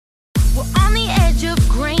We're on the edge of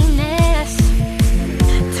greatness,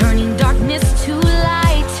 turning darkness to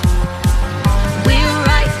light. We're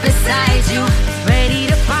right beside you, ready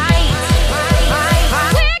to fight.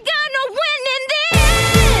 We're gonna win in the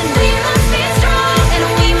end. We must be strong and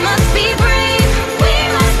we must be brave. We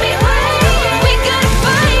must be brave. We gotta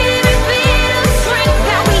fight every bit of strength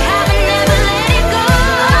that we have and never let it go.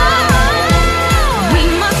 We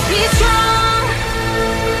must be strong.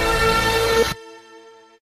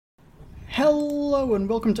 Hello and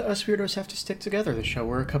welcome to Us Weirdos Have to Stick Together, the show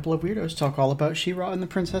where a couple of weirdos talk all about She-Ra and the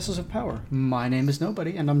Princesses of Power. My name is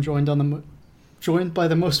Nobody, and I'm joined by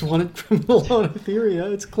the most wanted criminal on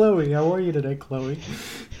Etheria. It's Chloe. How are you today, Chloe?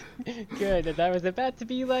 Good, and I was about to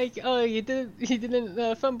be like, oh, you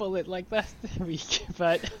didn't fumble it like last week,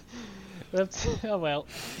 but oops, oh well.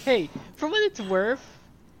 Hey, for what it's worth,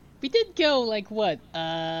 we did go like what,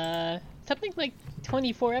 something like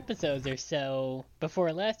 24 episodes or so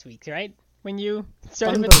before last week's, right? When you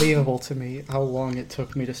started. Unbelievable to me how long it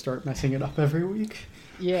took me to start messing it up every week.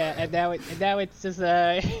 Yeah, and now it's just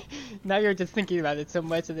now you're just thinking about it so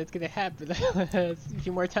much that it's gonna happen a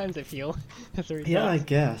few more times, I feel. Yeah, I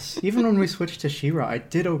guess. Even when we switched to She-Ra, I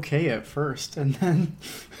did okay at first, and then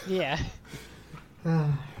yeah.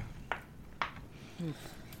 Oh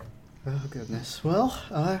goodness. Well,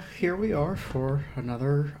 here we are for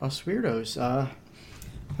another Us Weirdos.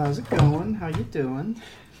 How's it going? How you doing?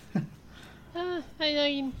 I know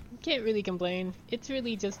you can't really complain. It's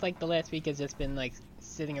really just like the last week has just been like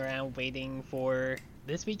sitting around waiting for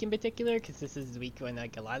this week in particular, because this is the week when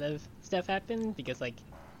like a lot of stuff happened, because like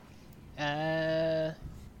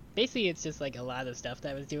basically it's just like a lot of stuff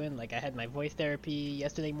that I was doing. Like I had my voice therapy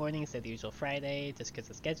yesterday morning instead of the usual Friday just because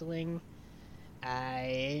of scheduling.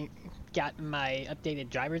 I got my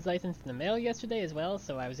updated driver's license in the mail yesterday as well,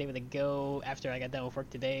 so I was able to go after I got done with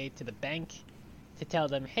work today to the bank to tell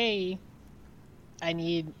them, hey, I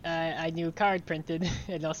need a new card printed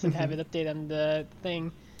and also have it updated on the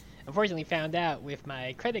thing. Unfortunately found out with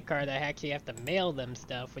my credit card I actually have to mail them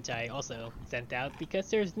stuff, which I also sent out because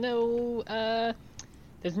there's no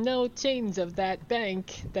chains of that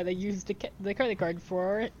bank that I used the credit card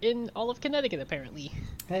for in all of Connecticut apparently.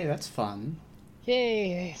 Hey, that's fun.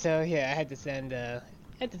 Yay! So yeah, I had to send a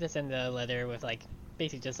letter with like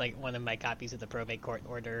basically just like one of my copies of the probate court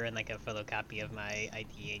order and like a photocopy of my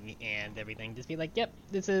ID and everything. Just be like, yep,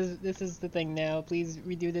 this is the thing now. Please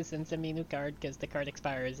redo this and send me a new card because the card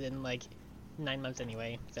expires in like 9 months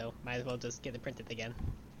anyway. So might as well just get it printed again.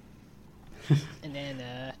 And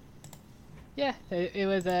then yeah, it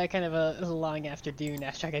was kind of a long afternoon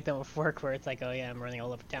after I got done with work where it's like, oh yeah, I'm running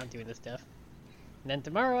all over town doing this stuff. And then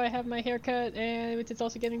tomorrow I have my haircut, and which is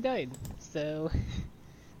also getting dyed. So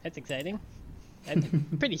that's exciting. I'm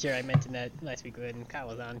pretty sure I mentioned that last week when Kyle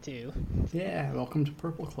was on too. Yeah, welcome to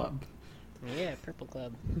Purple Club. Yeah, Purple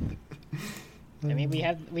Club. I mean, we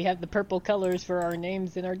have the purple colors for our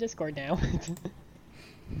names in our Discord now.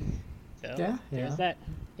 So yeah. There's that.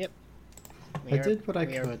 Yep. I did what I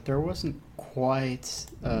could. There wasn't quite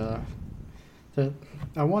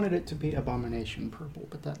I wanted it to be abomination purple,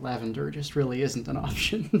 but that lavender just really isn't an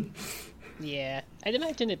option. Yeah, I'd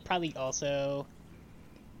imagine it probably also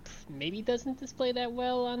maybe doesn't display that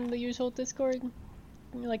well on the usual Discord,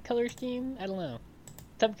 like color scheme. I don't know.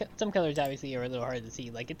 Some colors obviously are a little hard to see.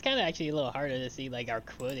 Like it's kind of actually a little harder to see like our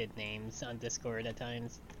quoted names on Discord at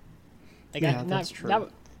times. Like yeah, that's true.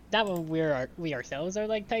 Not when we ourselves are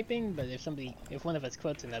like typing, but if one of us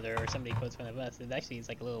quotes another or somebody quotes one of us, it actually is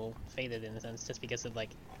like a little faded in a sense, just because of like,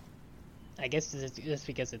 I guess just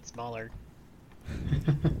because it's smaller.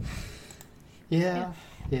 Yeah.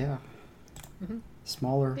 Mm-hmm.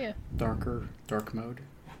 Smaller, yeah. Darker, dark mode.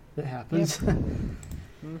 It happens. Yep.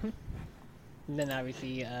 Mm-hmm. And then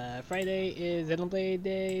obviously Friday is Xenoblade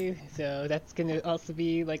Day, so that's gonna also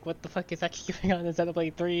be like, what the fuck is actually going on in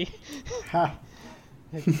Xenoblade 3? Ha!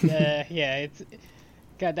 Yeah, it's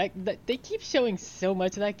God. That they keep showing so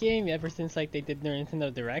much of that game ever since like they did their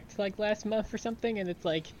Nintendo Direct like last month or something, and it's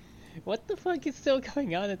like, what the fuck is still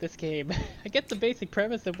going on at this game? I get the basic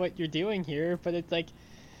premise of what you're doing here, but it's like,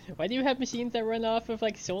 why do you have machines that run off of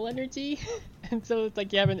like soul energy? And so it's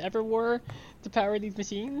like you have an Everwar to power these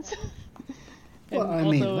machines. Well, I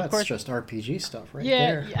mean, that's of course, just RPG stuff right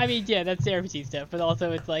there. Yeah, I mean, yeah, that's the RPG stuff, but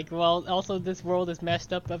also it's like, well, also this world is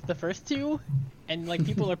mashed up of the first two, and like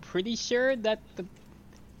people are pretty sure that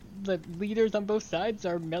the leaders on both sides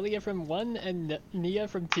are Melia from 1 and Nia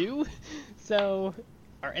from 2, so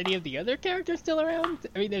are any of the other characters still around?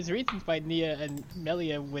 I mean, there's reasons why Nia and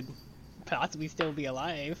Melia would possibly still be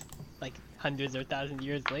alive, like hundreds or thousands of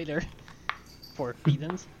years later, for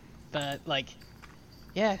reasons, but like,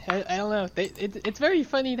 Yeah, I don't know. It's very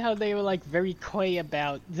funny how they were like very coy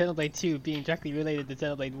about Xenoblade 2 being directly related to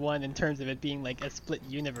Xenoblade 1 in terms of it being like a split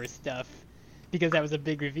universe stuff, because that was a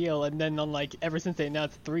big reveal. And then on like ever since they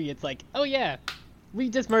announced 3, it's like, oh yeah, we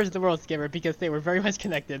just merged the worlds together because they were very much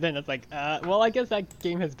connected. Then it's like, well, I guess that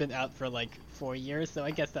game has been out for like 4 years, so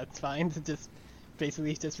I guess that's fine to just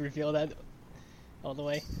basically just reveal that all the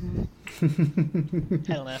way. I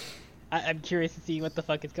don't know. I'm curious to see what the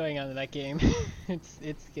fuck is going on in that game. It's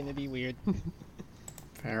gonna be weird.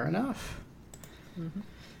 Fair enough.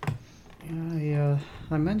 Mm-hmm. Yeah,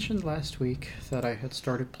 I mentioned last week that I had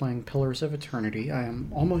started playing Pillars of Eternity. I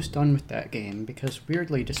am almost done with that game because,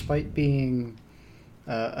 weirdly, despite being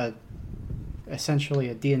essentially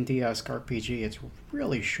a D&D-esque RPG, it's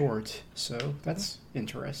really short, so that's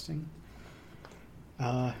interesting.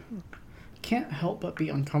 Can't help but be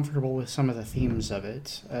uncomfortable with some of the themes of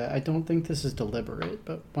it. I don't think this is deliberate,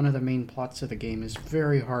 but one of the main plots of the game is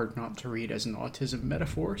very hard not to read as an autism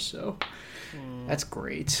metaphor, so that's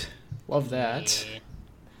great. Love that.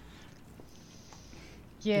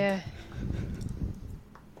 Yeah.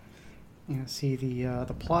 Yeah, see,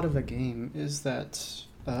 the plot of the game is that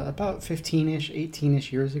about 15-ish,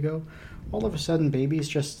 18-ish years ago, all of a sudden babies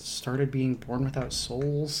just started being born without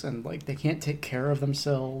souls, and like they can't take care of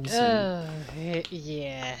themselves. Oh,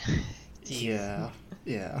 yeah. Jeez.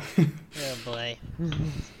 Yeah. Oh boy.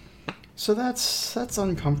 So that's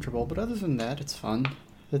uncomfortable, but other than that, it's fun.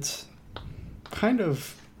 It's kind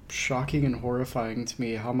of shocking and horrifying to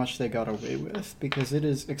me how much they got away with, because it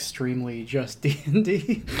is extremely just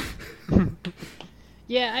D&D.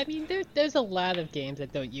 Yeah, I mean, there's a lot of games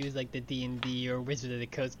that don't use like the D&D or Wizard of the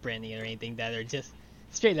Coast branding or anything that are just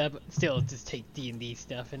straight up still just take D&D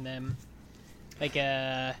stuff in them. Like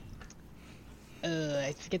I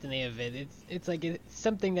forget the name of it. It's like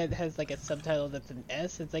something that has like a subtitle that's an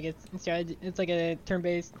S. It's like it's like a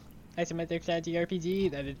turn-based isometric strategy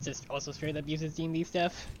RPG that it just also straight up uses D&D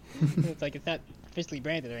stuff. It's like it's not officially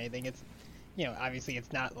branded or anything. It's, you know, obviously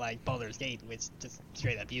it's not like Baldur's Gate, which just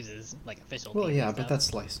straight up uses like official. Well, D&D yeah, stuff. but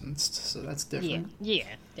that's licensed, so that's different. Yeah,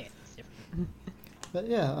 it's different. But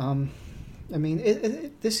yeah, I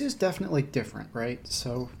mean, this is definitely different, right?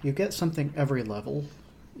 So you get something every level.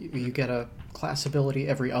 You get a class ability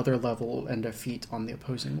every other level and a feat on the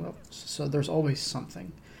opposing levels. So there's always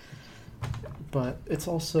something. But it's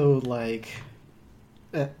also like,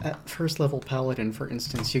 at first level Paladin, for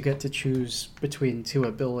instance, you get to choose between 2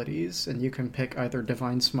 abilities, and you can pick either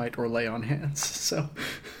Divine Smite or Lay on Hands, so...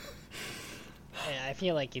 I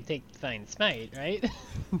feel like you take Divine Smite, right?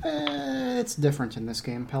 It's different in this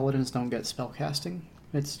game. Paladins don't get spellcasting.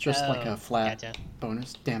 It's just like a flat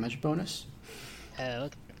bonus, damage bonus. Oh,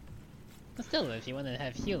 okay. Well, still, if you want to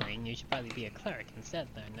have healing, you should probably be a cleric instead,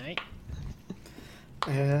 then, right?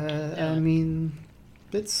 I mean,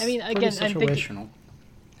 it's again, pretty situational.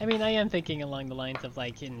 I am thinking along the lines of,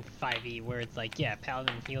 like, in 5e, where it's like, yeah,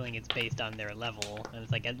 Paladin healing is based on their level, and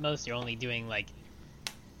it's like, at most, you're only doing, like,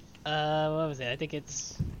 what was it? I think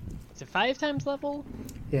it's a 5 times level?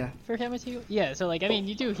 Yeah. For how much you... Yeah, so, like, I mean,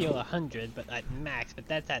 you do heal 100, but at max, but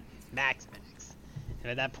that's at max. And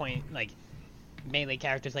at that point, like, melee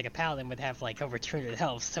characters like a Paladin would have, like, over 200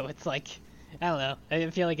 health, so it's like... I don't know. I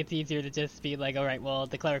feel like it's easier to just be like, alright, well,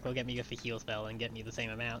 the cleric will get me with a heal spell and get me the same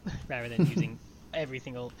amount, rather than using every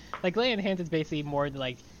single... Like, Lay on Hands is basically more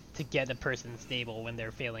like to get a person stable when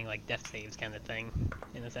they're failing, like, death saves kind of thing,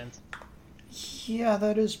 in a sense. Yeah,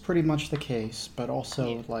 that is pretty much the case, but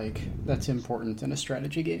also, like, that's important in a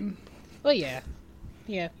strategy game. Well, yeah.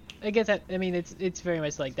 Yeah. I guess that, I mean, it's very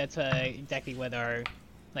much like, that's exactly what our,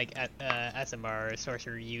 like, Asimar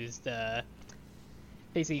sorcerer used,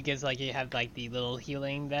 basically gives, like, you have, like, the little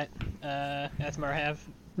healing that Asmar have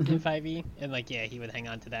in 5e, and, like, yeah, he would hang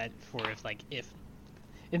on to that for if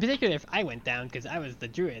in particular if I went down, because I was the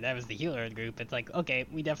druid, I was the healer of the group, it's like, okay,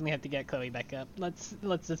 we definitely have to get Chloe back up, let's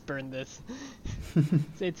just burn this.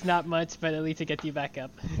 It's not much, but at least it gets you back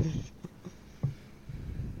up.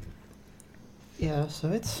 Yeah, so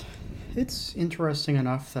it's interesting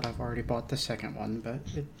enough that I've already bought the second one, but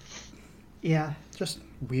yeah, just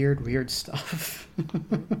weird stuff.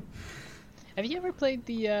 Have you ever played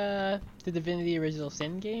the Divinity Original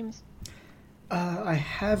Sin games? I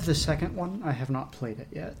have the second one. I have not played it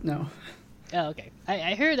yet, no. Oh, okay.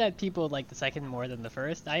 I heard that people like the second more than the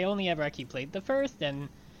first. I only ever actually played the first, and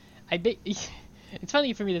it's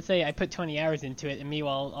funny for me to say I put 20 hours into it, and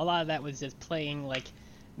meanwhile, a lot of that was just playing, like,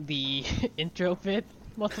 the intro bit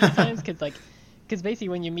multiple times, because because basically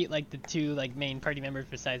when you meet like the two like main party members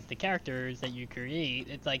besides the characters that you create,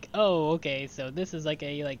 it's like, oh, okay, so this is like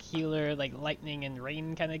a like healer, like lightning and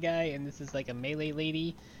rain kind of guy, and this is like a melee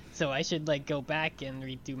lady. So I should like go back and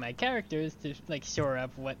redo my characters to like shore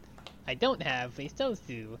up what I don't have based those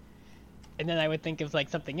two. And then I would think of like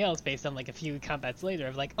something else based on like a few combats later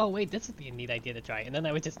of like, oh wait, this would be a neat idea to try. And then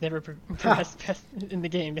I would just never progress past in the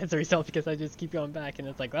game as a result because I just keep going back and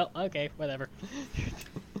it's like, well, okay, whatever.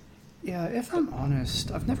 Yeah, if I'm honest,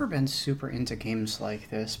 I've never been super into games like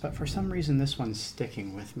this, but for some reason this one's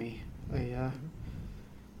sticking with me.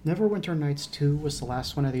 Neverwinter Nights 2 was the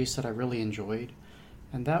last one of these that I really enjoyed,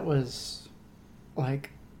 and that was, like,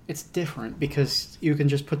 it's different because you can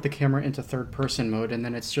just put the camera into third-person mode, and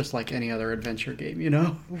then it's just like any other adventure game, you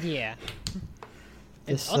know? Yeah.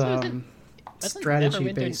 This, also,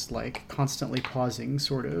 strategy-based, like, constantly pausing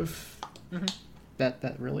sort of... Mm-hmm.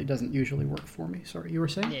 That really doesn't usually work for me. Sorry, you were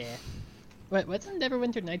saying? Yeah. Wasn't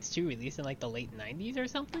Neverwinter Nights 2 released in like the late 90s or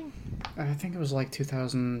something? I think it was like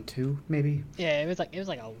 2002, maybe. Yeah, it was like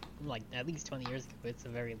at least 20 years ago. It's a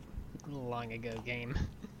very long ago game.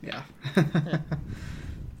 Yeah.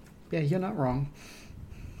 Yeah, you're not wrong.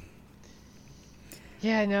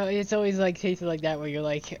 Yeah, no, it's always like cases like that where you're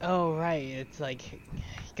like, oh right, it's like,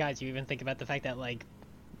 God, you even think about the fact that like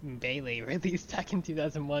Melee released back in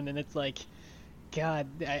 2001, and it's like, God,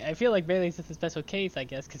 I feel like Melee's just a special case, I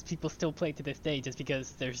guess, because people still play to this day just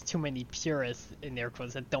because there's too many purists in their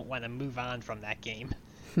quotes that don't want to move on from that game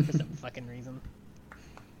for some fucking reason.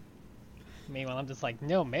 Meanwhile, I'm just like,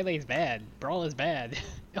 no, Melee's bad. Brawl is bad.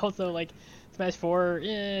 Also, like, Smash 4,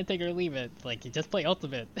 take it or leave it. Like, you just play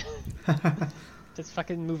Ultimate. Just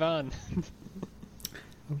fucking move on.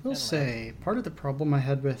 I will say, part of the problem I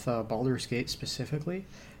had with Baldur's Gate specifically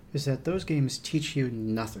is that those games teach you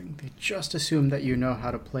nothing. They just assume that you know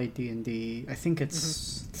how to play D&D. I think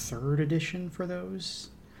it's 3rd edition for those.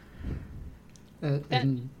 I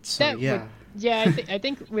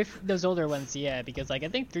think with those older ones, yeah, because like I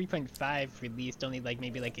think 3.5 released only like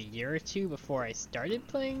maybe like a year or two before I started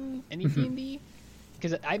playing any D&D.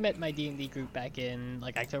 Because I met my D&D group back in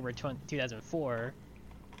like October 2004.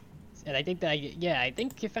 And I think that, I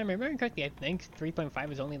think if I'm remembering correctly, I think 3.5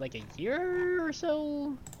 was only like a year or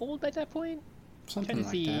so old at that point. Something I'm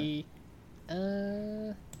trying to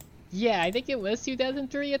like see. Yeah, I think it was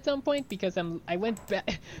 2003 at some point because I went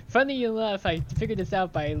back. Funny enough, I figured this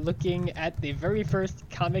out by looking at the very first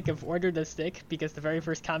comic of Order to Stick because the very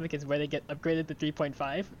first comic is where they get upgraded to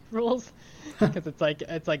 3.5 rules. Because it's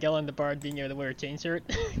like Ellen the Bard being able to wear a chain shirt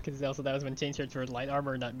because also that was when chain shirts were light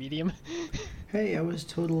armor, not medium. Hey, I was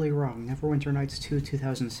totally wrong. Neverwinter Nights 2,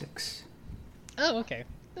 2006. Oh, okay.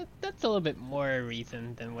 That's a little bit more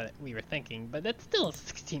recent than what we were thinking, but that's still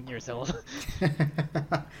 16 years old.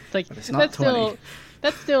 It's like it's not 20.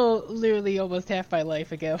 That's still literally almost half my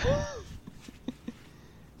life ago.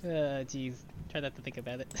 Jeez, try not to think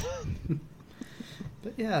about it.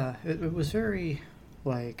 But yeah, it was very,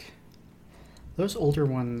 like, those older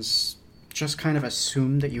ones just kind of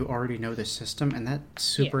assume that you already know the system, and that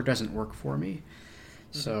super doesn't work for me.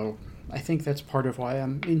 So I think that's part of why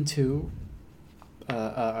I'm into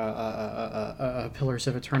Pillars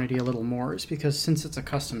of Eternity a little more, is because since it's a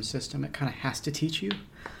custom system, it kind of has to teach you.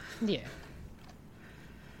 Yeah.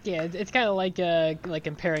 Yeah, it's kind of like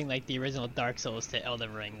comparing like the original Dark Souls to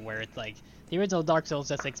Elden Ring, where it's like the original Dark Souls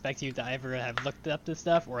just expects you to either have looked up this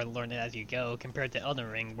stuff or learn it as you go, compared to Elden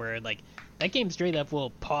Ring, where like that game straight up will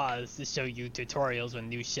pause to show you tutorials when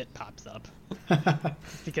new shit pops up.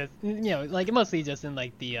 Because like mostly just in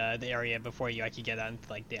like the area before you actually get onto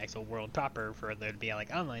like the actual world proper for there to be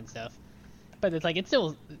like online stuff. But it's like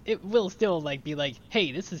it will still like be like,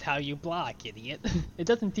 hey, this is how you block, idiot. It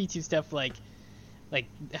doesn't teach you stuff like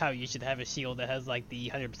how you should have a shield that has like the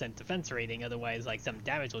 100% defense rating, otherwise like some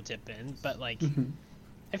damage will chip in. But like,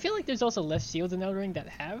 I feel like there's also less shields in Elden Ring that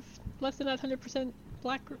have less than that 100%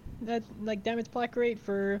 damage block rate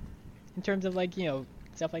for, in terms of like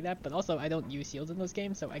stuff like that. But also I don't use shields in those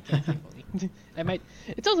games, so I can't say fully. I might.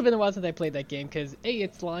 It's also been a while since I played that game because A,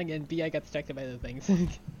 it's long, and B, I got distracted by other things.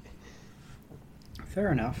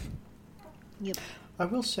 Fair enough. Yep. I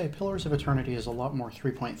will say Pillars of Eternity is a lot more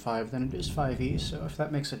 3.5 than it is 5e, so if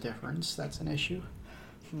that makes a difference, that's an issue.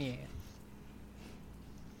 Yeah.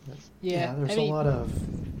 Yeah, there's a lot of,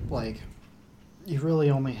 like, you really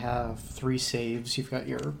only have 3 saves. You've got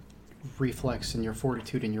your reflex and your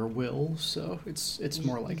fortitude and your will, so it's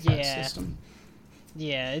more like that system.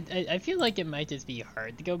 Yeah, I feel like it might just be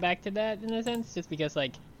hard to go back to that in a sense, just because,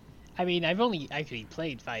 like, I mean, I've only actually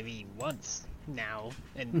played 5e once now,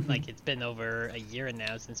 and like it's been over a year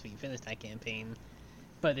now since we finished that campaign.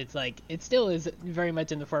 but it's like it still is very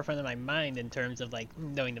much in the forefront of my mind in terms of like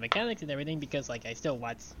knowing the mechanics and everything, because like I still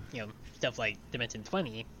watch stuff like Dimension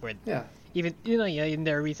 20 where even in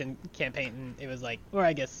their recent campaign it was like, or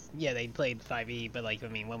I guess they played 5e, but like I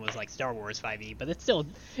mean one was like Star Wars 5e, but it's still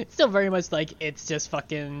very much like it's just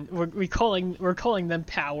fucking we're calling them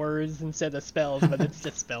powers instead of spells, but it's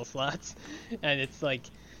just spell slots, and it's like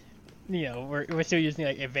we're still using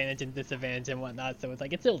like advantage and disadvantage and whatnot, so it's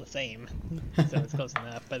like it's still the same, so it's close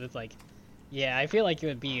enough. But it's like, I feel like it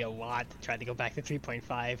would be a lot to try to go back to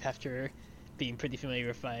 3.5 after being pretty familiar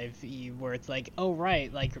with 5e, where it's like, oh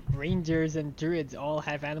right, like rangers and druids all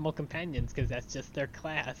have animal companions because that's just their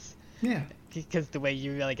class. Yeah. Because the way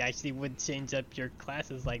you like actually would change up your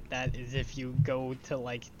classes like that is if you go to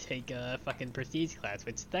like take a fucking prestige class,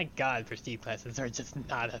 which thank God prestige classes are just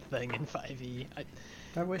not a thing in 5e.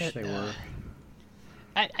 I wish they were.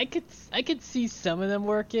 I could see some of them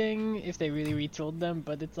working if they really retooled them,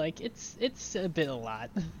 but it's like it's a bit a lot.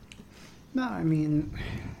 No, I mean,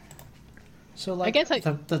 so like I guess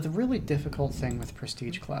the really difficult thing with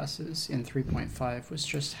prestige classes in 3.5 was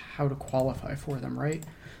just how to qualify for them, right?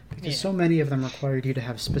 Because so many of them required you to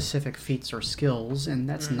have specific feats or skills, and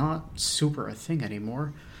that's not super a thing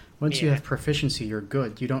anymore. Once you have proficiency, you're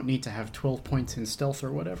good. You don't need to have 12 points in stealth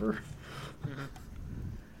or whatever. Mm-hmm.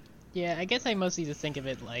 Yeah, I guess I mostly just think of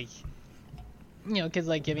it like, because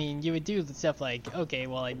like I mean, you would do the stuff like, okay,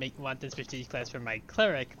 well I want this prestige class for my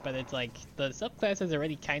cleric, but it's like the subclasses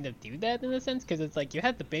already kind of do that in a sense, because it's like you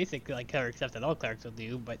have the basic like cleric stuff that all clerics will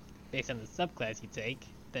do, but based on the subclass you take,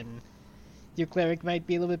 then your cleric might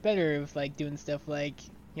be a little bit better with like doing stuff like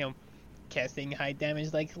casting high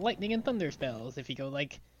damage like lightning and thunder spells. If you go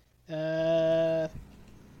like, God,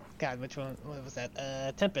 which one? What was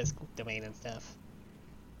that? Tempest domain and stuff.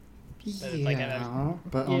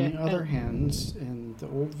 But on the other hand, in the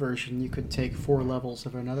old version, you could take 4 levels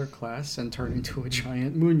of another class and turn into a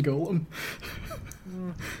giant moon golem.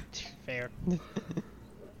 Fair. I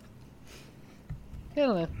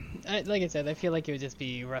don't know. Like I said, I feel like it would just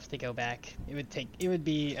be rough to go back. It would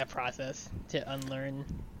be a process to unlearn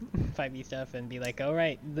 5e stuff and be like, all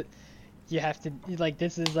right, you have to like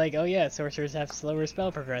this is like, oh yeah, sorcerers have slower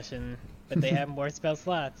spell progression, but they have more spell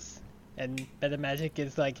slots, and meta magic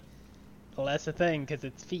is like less a thing because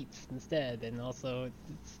it's feats instead, and also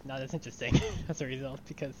it's not as interesting as a result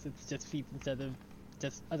because it's just feats instead of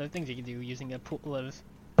just other things you can do using a pool of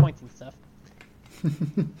points and stuff.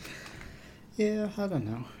 Yeah, I don't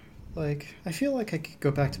know. Like, I feel like I could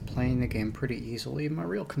go back to playing the game pretty easily. My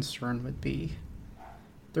real concern would be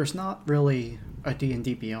there's not really a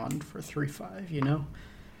D&D Beyond for 3.5, you know?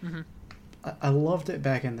 Mm-hmm. I loved it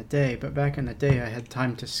back in the day, but back in the day I had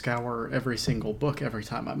time to scour every single book every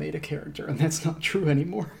time I made a character, and that's not true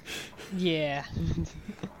anymore. Yeah.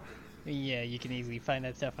 Yeah, you can easily find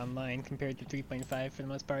that stuff online compared to 3.5 for the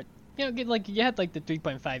most part. You had like the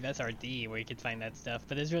 3.5 SRD where you could find that stuff,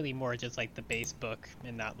 but it's really more just like the base book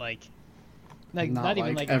and not not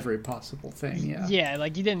even like every possible thing. Yeah,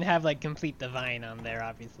 like you didn't have like complete divine on there,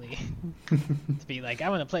 obviously. To be like, I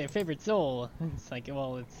want to play a favorite soul. It's like,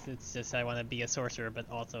 well, it's just I want to be a sorcerer, but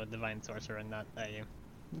also a divine sorcerer and not a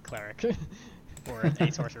cleric or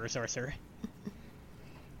a sorcerer.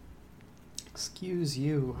 Excuse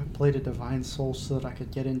you, I played a divine soul so that I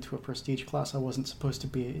could get into a prestige class I wasn't supposed to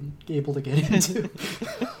be able to get into.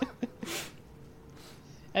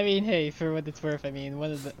 I mean, hey, for what it's worth, I mean,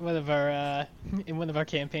 one of our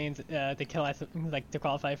campaigns to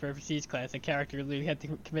qualify for a prestige class, a character literally had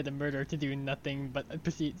to commit a murder to do nothing but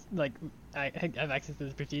prestige. Like, I have access to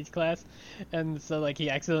this prestige class, and so like he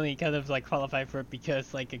accidentally kind of like qualified for it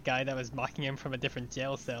because like a guy that was mocking him from a different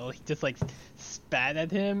jail cell, he just like spat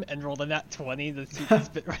at him and rolled a nat 20 to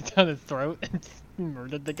spit right down his throat and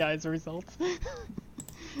murdered the guy as a result.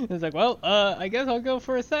 It's like, well, I guess I'll go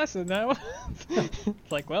for assassin now.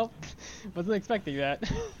 It's like, well, wasn't expecting that.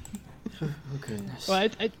 Oh goodness. Well,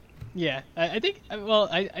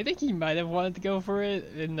 I think he might have wanted to go for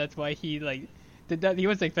it, and that's why he like did that. He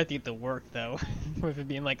wasn't expecting it to work though, with it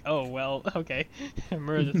being like, oh well, okay, I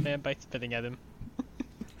murdered this man by spitting at him.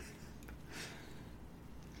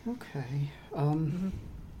 Okay.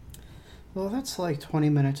 Well, that's like 20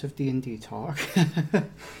 minutes of D&D talk.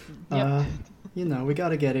 Yep. You know, we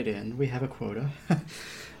gotta get it in. We have a quota.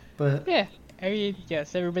 But yeah, I mean,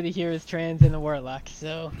 yes, everybody here is trans and a warlock,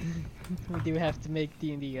 so we do have to make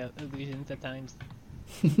D&D illusions at times.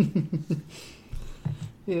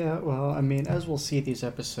 Yeah, well, I mean, as we'll see these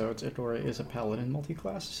episodes, Adora is a paladin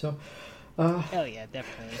multi-class, so... Hell yeah,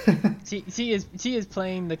 definitely. she is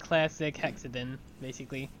playing the classic Hexadin,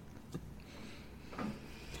 basically.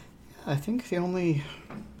 I think the only,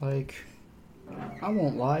 like, I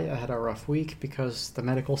won't lie, I had a rough week because the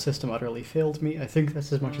medical system utterly failed me. I think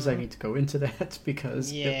that's as much as I need to go into that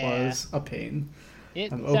because it was a pain.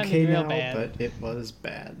 I'm okay now, but it was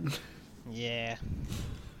bad. Yeah.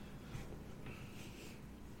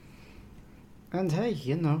 And hey,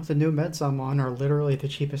 you know, the new meds I'm on are literally the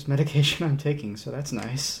cheapest medication I'm taking, so that's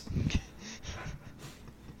nice.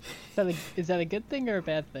 Is that a good thing or a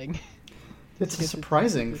bad thing? It's a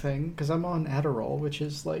surprising thing, because I'm on Adderall, which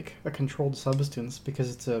is like a controlled substance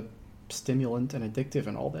because it's a stimulant and addictive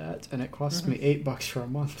and all that, and it costs me $8 for a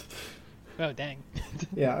month. Oh, dang.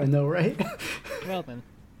 Yeah, I know, right? Well then.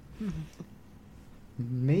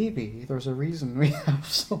 Maybe there's a reason we have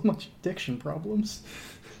so much addiction problems.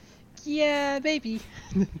 Yeah, maybe.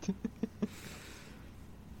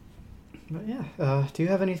 But yeah, do you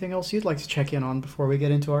have anything else you'd like to check in on before we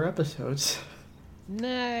get into our episodes?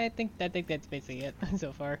 Nah, I think that's basically it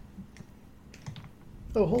so far.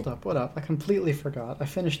 Oh, hold up, what up? I completely forgot. I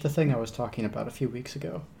finished the thing I was talking about a few weeks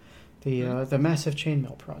ago. The massive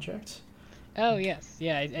chainmail project. Oh yes,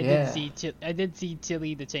 yeah, I did see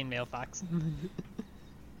Chili the chainmail fox.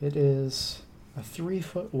 It is a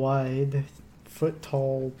 3-foot wide,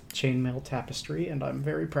 foot-tall chainmail tapestry, and I'm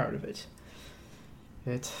very proud of it.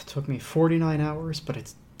 It took me 49 hours, but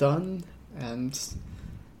it's done, and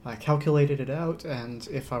I calculated it out, and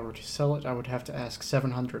if I were to sell it, I would have to ask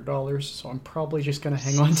 $700, so I'm probably just going to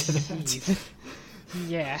hang on to that.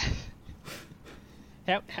 Yeah.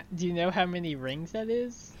 Do you know how many rings that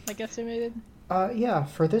is, like, estimated? Yeah,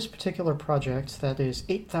 for this particular project, that is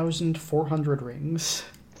 8,400 rings.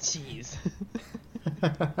 Jeez.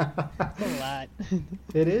 That's a lot.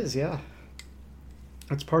 It is, yeah.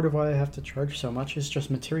 That's part of why I have to charge so much, is just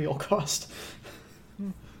material cost.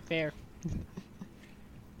 Fair.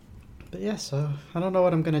 But yeah, so I don't know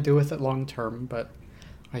what I'm going to do with it long term, but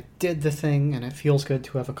I did the thing, and it feels good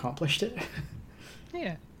to have accomplished it.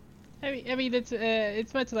 Yeah. I mean,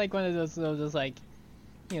 it's much like one of those like,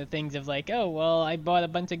 you know, things of like, oh, well, I bought a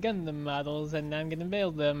bunch of Gundam models, and now I'm going to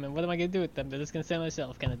build them, and what am I going to do with them? They're just going to sell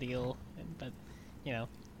myself kind of deal. But, you know,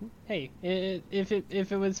 hey, if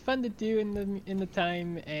it was fun to do in the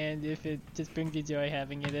time, and if it just brings you joy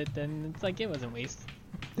having it, then it's like it wasn't waste.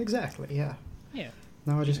 Exactly, yeah. Yeah.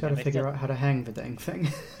 Now I just gotta figure out how to hang the dang thing.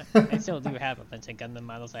 I still do have a bunch of Gundam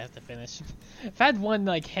models I have to finish. I've had one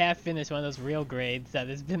like half finished, one of those real grades that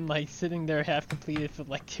has been like sitting there half completed for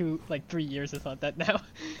like 3 years or something now.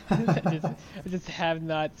 I just have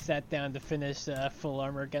not sat down to finish full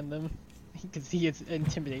armor Gundam because he is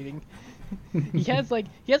intimidating. He has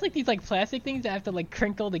these like plastic things that have to like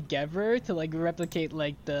crinkle together to like replicate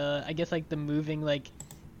like the moving like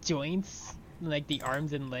joints, like the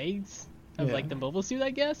arms and legs of like the mobile suit. I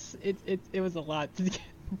guess it was a lot to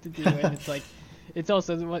do, and it's like it's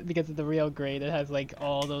also because of the real grade. It has like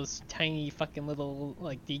all those tiny fucking little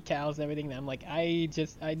like decals and everything. And I'm like, I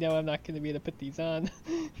know I'm not gonna be able to put these on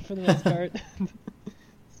for the most part.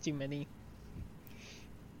 It's too many.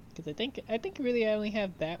 Because I think really I only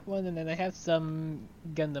have that one, and then I have some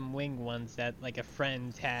Gundam Wing ones that like a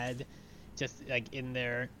friend had, just like in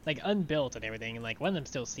there, like unbuilt and everything, and like one of them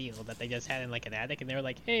still sealed that they just had in like an attic, and they were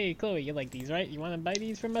like, "Hey, Chloe, you like these, right? You want to buy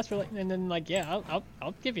these from us for like?" And then like, "Yeah,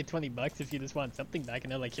 I'll give you $20 if you just want something back."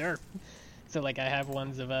 And they're like, "Sure." So like I have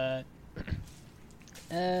ones of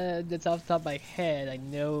that's off the top of my head. I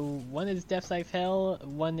know one is Death's Life Hell,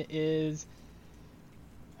 one is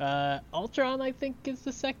Ultron, I think, is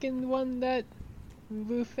the second one that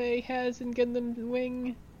Wu-Fei has in Gundam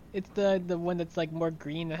Wing. It's the one that's like more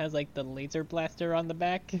green and has like the laser blaster on the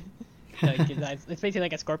back. Like, it's basically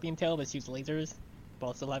like a scorpion tail but shoots lasers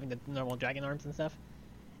while still having the normal dragon arms and stuff.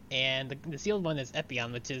 And the sealed one is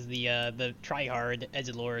Epion, which is the try-hard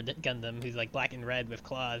edgelord Gundam who's like black and red with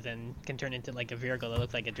claws and can turn into like a Virgo that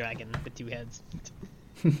looks like a dragon with 2 heads.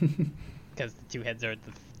 Because the 2 heads are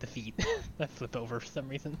the feet that flip over for some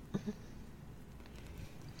reason.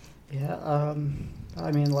 Yeah,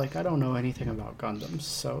 I mean, like, I don't know anything about Gundams,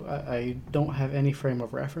 so I don't have any frame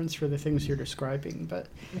of reference for the things you're describing, but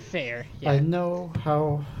fair, yeah. I know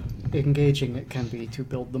how engaging it can be to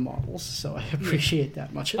build the models, so I appreciate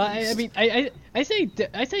that much. I mean, I say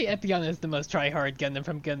Epion is the most try-hard Gundam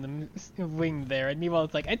from Gundam Wing there, and meanwhile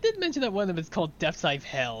it's like, I did mention that one of them is called Death's Life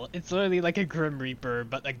Hell. It's literally like a Grim Reaper,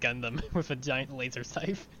 but a Gundam with a giant laser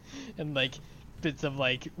scythe, and like bits of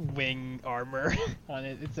like wing armor on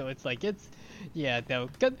it. So it's like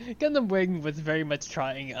Gundam Wing was very much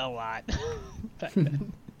trying a lot back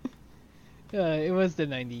then. It was the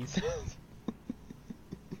 90s.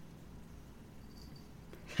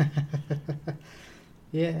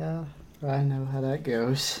 Yeah, I know how that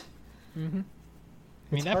goes. Mm-hmm. I mean,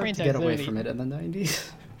 It's that hard to franchise get away literally from it in the 90s.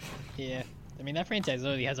 Yeah, I mean, that franchise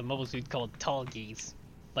literally has a mobile suit called Tall Geese.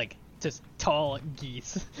 Like, just tall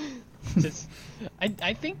geese. Just,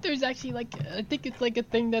 I think there's actually, like, I think it's, like, a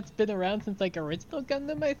thing that's been around since, like, original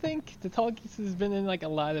Gundam, I think. The Tall Geese has been in, like, a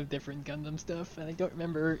lot of different Gundam stuff, and I don't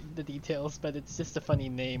remember the details, but it's just a funny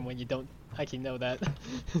name when you don't actually know that.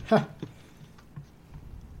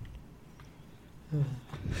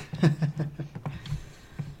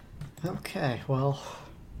 Okay, well...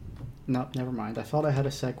 Nope, never mind. I thought I had a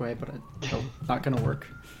segue, but nope, not gonna work.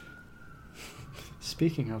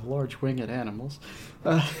 Speaking of large winged animals,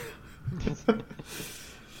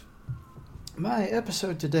 my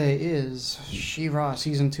episode today is She-Ra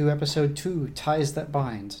Season 2, Episode 2, Ties That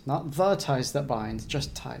Bind. Not the ties that bind,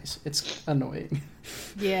 just ties. It's annoying.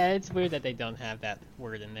 Yeah, it's weird that they don't have that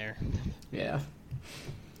word in there. Yeah.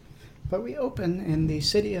 But we open in the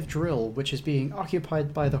city of Drill, which is being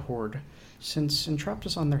occupied by the Horde. Since Entrapped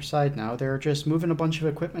is on their side now, they're just moving a bunch of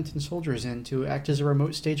equipment and soldiers in to act as a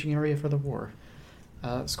remote staging area for the war.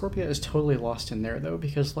 Scorpia is totally lost in there, though,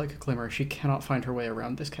 because like a Glimmer, she cannot find her way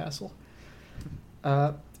around this castle.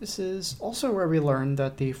 This is also where we learn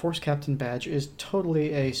that the Force Captain badge is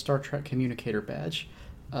totally a Star Trek communicator badge.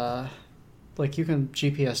 Like, you can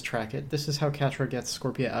GPS track it. This is how Catra gets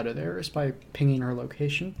Scorpia out of there, is by pinging her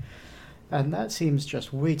location. And that seems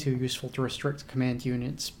just way too useful to restrict command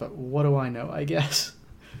units, but what do I know, I guess.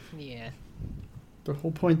 Yeah. The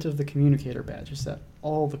whole point of the communicator badge is that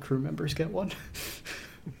all the crew members get one.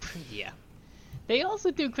 Yeah. They also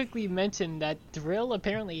do quickly mention that Drill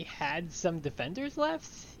apparently had some defenders left,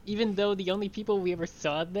 even though the only people we ever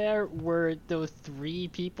saw there were those 3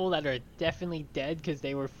 people that are definitely dead because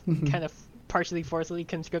they were kind of partially forcibly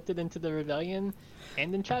conscripted into the rebellion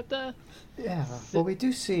and entrapped. Yeah, well, we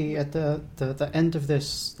do see at the end of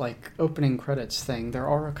this, like, opening credits thing, there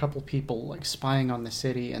are a couple people, like, spying on the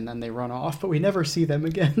city, and then they run off, but we never see them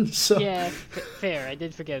again, so... Yeah, fair, I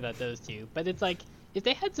did forget about those 2, but it's like, if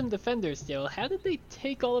they had some defenders still, how did they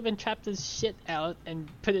take all of Entrapped's shit out and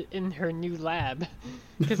put it in her new lab?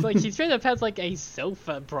 Because, like, she straight up has, like, a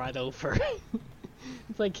sofa brought over.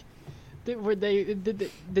 It's like...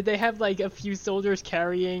 Did they have like a few soldiers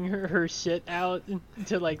carrying her shit out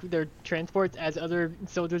to like their transports as other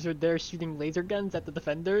soldiers were there shooting laser guns at the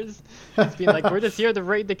defenders? Just being like, we're just here to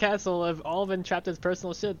raid the castle of all of Entrapped's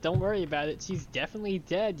personal shit. Don't worry about it. She's definitely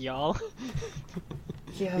dead, y'all.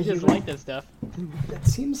 Yeah, we just like this stuff. It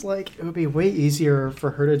seems like it would be way easier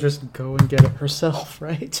for her to just go and get it herself,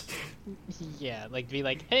 right? Yeah, like be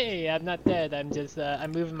like, hey, I'm not dead. I'm just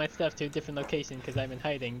I'm moving my stuff to a different location because I'm in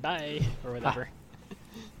hiding. Bye, or whatever.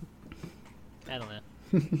 I don't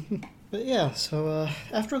know. But yeah, so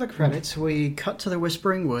after the credits, we cut to the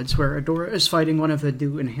Whispering Woods where Adora is fighting one of the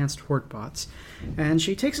new enhanced Horde bots, and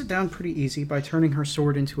she takes it down pretty easy by turning her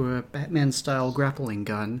sword into a Batman-style grappling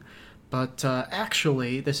gun. But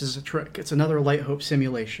actually, this is a trick. It's another Light Hope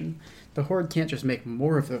simulation. The Horde can't just make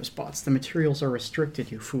more of those bots. The materials are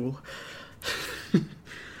restricted, you fool.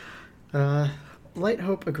 Light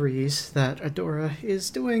Hope agrees that Adora is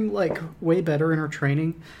doing, like, way better in her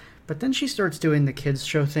training, but then she starts doing the kids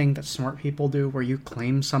show thing that smart people do, where you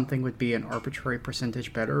claim something would be an arbitrary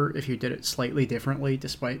percentage better if you did it slightly differently,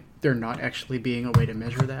 despite there not actually being a way to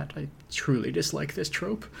measure that. I truly dislike this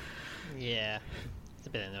trope. Yeah, it's a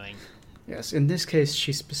bit annoying. Yes, in this case,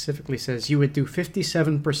 she specifically says you would do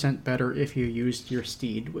 57% better if you used your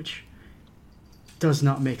steed, which does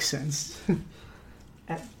not make sense.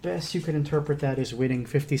 At best, you could interpret that as winning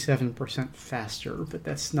 57% faster, but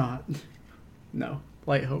that's not... No.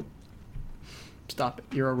 Light Hope. Stop it.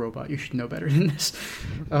 You're a robot. You should know better than this.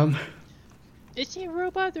 Is she a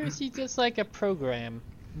robot, or is she just like a program?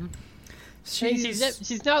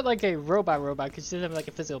 She's not like a robot because she doesn't have like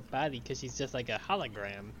a physical body, because she's just like a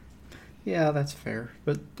hologram. Yeah, that's fair.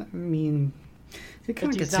 But, I mean, it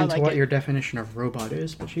kind of gets not into like what your definition of robot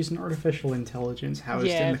is, but she's an artificial intelligence housed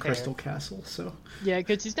in the fair. Crystal Castle, so... Yeah,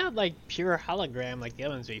 because she's not like pure hologram like the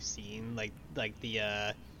other ones we've seen, like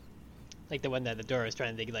the one that Adora was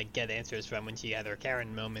trying to like get answers from when she had her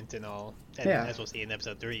Karen moment and all, and Yeah. as we'll see in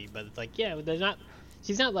episode 3. But it's like, yeah,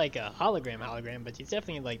 she's not like a hologram, but she's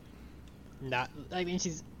definitely like not. I mean,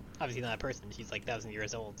 she's obviously not a person. She's like 1,000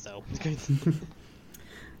 years old, so.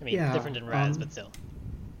 I mean, Yeah, different than Raz, but still.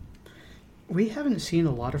 We haven't seen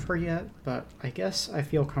a lot of her yet, but I guess I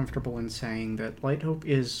feel comfortable in saying that Light Hope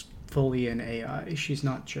is fully an AI. She's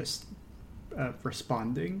not just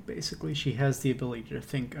responding, basically. She has the ability to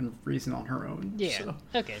think and reason on her own. Yeah, so.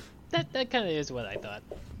 okay. That kind of is what I thought.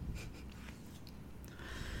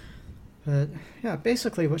 But, yeah,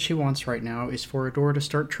 basically what she wants right now is for Adora to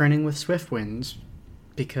start training with Swift Winds,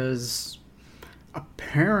 because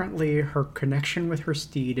apparently her connection with her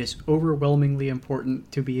steed is overwhelmingly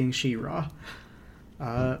important to being She-Ra.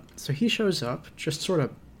 So he shows up, just sort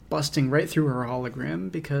of busting right through her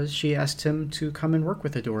hologram because she asked him to come and work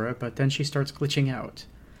with Adora, but then she starts glitching out.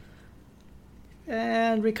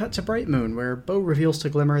 And we cut to Bright Moon, where Bo reveals to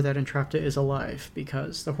Glimmer that Entrapta is alive,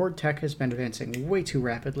 because the Horde tech has been advancing way too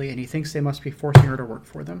rapidly, and he thinks they must be forcing her to work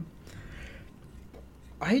for them.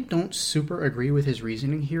 I don't super agree with his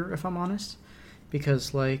reasoning here, if I'm honest,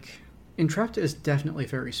 because, like, Entrapta is definitely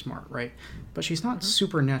very smart, right? But she's not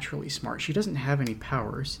supernaturally smart. She doesn't have any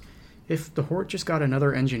powers. If the Horde just got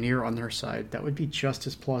another engineer on their side, that would be just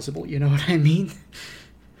as plausible, you know what I mean?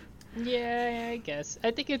 Yeah, I guess.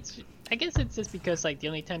 I guess it's just because, like, the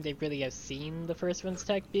only time they really have seen the first one's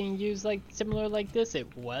tech being used, like, similar like this,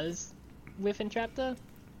 it was with Entrapta.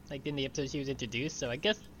 Like, in the episode she was introduced, so I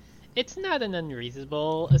guess it's not an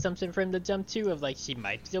unreasonable assumption for him to jump to of, like, she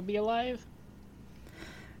might still be alive.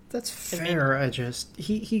 That's fair.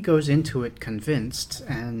 He goes into it convinced,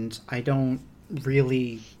 and I don't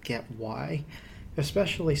really get why.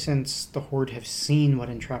 Especially since the Horde have seen what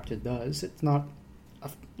Entrapta does. It's not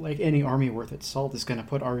like any army worth its salt is going to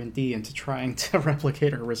put R&D into trying to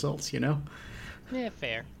replicate our results, you know? Yeah,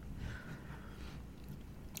 fair.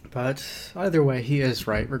 But either way, he is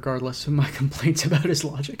right, regardless of my complaints about his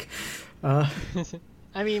logic. I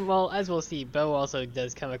mean, well, as we'll see, Bo also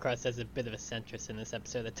does come across as a bit of a centrist in this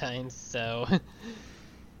episode at times, so...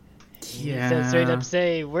 Yeah. He said straight up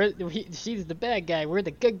say, she's the bad guy, we're the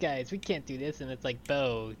good guys, we can't do this, and it's like,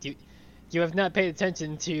 Bo, you have not paid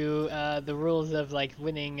attention to the rules of, like,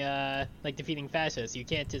 winning, like, defeating fascists. You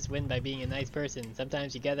can't just win by being a nice person.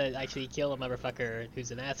 Sometimes you gotta actually kill a motherfucker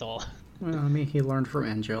who's an asshole. Well, I mean, he learned from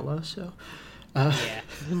Angela, so... Yeah.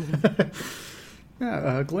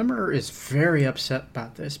 Yeah, Glimmer is very upset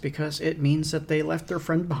about this because it means that they left their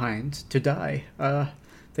friend behind to die.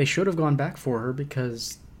 They should have gone back for her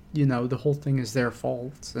because, you know, the whole thing is their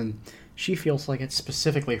fault, and she feels like it's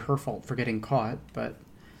specifically her fault for getting caught, but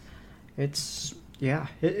it's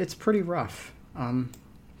pretty rough.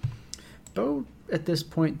 Bo, at this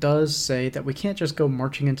point, does say that we can't just go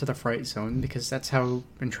marching into the Fright Zone because that's how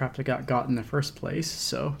Entrapta got in the first place,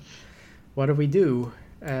 so what do we do?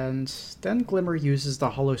 And then Glimmer uses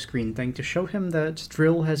the hollow screen thing to show him that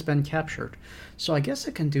Drill has been captured. So I guess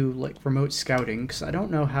it can do, like, remote scouting, because I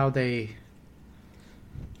don't know how they...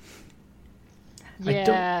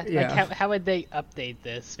 Yeah, like, how would they update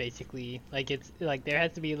this, basically? Like, it's, like, there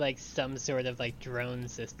has to be, like, some sort of, like, drone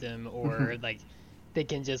system, or, like, they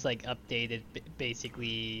can just, like, update it,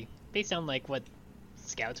 basically, based on, like, what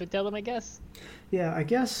scouts would tell them, I guess? Yeah, I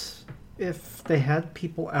guess... if they had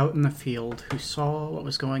people out in the field who saw what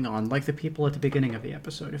was going on, like the people at the beginning of the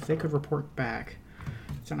episode, if they could report back,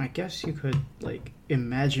 then I guess you could, like,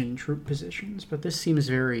 imagine troop positions, but this seems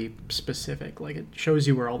very specific. Like, it shows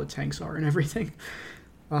you where all the tanks are and everything.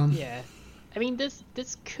 Yeah. I mean, this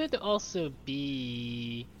could also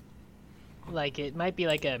be... like, it might be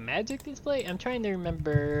like a magic display. I'm trying to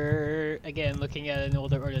remember, again, looking at an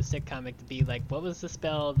older Order 6 comic, to be like, what was the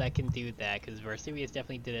spell that can do that? Because Versirius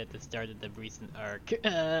definitely did it at the start of the recent arc.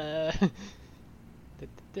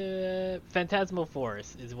 The Phantasmal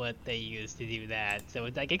Force is what they use to do that. So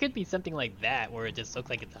it's like, it could be something like that, where it just looks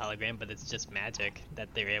like it's a hologram, but it's just magic,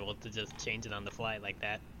 that they're able to just change it on the fly like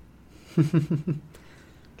that.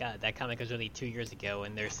 God, that comic was really 2 years ago,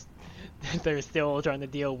 and they're still trying to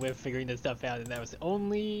deal with figuring this stuff out, and that was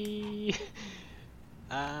only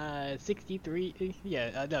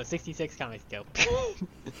 66 comics ago.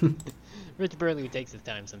 Rich Burley takes his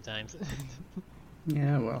time sometimes.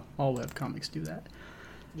 Yeah, well, all web comics do that.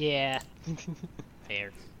 Yeah.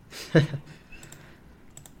 Fair.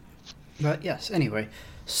 But yes, anyway.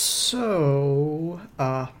 So,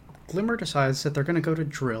 Glimmer decides that they're going to go to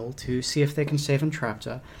Drill to see if they can save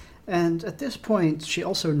Entrapta. And at this point, she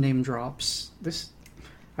also name drops this.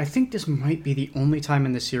 I think this might be the only time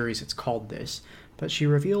in the series it's called this. But she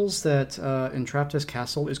reveals that Entrapta's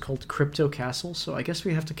castle is called Crypto Castle, so I guess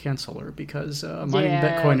we have to cancel her because mining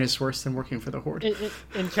Bitcoin is worse than working for the Horde.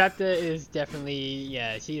 Entrapta is definitely,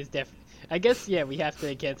 she is definitely... I guess, we have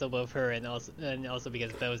to cancel both her and also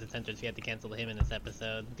because Bo is a centrist, we have to cancel him in this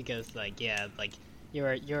episode because,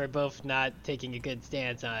 you're both not taking a good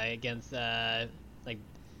stance against,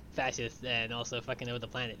 fascists and also fucking over the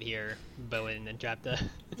planet here, Bowen and Entrapta.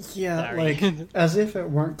 Yeah, as if it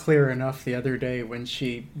weren't clear enough the other day when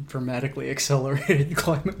she dramatically accelerated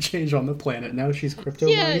climate change on the planet. Now she's crypto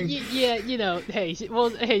mining.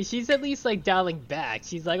 She's at least, dialing back.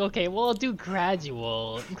 She's like, okay, well, I'll do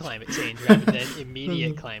gradual climate change rather than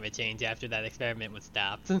immediate climate change after that experiment was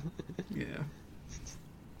stopped. Yeah.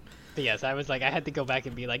 But yes, I was like, I had to go back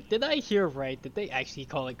and be like, did I hear right? Did they actually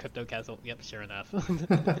call it Crypto Castle? Yep, sure enough.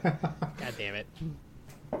 God damn it.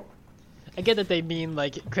 I get that they mean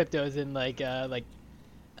like cryptos in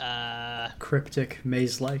Cryptic,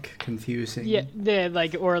 maze-like, confusing. yeah,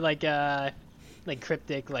 like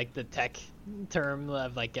cryptic, like the tech term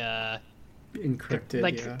of Encrypted,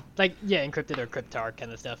 yeah. Encrypted or cryptar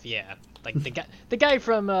kind of stuff. Yeah, like the guy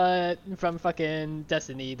from fucking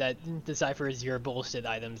Destiny that deciphers your bullshit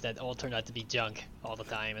items that all turn out to be junk all the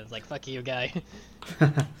time. It's like, fuck you, guy.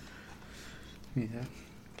 Yeah.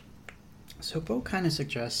 So Bo kind of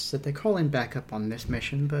suggests that they call in backup on this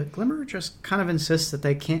mission, but Glimmer just kind of insists that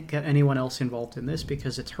they can't get anyone else involved in this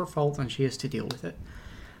because it's her fault and she has to deal with it.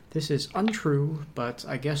 This is untrue, but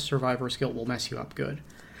I guess survivor's guilt will mess you up good.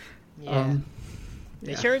 Yeah.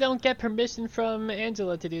 They sure don't get permission from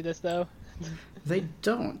Angela to do this, though. They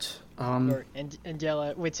don't. Or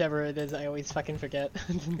Angela, whichever it is, I always fucking forget.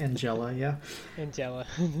 Angela, yeah. Angela.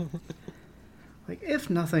 Like, if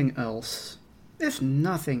nothing else,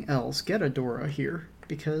 get Adora here,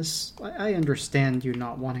 because I understand you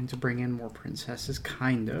not wanting to bring in more princesses,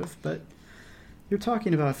 kind of, but you're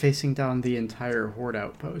talking about facing down the entire Horde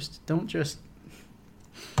outpost. Don't just...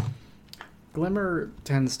 Glimmer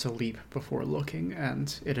tends to leap before looking,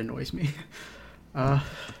 and it annoys me.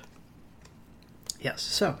 Yes,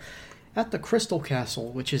 so, at the Crystal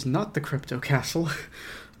Castle, which is not the Crypto Castle,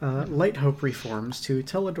 Lighthope reforms to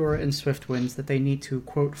tell Adora and Swiftwinds that they need to,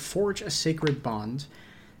 quote, forge a sacred bond.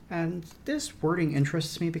 And this wording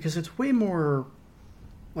interests me because it's way more...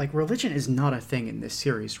 Like, religion is not a thing in this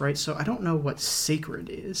series, right? So I don't know what sacred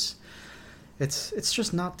is. It's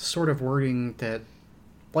just not the sort of wording that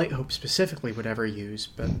Lighthope specifically would ever use,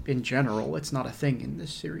 but in general, it's not a thing in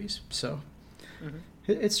this series, so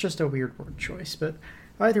it's just a weird word choice. But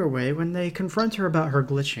either way, when they confront her about her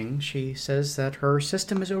glitching, she says that her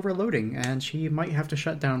system is overloading and she might have to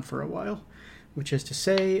shut down for a while, which is to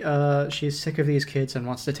say she's sick of these kids and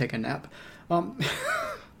wants to take a nap.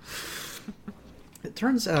 It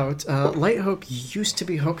turns out Lighthope used to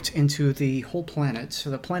be hooked into the whole planet, so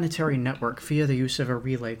the planetary network, via the use of a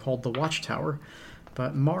relay called the Watchtower.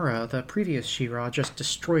 But Mara, the previous She-Ra, just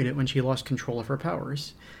destroyed it when she lost control of her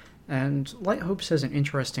powers. And Lighthope says an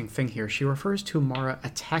interesting thing here. She refers to Mara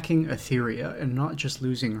attacking Etheria and not just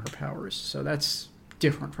losing her powers. So that's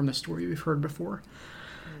different from the story we've heard before.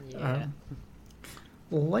 Yeah.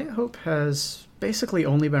 Lighthope has basically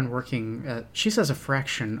only been working at... She says a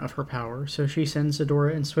fraction of her power, so she sends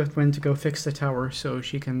Adora and Swiftwind to go fix the tower so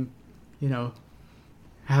she can,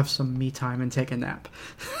 have some me time and take a nap.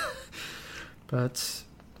 But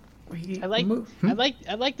I like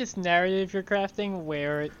this narrative you're crafting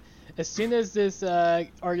where as soon as this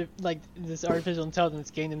artificial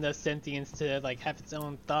intelligence gained enough sentience to have its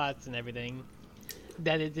own thoughts and everything,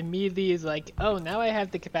 that it immediately is like, oh, now I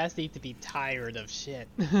have the capacity to be tired of shit.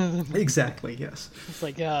 Exactly, yes. It's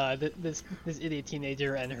like, this idiot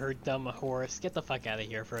teenager and her dumb horse, get the fuck out of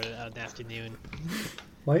here for an afternoon.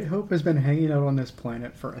 Lighthope has been hanging out on this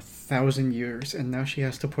planet for 1,000 years, and now she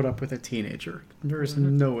has to put up with a teenager. There is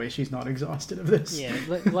no way she's not exhausted of this. Yeah,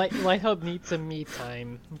 Lighthope needs some me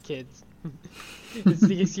time, kids. It's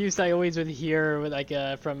the excuse I always would hear,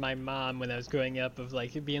 from my mom when I was growing up, of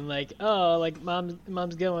being like, "Oh,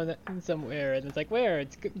 mom's going somewhere," and it's like, "Where?"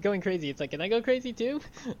 It's going crazy. It's like, "Can I go crazy too?"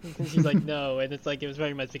 And she's like, "No," and it's like it was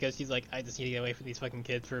very much because she's like, "I just need to get away from these fucking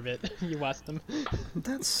kids for a bit." You watch them.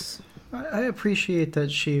 I appreciate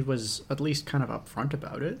that she was at least kind of upfront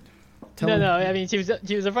about it. No, I mean, she was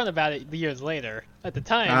upfront about it years later. At the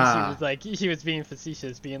time, she was being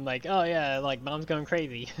facetious, being like, "Oh yeah, mom's going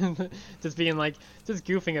crazy," just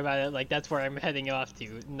goofing about it. That's where I'm heading off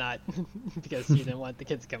to, not because she didn't want the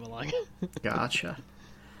kids to come along. Gotcha.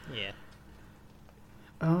 Yeah.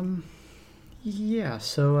 Yeah.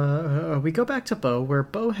 So we go back to Bo, where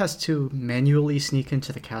Bo has to manually sneak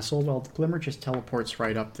into the castle while Glimmer just teleports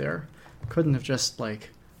right up there. Couldn't have just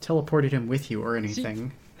teleported him with you or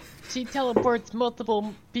anything. She teleports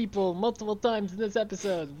multiple people multiple times in this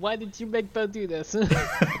episode. Why did you make Bo do this?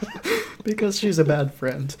 Because she's a bad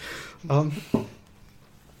friend.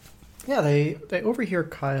 Yeah, they overhear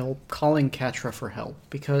Kyle calling Catra for help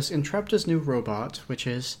because Entrapta's new robot, which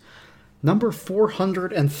is number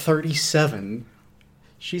 437,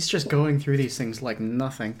 she's just going through these things like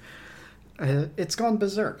nothing. It's gone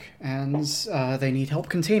berserk, and they need help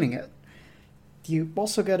containing it. You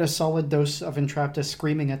also get a solid dose of Entrapta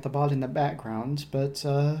screaming at the bot in the background, but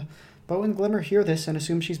Bo and Glimmer hear this and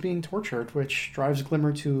assume she's being tortured, which drives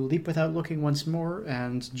Glimmer to leap without looking once more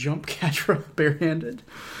and jump Catra barehanded.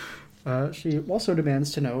 She also demands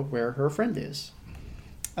to know where her friend is.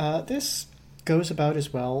 This goes about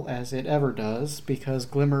as well as it ever does, because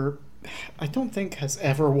Glimmer, I don't think, has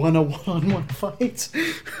ever won a one-on-one fight.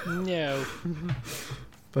 No.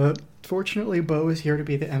 But fortunately, Bo is here to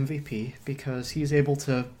be the MVP, because he's able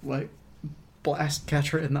to, like, blast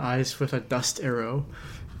Catra in the eyes with a dust arrow,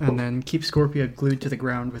 and then keep Scorpia glued to the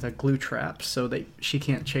ground with a glue trap so that she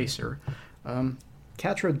can't chase her.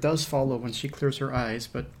 Catra does follow when she clears her eyes,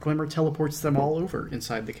 but Glimmer teleports them all over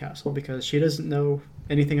inside the castle because she doesn't know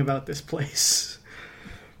anything about this place.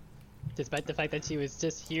 Despite the fact that she was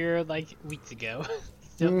just here like weeks ago.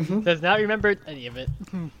 Still does not remember any of it.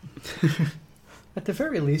 At the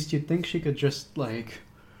very least, you'd think she could just, like,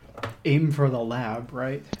 aim for the lab,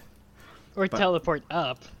 right? Or teleport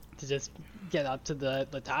up to just get up to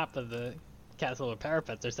the top of the castle or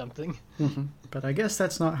parapets or something. But I guess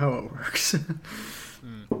that's not how it works.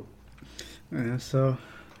 Yeah, so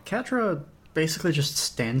Catra basically just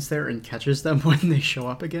stands there and catches them when they show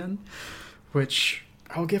up again, which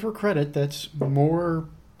I'll give her credit, that's more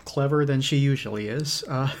clever than she usually is.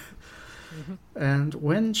 And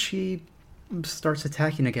when she starts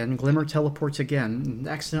attacking again, Glimmer teleports again and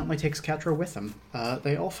accidentally takes Catra with him.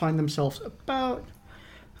 They all find themselves about,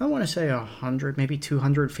 I want to say 100, maybe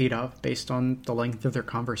 200 feet up based on the length of their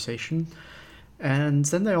conversation. And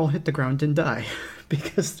then they all hit the ground and die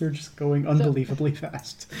because they're just going unbelievably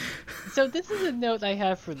fast. So this is a note I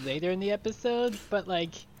have for later in the episode, but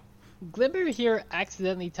like, Glimmer here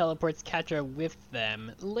accidentally teleports Catra with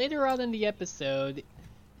them. Later on in the episode,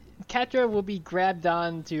 Catra will be grabbed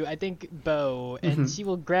on to, I think, Bo, and she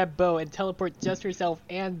will grab Bo and teleport just herself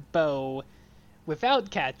and Bo without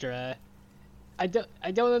Catra. I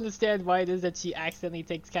don't understand why it is that she accidentally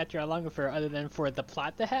takes Catra along with her, other than for the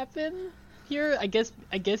plot to happen here. I guess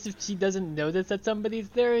if she doesn't notice that somebody's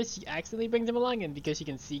there, she accidentally brings him along, and because she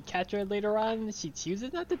can see Catra later on, she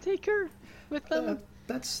chooses not to take her with them.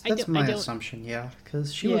 That's my assumption, yeah,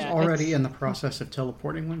 because she was already in the process of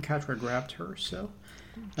teleporting when Catra grabbed her, so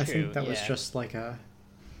I think that was just like a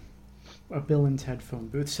Bill and Ted phone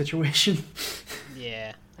booth situation.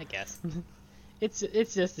 Yeah, I guess.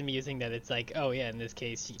 It's just amusing that it's like, oh yeah, in this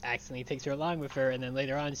case she accidentally takes her along with her, and then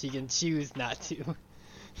later on she can choose not to.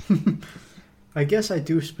 I guess I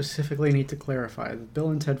do specifically need to clarify. The Bill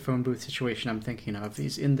and Ted phone booth situation I'm thinking of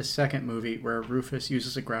is in the second movie, where Rufus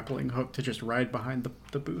uses a grappling hook to just ride behind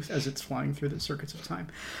the booth as it's flying through the circuits of time.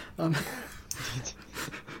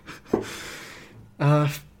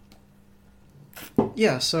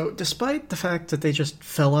 Yeah, so despite the fact that they just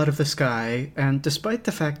fell out of the sky, and despite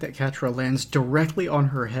the fact that Catra lands directly on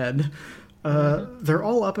her head, they're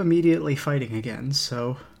all up immediately fighting again,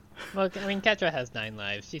 so... Well, I mean, Catra has 9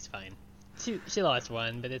 lives. She's fine. She lost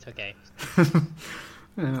 1, but it's okay.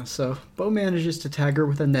 Yeah, so Bo manages to tag her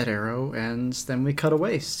with a net arrow, and then we cut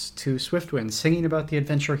away to Swiftwind singing about the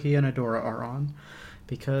adventure he and Adora are on,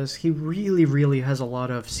 because he really, really has a lot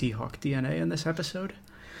of Seahawk DNA in this episode.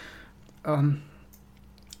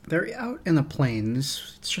 They're out in the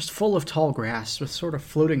plains. It's just full of tall grass with sort of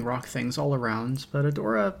floating rock things all around, but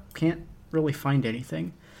Adora can't really find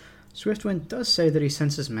anything. Swiftwind does say that he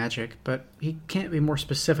senses magic, but he can't be more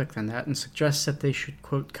specific than that and suggests that they should,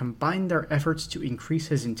 quote, combine their efforts to increase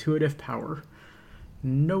his intuitive power.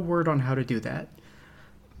 No word on how to do that.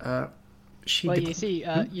 You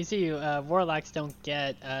see, warlocks don't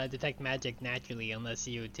get detect magic naturally unless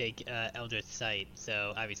you take Eldritch Sight,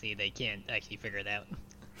 so obviously they can't actually figure it out.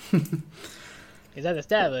 Is that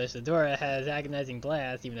established? Adora has Agonizing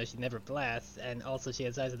Blast, even though she never blasts, and also she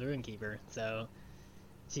has Eyes of the Runekeeper, so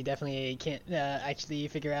she definitely can't actually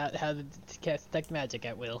figure out how to detect magic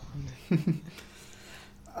at will.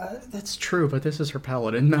 That's true, but this is her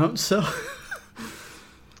paladin mount, so...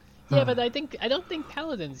 Yeah, but I don't think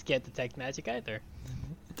paladins can't detect magic either.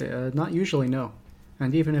 Not usually, no.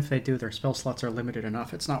 And even if they do, their spell slots are limited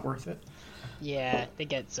enough. It's not worth it. Yeah, they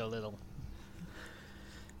get so little.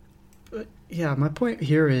 But yeah, my point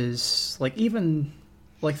here is, like, even,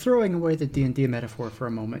 like, throwing away the D&D metaphor for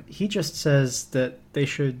a moment, he just says that they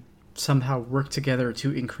should somehow work together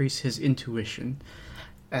to increase his intuition.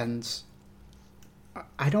 And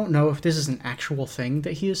I don't know if this is an actual thing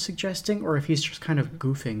that he is suggesting, or if he's just kind of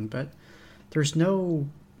goofing, but there's no...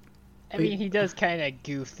 I mean, he does kind of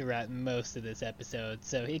goof throughout most of this episode,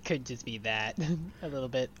 so it could just be that a little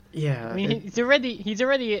bit. Yeah. I mean, he's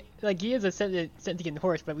already like, he is a sentient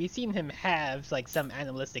horse, but we've seen him have like some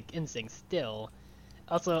animalistic instincts still.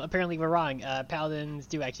 Also, apparently we're wrong. Paladins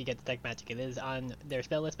do actually get detect magic. It is on their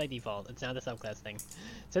spell list by default. It's not a subclass thing.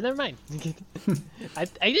 So never mind. I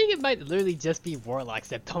think it might literally just be warlocks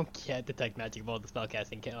that don't get detect magic while the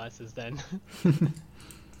spellcasting classes then.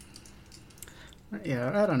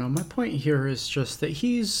 Yeah, I don't know. My point here is just that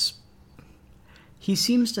he's He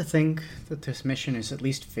seems to think that this mission is at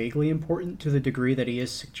least vaguely important to the degree that he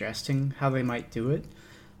is suggesting how they might do it,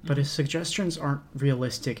 but his suggestions aren't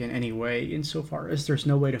realistic in any way insofar as there's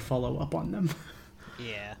no way to follow up on them.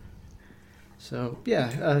 Yeah. So,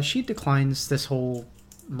 yeah, she declines this whole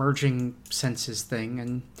merging senses thing,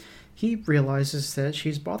 and he realizes that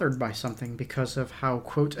she's bothered by something because of how,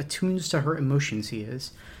 quote, attuned to her emotions he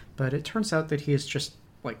is, but it turns out that he is just,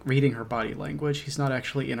 like, reading her body language. He's not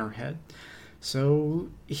actually in her head.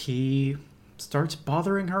 So he starts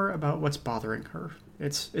bothering her about what's bothering her.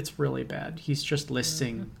 It's really bad. He's just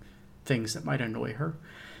listing things that might annoy her.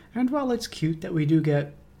 And while it's cute that we do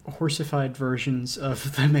get horsified versions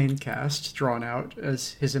of the main cast drawn out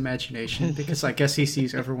as his imagination, because I guess he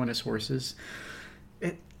sees everyone as horses,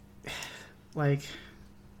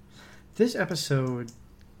 this episode,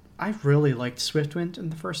 I really liked Swiftwind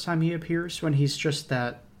in the first time he appears, when he's just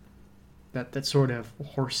that sort of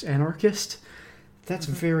horse anarchist. That's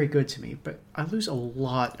very good to me, but I lose a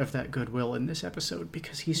lot of that goodwill in this episode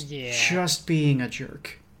because he's just being a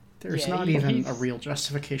jerk. There's not even a real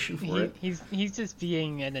justification for it. He's just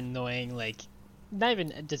being an annoying, like, not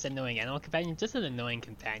even just annoying animal companion, just an annoying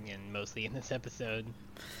companion mostly in this episode.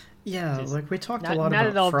 Yeah, just, like, we talked a lot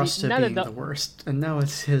about Frosta being the worst, and now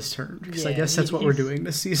it's his turn, because I guess that's what we're doing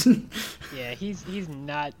this season. Yeah, he's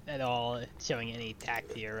not at all showing any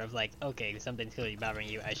tact here of, like, okay, something's clearly bothering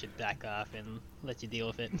you, I should back off and let you deal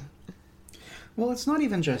with it. Well, it's not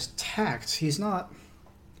even just tact. He's not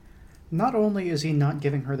only is he not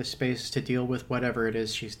giving her the space to deal with whatever it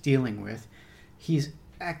is she's dealing with, he's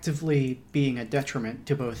actively being a detriment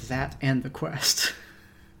to both that and the quest.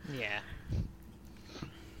 Yeah.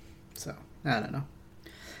 So, I don't know.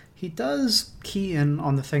 He does key in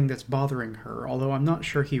on the thing that's bothering her, although I'm not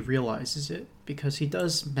sure he realizes it, because he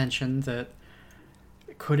does mention that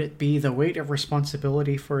could it be the weight of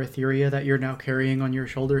responsibility for Etheria that you're now carrying on your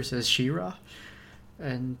shoulders as She-Ra?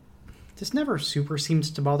 And this never super seems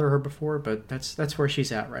to bother her before, but that's where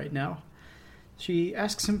she's at right now. She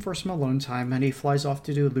asks him for some alone time, and he flies off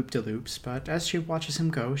to do loop-de-loops, but as she watches him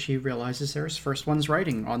go, she realizes there's First One's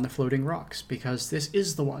writing on the floating rocks, because this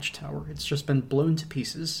is the Watchtower. It's just been blown to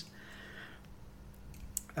pieces.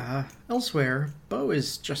 Elsewhere, Bo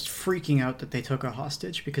is just freaking out that they took a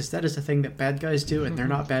hostage, because that is a thing that bad guys do, and they're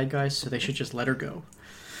not bad guys, so they should just let her go.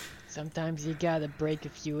 Sometimes you gotta break a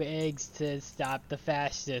few eggs to stop the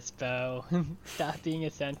fascists, Bo. Stop being a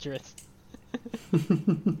centrist.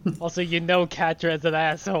 Also, Catra's an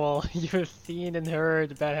asshole. You've seen and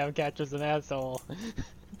heard about how Catra's an asshole.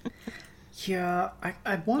 Yeah,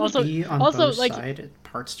 I want to be on Bo's side at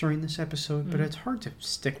parts during this episode, but it's hard to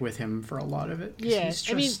stick with him for a lot of it. Yeah, he's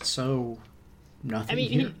just so nothing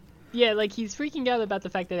here. He's freaking out about the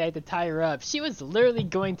fact that I had to tie her up. She was literally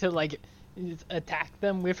going to, attack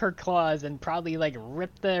them with her claws and probably,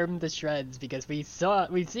 rip them to shreds, because we've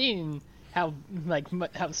seen how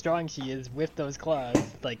strong she is with those claws,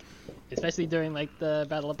 especially during the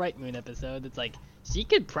Battle of Bright Moon episode. It's she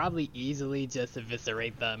could probably easily just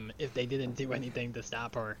eviscerate them if they didn't do anything to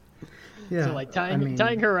stop her. Yeah, so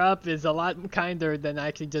tying her up is a lot kinder than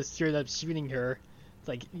actually just straight up shooting her.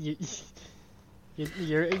 It's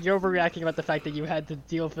you're overreacting about the fact that you had to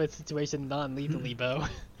deal with the situation non-lethally, Bo.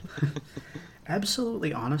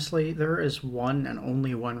 Absolutely, honestly, there is one and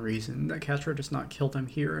only one reason that Catra does not kill them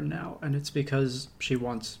here and now, and it's because she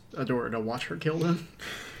wants Adora to watch her kill them.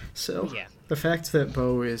 So, the fact that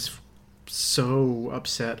Bo is so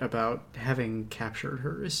upset about having captured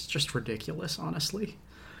her is just ridiculous, honestly.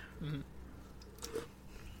 Mm-hmm.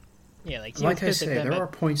 Yeah, like I say, there are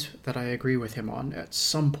points that I agree with him on at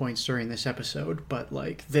some points during this episode, but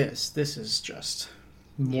this is just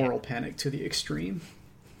moral panic to the extreme.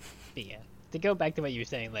 But yeah. To go back to what you were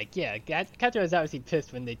saying, Catra is obviously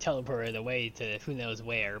pissed when they teleported away to who knows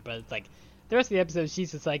where, but it's the rest of the episode,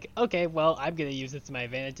 she's just okay, well, I'm gonna use this to my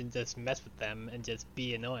advantage and just mess with them and just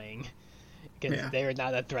be annoying. Because they're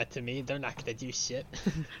not a threat to me, they're not gonna do shit.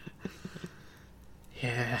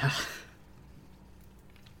 Yeah.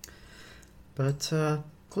 But,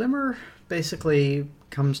 Glimmer basically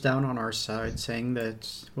comes down on our side, saying that,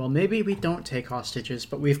 well, maybe we don't take hostages,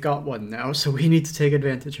 but we've got one now, so we need to take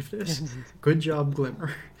advantage of this. Good job,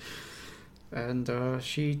 Glimmer. And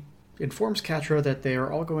she informs Catra that they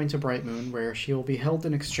are all going to Bright Moon, where she will be held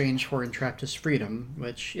in exchange for Entrapta's freedom,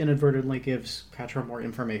 which inadvertently gives Catra more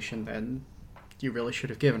information than you really should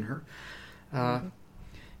have given her.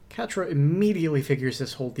 Catra immediately figures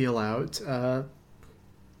this whole deal out.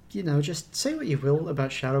 Just say what you will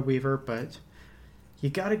about Shadow Weaver, but you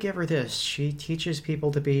gotta give her this. She teaches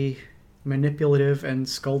people to be manipulative and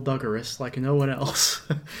skullduggerous like no one else.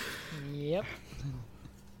 Yep.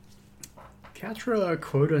 Catra,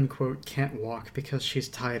 quote-unquote, can't walk because she's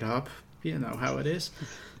tied up. You know how it is.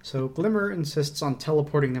 So Glimmer insists on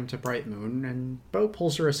teleporting them to Bright Moon, and Bo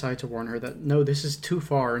pulls her aside to warn her that no, this is too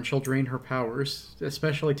far and she'll drain her powers,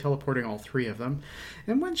 especially teleporting all three of them.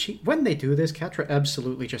 And when they do this, Catra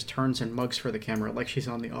absolutely just turns and mugs for the camera like she's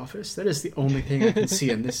on The Office. That is the only thing I can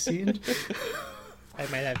see in this scene. I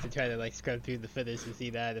might have to try to like scrub through the footage to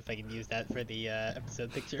see that if I can use that for the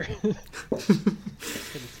episode picture.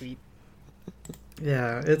 Pretty sweet.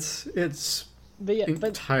 Yeah, it's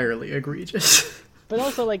entirely egregious. But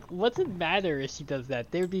also, like, what's it matter if she does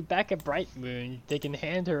that? They would be back at Bright Moon. They can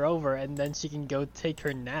hand her over, and then she can go take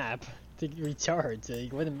her nap to recharge.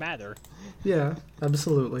 It wouldn't matter. Yeah,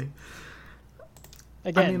 absolutely.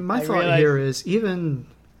 Again, I mean, my thought here is even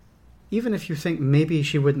if you think maybe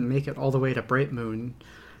she wouldn't make it all the way to Bright Moon,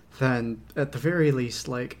 then at the very least,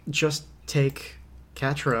 like, just take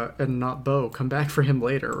Catra and not Bo. Come back for him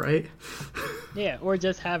later, right? Yeah, or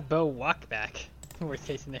just have Bo walk back. Worst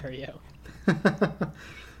case scenario. I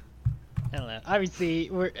don't know. Obviously,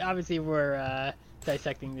 we're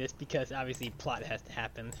dissecting this because obviously plot has to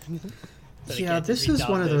happen. So yeah, this is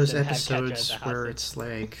one of those episodes where it's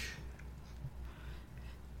like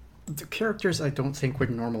the characters I don't think would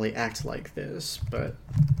normally act like this, but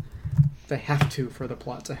they have to for the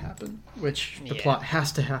plot to happen, which the plot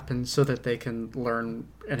has to happen so that they can learn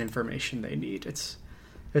an information they need. It's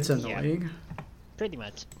annoying. Yeah, pretty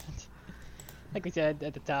much. Like we said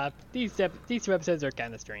at the top, these two episodes are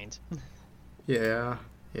kind of strange. Yeah.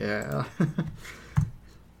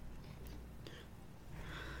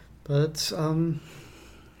 But,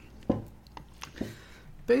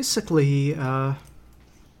 basically,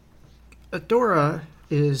 Adora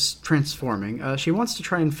is transforming. She wants to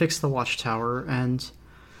try and fix the watchtower, and,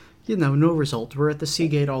 no result. We're at the Sea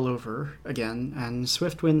Gate all over again, and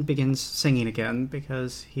Swiftwind begins singing again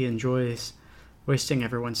because he enjoys wasting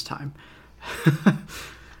everyone's time.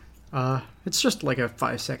 It's just like a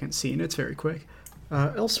 5-second scene. It's very quick.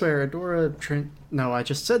 Elsewhere, Adora... No, I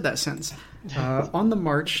just said that sentence. On the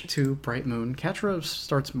march to Bright Moon, Catra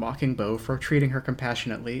starts mocking Bo for treating her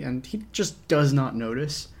compassionately, and he just does not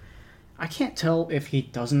notice. I can't tell if he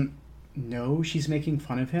doesn't know she's making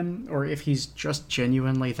fun of him, or if he's just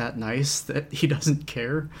genuinely that nice that he doesn't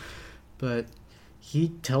care. But he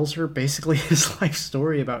tells her basically his life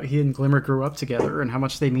story about he and Glimmer grew up together and how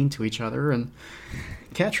much they mean to each other, and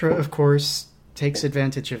Catra, of course, takes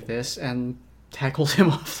advantage of this and tackles him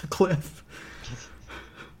off the cliff.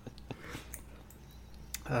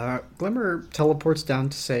 Glimmer teleports down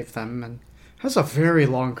to save them and has a very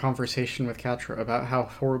long conversation with Catra about how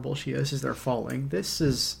horrible she is as they're falling. This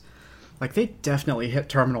is... like, they definitely hit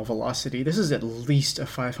terminal velocity. This is at least a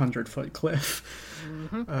 500-foot cliff.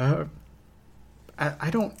 Mm-hmm.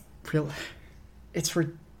 I don't feel... It's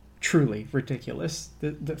truly ridiculous.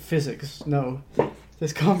 The physics, no.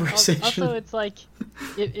 This conversation... Also, it's like,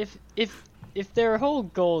 if their whole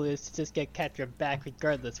goal is to just get Catra back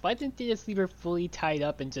regardless, why didn't they just leave her fully tied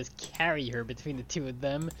up and just carry her between the two of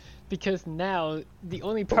them? Because now, the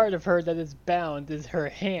only part of her that is bound is her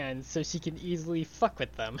hands, so she can easily fuck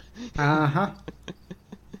with them. Uh-huh.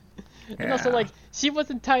 And also, like, she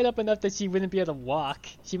wasn't tied up enough that she wouldn't be able to walk.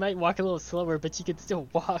 She might walk a little slower, but she could still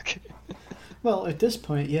walk. Well, at this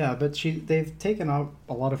point, yeah, but they've taken out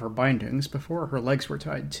a lot of her bindings. Before, her legs were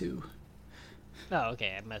tied, too. Oh,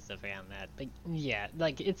 okay, I must have found that. But, yeah,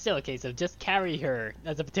 like, it's still a case of just carry her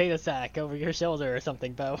as a potato sack over your shoulder or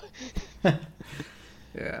something, Bo.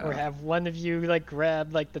 Yeah. Or have one of you, like,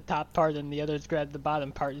 grab, like, the top part and the others grab the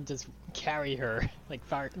bottom part and just carry her.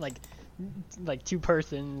 Like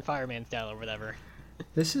two-person fireman style or whatever.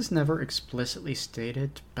 This is never explicitly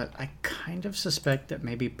stated, but I kind of suspect that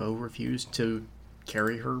maybe Bo refused to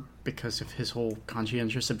carry her because of his whole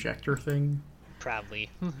conscientious objector thing. Probably.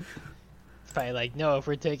 It's probably like, no, if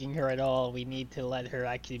we're taking her at all, we need to let her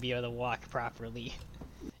actually be able to walk properly.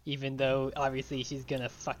 Even though, obviously, she's gonna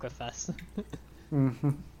fuck with us.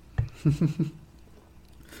 Mm-hmm.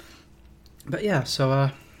 But yeah,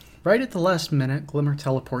 so, right at the last minute, Glimmer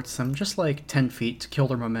teleports them just like 10 feet to kill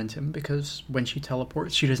their momentum, because when she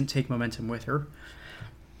teleports, she doesn't take momentum with her.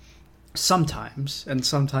 Sometimes, and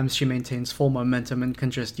sometimes she maintains full momentum and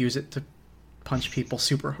can just use it to punch people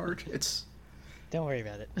super hard. Don't worry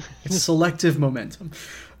about it. It's selective momentum.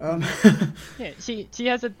 Yeah, she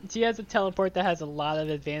has a teleport that has a lot of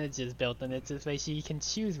advantages built in it, so this way she can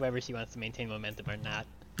choose whether she wants to maintain momentum or not.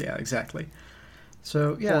 Yeah, exactly.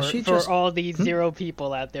 So yeah, for all these 0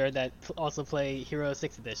 people out there that also play Hero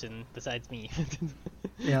 6 Edition besides me.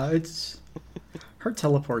 Yeah, her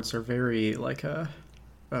teleports are very like a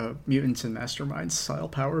Mutants and Masterminds style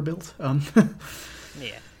power build.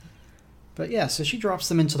 Yeah. But yeah, so she drops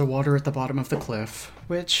them into the water at the bottom of the cliff,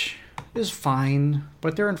 which is fine,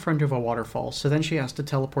 but they're in front of a waterfall, so then she has to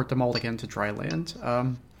teleport them all again to dry land.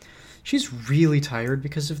 She's really tired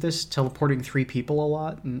because of this, teleporting 3 people a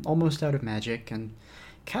lot, and almost out of magic, and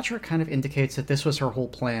Catra kind of indicates that this was her whole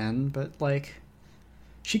plan, but, like,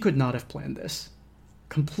 she could not have planned this.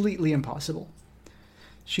 Completely impossible.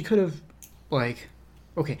 She could have, like...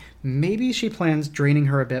 Okay, maybe she plans draining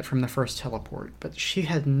her a bit from the first teleport, but she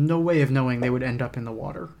had no way of knowing they would end up in the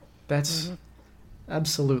water. That's...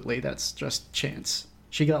 Absolutely, that's just chance.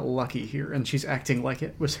 She got lucky here, and she's acting like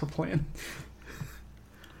it was her plan.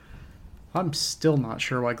 I'm still not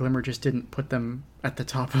sure why Glimmer just didn't put them at the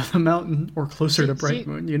top of the mountain or closer to Bright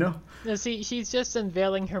Moon, you know? No, see, she's just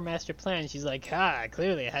unveiling her master plan. She's like,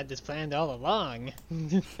 clearly I had this planned all along.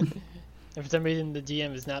 And for some reason, the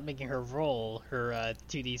GM is not making her roll her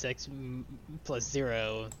 2d6 plus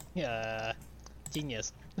 0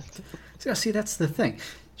 genius. So, see, that's the thing.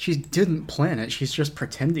 She didn't plan it. She's just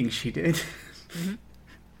pretending she did.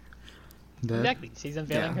 Exactly. She's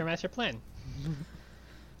unveiling her master plan.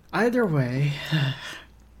 Either way,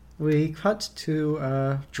 we cut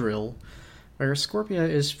to Drill, where Scorpia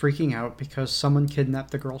is freaking out because someone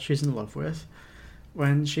kidnapped the girl she's in love with,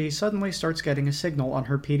 when she suddenly starts getting a signal on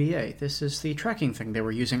her PDA. This is the tracking thing they were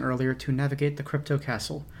using earlier to navigate the Crypto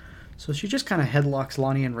Castle. So she just kind of headlocks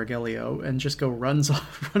Lonnie and Rogelio and just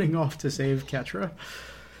running off to save Catra.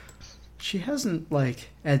 She hasn't,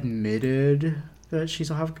 like, admitted that she's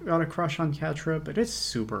got a crush on Catra, but it's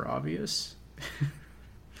super obvious.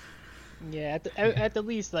 Yeah, at the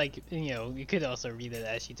least, like, you could also read it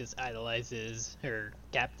as she just idolizes her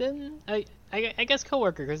captain. I guess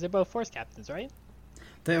coworker, because they're both force captains, right?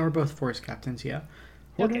 They are both force captains, yeah.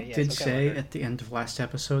 Hornet did say at the end of last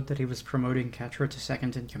episode that he was promoting Catra to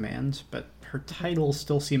second in command, but her title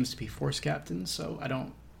still seems to be force captain, so I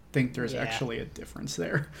don't think there's actually a difference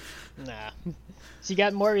there. Nah. She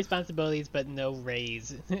got more responsibilities, but no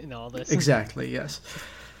raise in all this. Exactly, yes.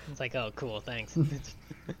 It's like, oh, cool, thanks.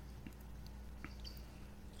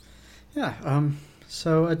 Yeah,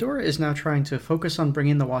 so Adora is now trying to focus on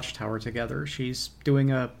bringing the Watchtower together. She's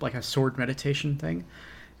doing a sword meditation thing,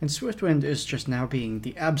 and Swiftwind is just now being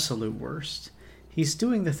the absolute worst. He's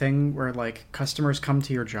doing the thing where, like, customers come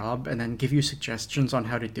to your job and then give you suggestions on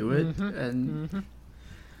how to do it, and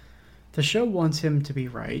the show wants him to be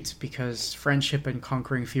right, because friendship and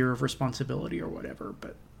conquering fear of responsibility or whatever,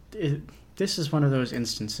 but this is one of those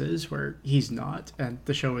instances where he's not, and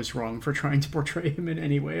the show is wrong for trying to portray him in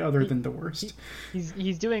any way other than the worst.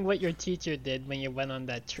 He's doing what your teacher did when you went on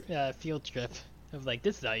that field trip of, like,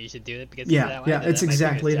 this is how you should do it, because it's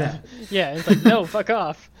exactly that. Yeah, it's like, no, fuck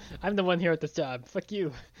off. I'm the one here at this job. Fuck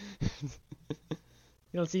you. You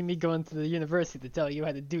don't see me going to the university to tell you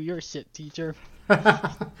how to do your shit, teacher.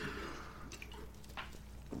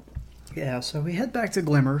 Yeah, so we head back to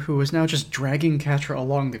Glimmer, who is now just dragging Catra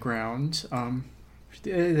along the ground.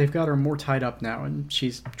 They've got her more tied up now, and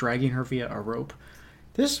she's dragging her via a rope.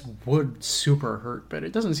 This would super hurt, but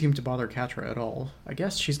it doesn't seem to bother Catra at all. I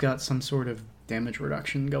guess she's got some sort of damage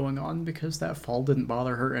reduction going on, because that fall didn't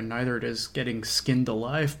bother her, and neither does getting skinned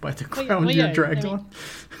alive by the ground you're dragged on.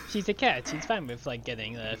 She's a cat. She's fine with, like,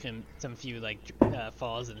 getting some few, like,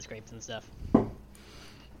 falls and scrapes and stuff.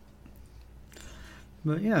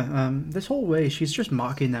 But yeah, this whole way she's just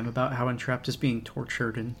mocking them about how Entrapped is being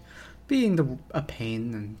tortured and being a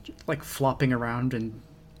pain and, like, flopping around and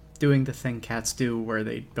doing the thing cats do where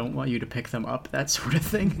they don't want you to pick them up, that sort of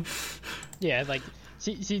thing. Yeah, like,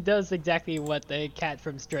 she does exactly what the cat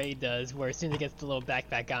from Stray does, where as soon as it gets the little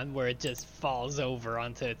backpack on, where it just falls over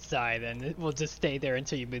onto its side, and it will just stay there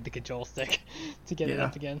until you move the control stick to get it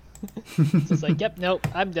up again. It's just like, yep, nope,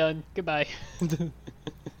 I'm done, goodbye.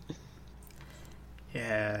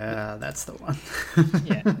 Yeah, that's the one.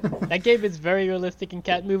 Yeah, that game is very realistic in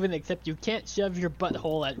cat moving, except you can't shove your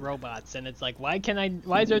butthole at robots, and it's like, why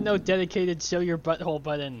is there no dedicated show your butthole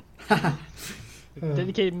button?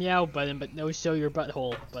 Dedicated meow button, but no show your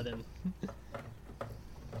butthole button.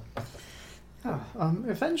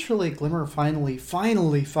 Eventually Glimmer finally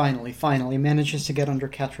manages to get under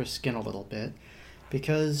Catra's skin a little bit,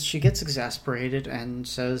 because she gets exasperated and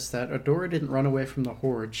says that Adora didn't run away from the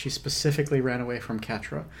Horde, she specifically ran away from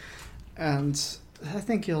Catra. And I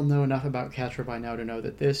think you'll know enough about Catra by now to know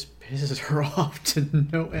that this pisses her off to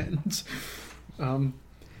no end.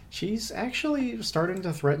 She's actually starting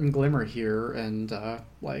to threaten Glimmer here, and,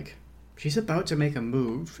 she's about to make a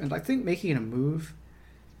move, and I think making a move,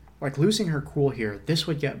 like losing her cool here, this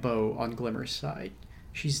would get Bo on Glimmer's side.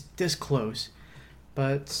 She's this close.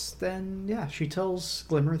 But then, she tells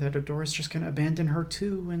Glimmer that Adora's just going to abandon her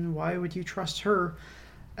too, and why would you trust her?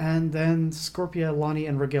 And then Scorpia, Lonnie,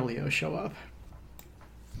 and Rogelio show up.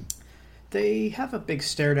 They have a big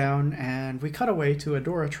stare down, and we cut away to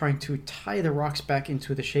Adora trying to tie the rocks back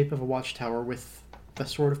into the shape of a watchtower with the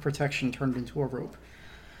sword of protection turned into a rope.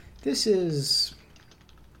 This is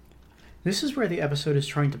where the episode is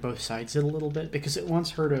trying to both sides it a little bit, because it wants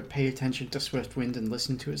her to pay attention to Swiftwind and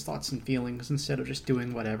listen to his thoughts and feelings instead of just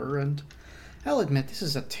doing whatever, and I'll admit this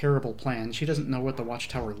is a terrible plan. She doesn't know what the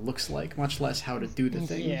watchtower looks like, much less how to do the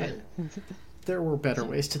thing, Yeah. but there were better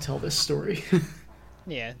ways to tell this story.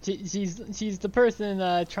 Yeah, she's the person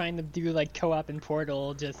trying to do like co-op in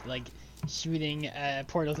Portal, just like shooting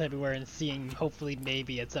portals everywhere and seeing hopefully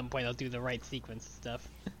maybe at some point I'll do the right sequence stuff.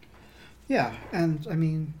 Yeah, and I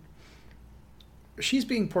mean, she's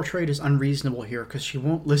being portrayed as unreasonable here because she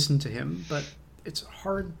won't listen to him, but it's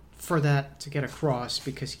hard for that to get across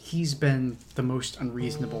because he's been the most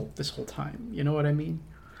unreasonable this whole time. You know what I mean?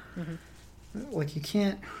 Mm-hmm. Like, you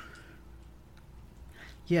can't...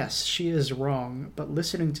 Yes, she is wrong, but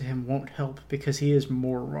listening to him won't help because he is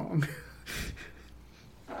more wrong.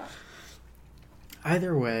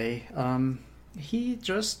 Either way, he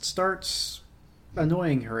just starts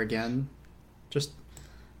annoying her again. Just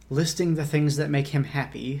listing the things that make him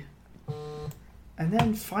happy. And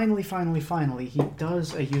then finally, he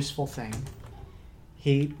does a useful thing.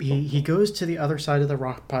 He goes to the other side of the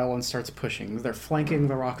rock pile and starts pushing. They're flanking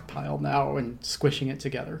the rock pile now and squishing it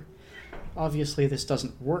together. Obviously, this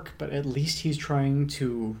doesn't work, but at least he's trying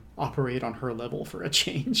to operate on her level for a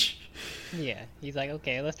change. Yeah, he's like,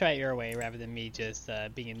 okay, let's try it your way rather than me just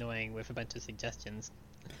being annoying with a bunch of suggestions.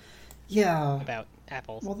 Yeah. About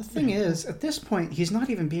apples. Well, the thing is, at this point, he's not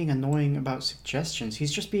even being annoying about suggestions.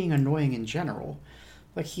 He's just being annoying in general.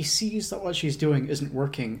 Like, he sees that what she's doing isn't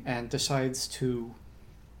working and decides to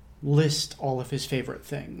list all of his favorite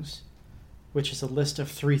things, which is a list of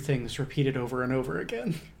 3 things repeated over and over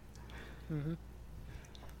again. Mm-hmm.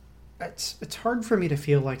 It's hard for me to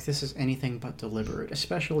feel like this is anything but deliberate,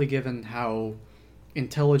 especially given how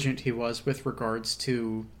intelligent he was with regards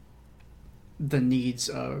to the needs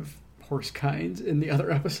of horsekind in the other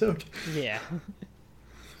episode. Yeah.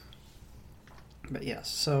 But yes,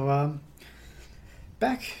 so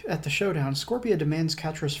back at the showdown, Scorpia demands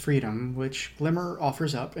Catra's freedom, which Glimmer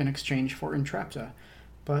offers up in exchange for Entrapta.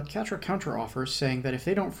 But Catra counteroffers, saying that if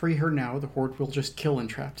they don't free her now, the Horde will just kill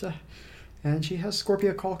Entrapta. And she has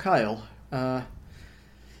Scorpia call Kyle.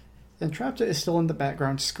 Entrapta is still in the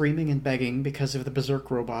background screaming and begging because of the Berserk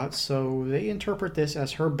robot, so they interpret this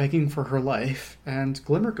as her begging for her life, and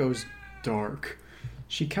Glimmer goes dark.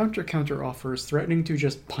 She counter-offers, threatening to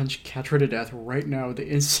just punch Catra to death right now the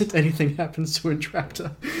instant anything happens to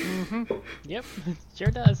Entrapta. Mm-hmm. Yep, sure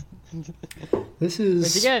does. This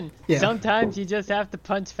is... Which again, yeah. Sometimes you just have to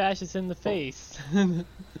punch fascists in the face.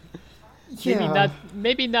 Yeah.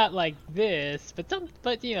 Maybe not like this,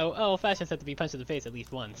 but you know, fascists have to be punched in the face at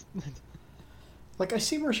least once. Like, I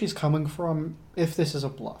see where she's coming from if this is a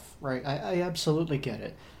bluff, right? I absolutely get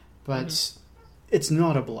it. But it's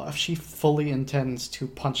not a bluff. She fully intends to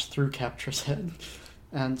punch through Catra's head.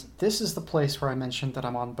 And this is the place where I mentioned that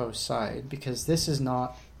I'm on both sides, because this is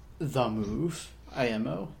not the move,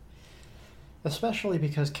 IMO. Especially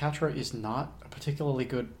because Catra is not a particularly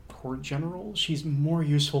good Horde general. She's more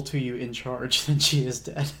useful to you in charge than she is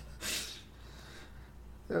dead.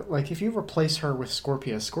 Like, if you replace her with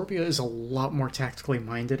Scorpia is a lot more tactically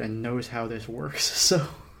minded and knows how this works, so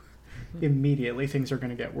immediately things are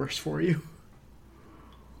going to get worse for you.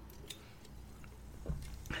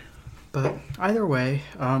 But either way,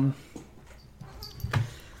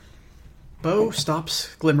 Bo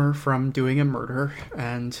stops Glimmer from doing a murder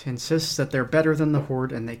and insists that they're better than the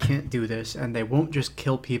Horde and they can't do this and they won't just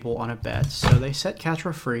kill people on a bet. So they set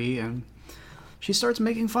Catra free and she starts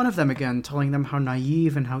making fun of them again, telling them how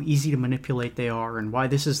naive and how easy to manipulate they are and why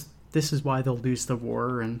this is why they'll lose the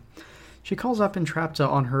war. And she calls up Entrapta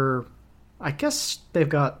on her... I guess they've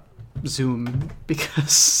got Zoom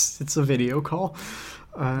because it's a video call.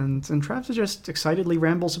 And Entrapta just excitedly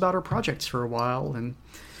rambles about her projects for a while, and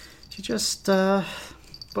she just, Bo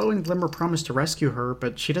and Glimmer promised to rescue her,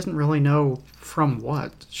 but she doesn't really know from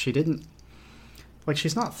what. She's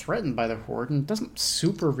not threatened by the Horde, and doesn't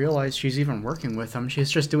super realize she's even working with them.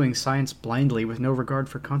 She's just doing science blindly with no regard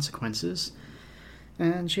for consequences.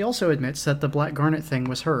 And she also admits that the Black Garnet thing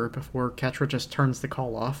was her, before Catra just turns the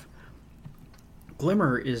call off.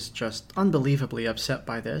 Glimmer is just unbelievably upset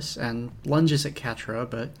by this, and lunges at Catra,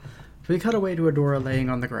 but we cut away to Adora laying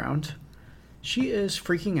on the ground. She is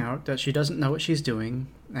freaking out that she doesn't know what she's doing,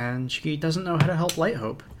 and she doesn't know how to help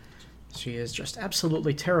Lighthope. She is just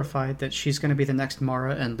absolutely terrified that she's going to be the next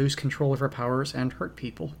Mara and lose control of her powers and hurt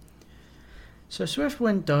people. So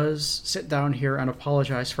Swiftwind does sit down here and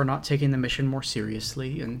apologize for not taking the mission more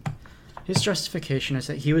seriously, and his justification is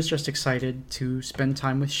that he was just excited to spend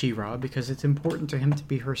time with She-Ra because it's important to him to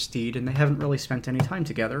be her steed, and they haven't really spent any time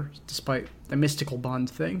together, despite the mystical bond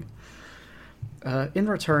thing. In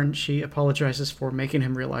return, she apologizes for making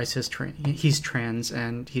him realize he's trans,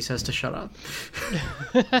 and he says to shut up.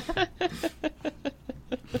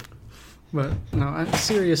 But no,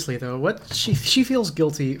 seriously though, she feels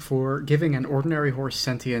guilty for giving an ordinary horse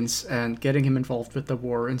sentience and getting him involved with the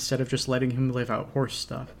war instead of just letting him live out horse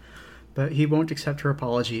stuff. But he won't accept her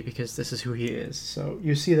apology because this is who he is. So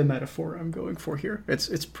you see the metaphor I'm going for here.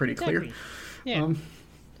 It's pretty clear. Yeah.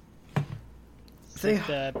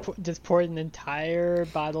 Just poured an entire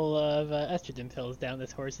bottle of estrogen pills down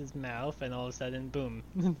this horse's mouth, and all of a sudden, boom.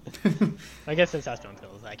 I guess testosterone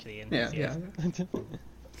pills, actually. Yeah.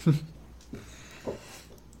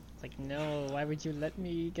 It's like, no, why would you let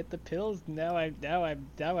me get the pills? Now I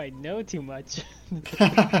know too much.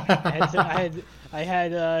 I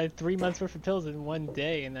had 3 months worth of pills in one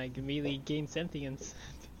day, and I immediately gained sentience.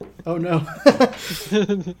 Oh no.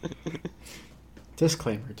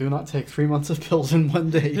 Disclaimer, do not take 3 months of pills in one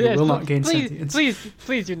day. You will not gain sentience.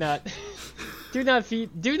 Please do not. Do not feed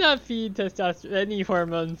testosterone, any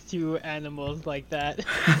hormones to animals like that.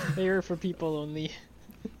 They are for people only.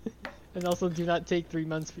 And also, do not take 3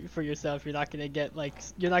 months for yourself. You're not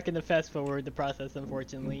gonna fast forward the process.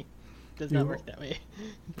 Unfortunately, it does not work that way.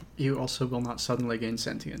 You also will not suddenly gain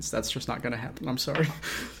sentience. That's just not gonna happen. I'm sorry.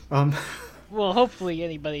 Well, hopefully,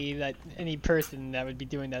 any person that would be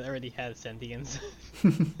doing that already has sentience.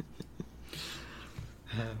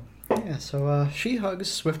 Yeah, so she hugs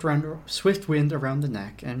Swiftwind around the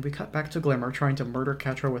neck, and we cut back to Glimmer trying to murder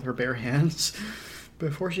Catra with her bare hands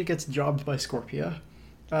before she gets jobbed by Scorpia.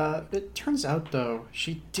 It turns out, though,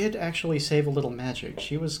 she did actually save a little magic.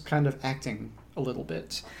 She was kind of acting a little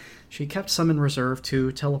bit. She kept some in reserve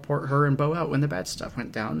to teleport her and Bo out when the bad stuff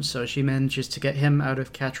went down, so she manages to get him out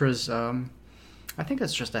of Catra's, I think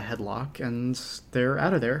it's just a headlock, and they're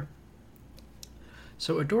out of there.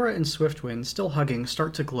 So Adora and Swiftwind, still hugging,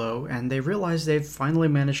 start to glow, and they realize they've finally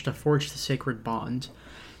managed to forge the sacred bond.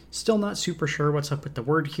 Still not super sure what's up with the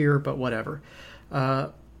word here, but whatever.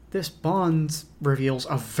 This bond reveals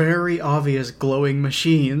a very obvious glowing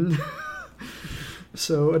machine.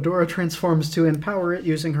 So Adora transforms to empower it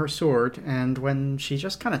using her sword, and when she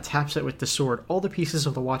just kind of taps it with the sword, all the pieces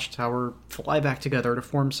of the watchtower fly back together to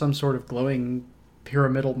form some sort of glowing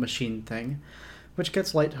pyramidal machine thing, which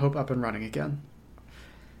gets Light Hope up and running again.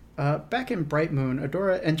 Back in Bright Moon,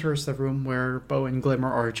 Adora enters the room where Bo and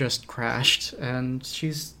Glimmer are just crashed, and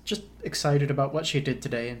she's just excited about what she did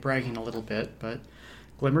today and bragging a little bit, but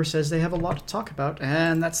Glimmer says they have a lot to talk about,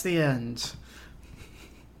 and that's the end.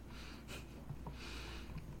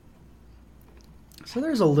 So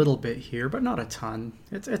there's a little bit here, but not a ton.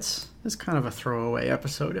 It's kind of a throwaway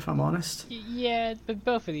episode, if I'm honest. Yeah, but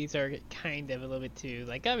both of these are kind of a little bit too,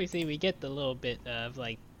 like, obviously we get the little bit of,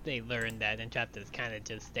 like, they learned that Entrapta's kind of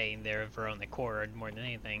just staying there of her own accord more than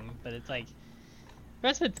anything, but it's like, the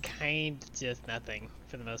rest of it's kind of just nothing,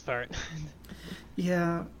 for the most part.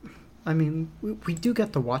 Yeah, I mean, we do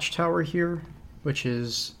get the watchtower here, which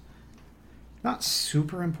is not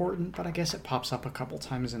super important, but I guess it pops up a couple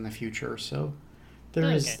times in the future, so there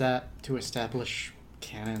is that to establish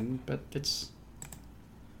canon, but it's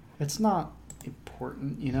not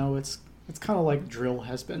important, you know? It's kind of like Drill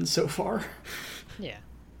has been so far. Yeah.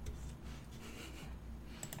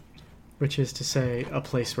 Which is to say, a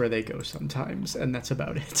place where they go sometimes, and that's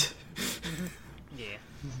about it. Yeah.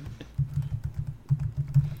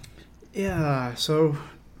 Yeah, so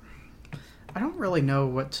I don't really know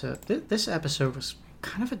what to... This episode was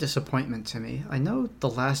kind of a disappointment to me. I know the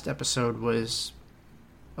last episode was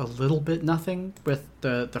a little bit nothing with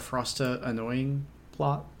the Frosta annoying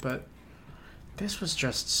plot, but this was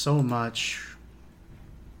just so much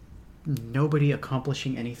nobody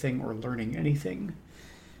accomplishing anything or learning anything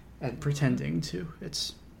and pretending to.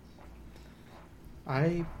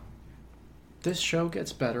 This show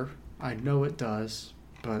gets better. I know it does.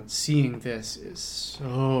 But seeing this is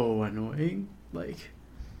so annoying. Like,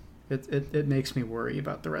 it makes me worry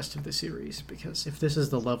about the rest of the series, because if this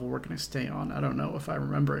is the level we're going to stay on, I don't know if I'm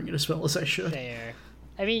remembering it as well as I should. Fair.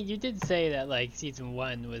 I mean, you did say that, like, season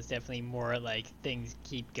 1 was definitely more, like, things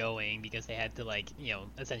keep going because they had to, like, you know,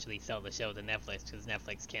 essentially sell the show to Netflix because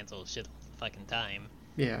Netflix cancels shit all the fucking time.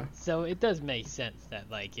 Yeah. So it does make sense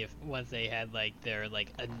that, like, if once they had, like, their,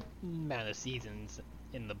 like, amount of seasons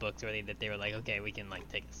in the books already, that they were like, okay, we can, like,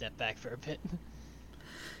 take a step back for a bit.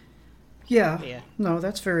 Yeah. No,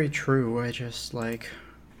 that's very true. I just, like...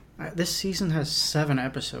 This season has 7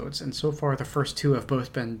 episodes, and so far the first 2 have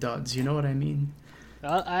both been duds. You know what I mean?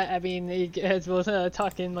 Well, I mean, as we'll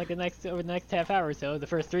talk in like over the next half hour or so, the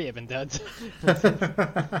first 3 have been duds.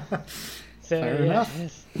 So Fair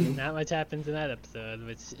enough. Not much happens in that episode.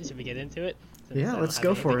 Which should we get into it? Yeah, let's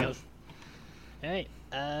go for it. All right.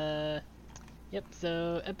 Yep.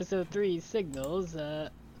 So episode 3, Signals.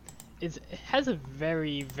 Has a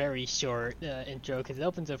very, very short intro because it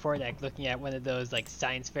opens with Hordak looking at one of those like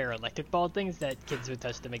science fair electric ball things that kids would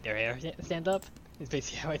touch to make their hair stand up. Is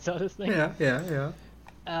basically how I saw this thing. Yeah.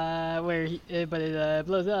 But it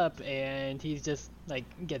blows up and he's just like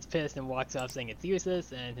gets pissed and walks off saying it's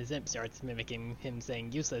useless, and his imp starts mimicking him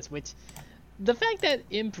saying useless. Which, the fact that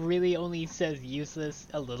imp really only says useless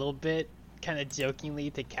a little bit, kind of jokingly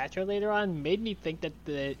to Catra later on, made me think that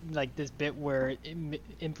this bit where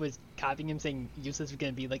imp was copying him saying useless was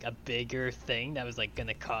gonna be like a bigger thing that was like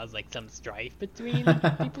gonna cause like some strife between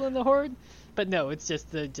people in the horde. But no, it's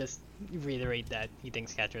just to reiterate that he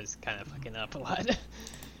thinks Catra's kind of fucking up a lot.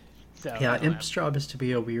 So yeah, imp's job is to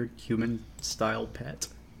be a weird human style pet.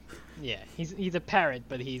 Yeah, he's a parrot,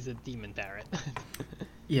 but he's a demon parrot.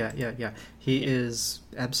 Yeah. He is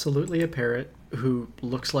absolutely a parrot who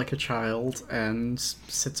looks like a child and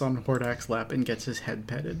sits on Hordak's lap and gets his head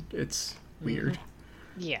petted. It's weird.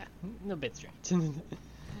 Yeah, a bit strange.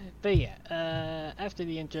 But yeah, after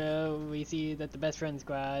the intro, we see that the best friend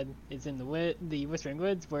squad is in the Whispering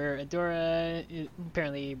Woods, where Adora,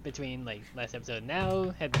 apparently between like last episode and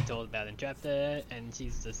now, had been told about Entrapta, and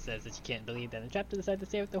she just says that she can't believe that Entrapta decided to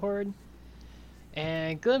stay with the Horde.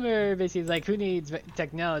 And Glimmer basically is like, who needs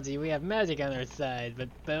technology? We have magic on our side. But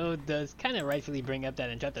Bo does kind of rightfully bring up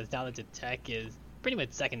that Entrapta's knowledge of tech is pretty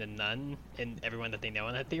much second to none in everyone that they know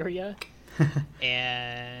on Etheria.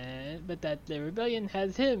 But that the rebellion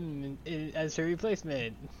has him as her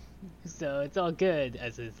replacement, so it's all good.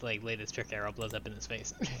 As his like latest trick arrow blows up in his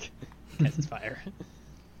face, catches fire.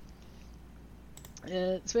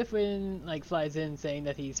 Swiftwind like flies in saying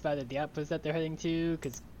that he spotted the outpost that they're heading to,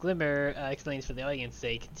 because Glimmer explains for the audience's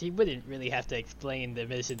sake she wouldn't really have to explain the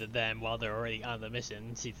mission to them while they're already on the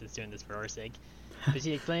mission. She's just doing this for her sake. But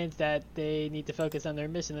she explains that they need to focus on their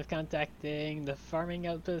mission of contacting the farming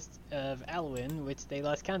outpost of Alwyn, which they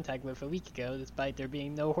lost contact with a week ago, despite there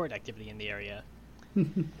being no horde activity in the area.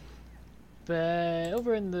 But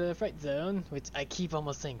over in the fright zone, which I keep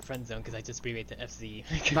almost saying friend zone because I just rewrite the FC.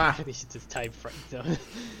 I really should just type fright zone.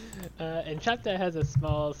 And Chapta has a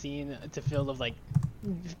small scene to fill of like,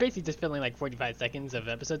 basically just filling like 45 seconds of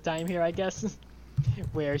episode time here, I guess.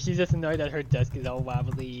 Where she's just annoyed that her desk is all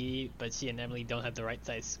wobbly, but she and Emily don't have the right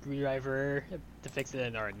size screwdriver to fix it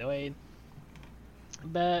and are annoyed.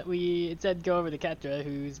 But we instead go over to Catra,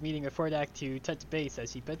 who's meeting with Hordak to touch base,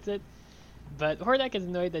 as she puts it. But Hordak is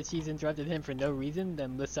annoyed that she's interrupted him for no reason,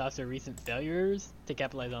 then lists off her recent failures to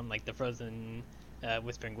capitalize on like the frozen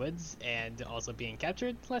Whispering Woods and also being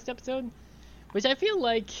captured last episode, which I feel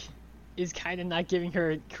like is kind of not giving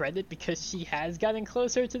her credit because she has gotten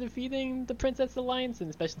closer to defeating the Princess Alliance and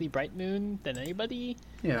especially Bright Moon than anybody.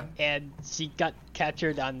 Yeah. And she got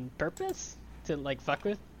captured on purpose to like fuck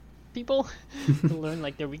with people to learn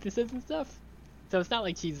like their weaknesses and stuff. So it's not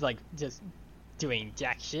like she's like just doing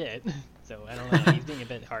jack shit. So I don't know, he's being a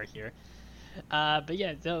bit hard here. But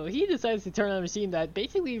yeah, so he decides to turn on a machine that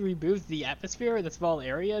basically removes the atmosphere in a small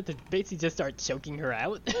area to basically just start choking her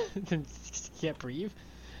out and she can't breathe.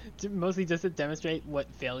 Mostly just to demonstrate what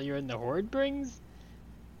failure in the Horde brings.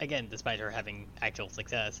 Again, despite her having actual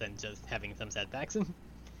success and just having some setbacks.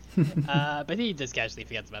 But he just casually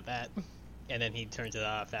forgets about that. And then he turns it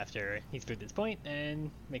off after he's proved his point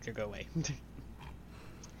and makes her go away.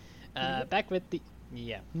 Back with the...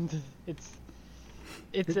 Yeah. It's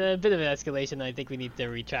a bit of an escalation. I think we need to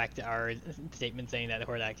retract our statement saying that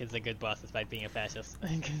Hordak is a good boss despite being a fascist.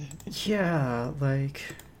 Yeah,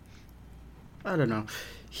 like... I don't know.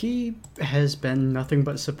 He has been nothing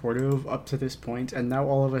but supportive up to this point, and now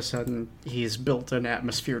all of a sudden he's built an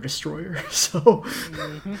atmosphere destroyer. So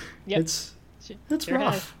Yep. it's Sure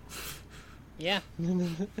rough. Yeah.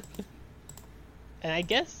 And I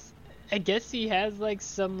guess he has like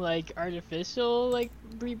some like artificial like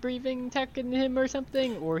breathing tech in him or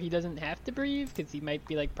something, or he doesn't have to breathe because he might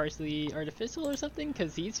be like partially artificial or something,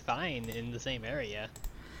 because he's fine in the same area.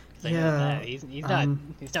 Yeah, he's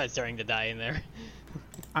not starting to die in there.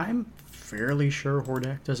 I'm fairly sure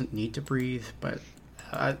Hordak doesn't need to breathe, but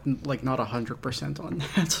like not 100% on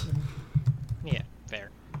that. Yeah,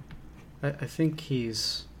 fair. I think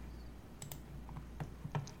he's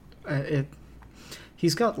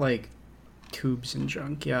he's got like tubes and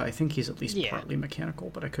junk. Yeah, I think he's at least partly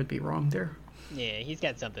mechanical, but I could be wrong there. Yeah, he's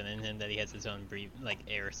got something in him that he has his own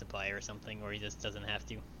air supply or something, or he just doesn't have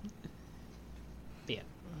to. But yeah,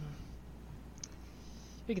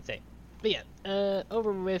 we could say. But yeah,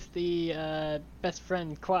 over with the best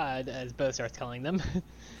friend quad, as Bo starts calling them.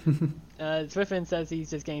 Swiftman says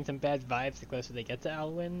he's just getting some bad vibes the closer they get to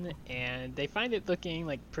Alwyn, and they find it looking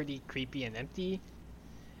like pretty creepy and empty.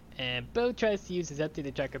 And Bo tries to use his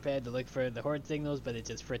updated tracker pad to look for the horde signals, but it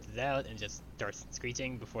just fritzes out and just starts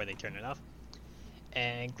screeching before they turn it off.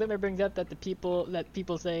 And Glimmer brings up that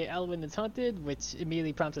people say Alwyn is haunted, which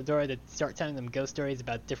immediately prompts Adora to start telling them ghost stories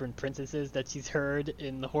about different princesses that she's heard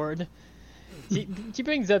in the horde. She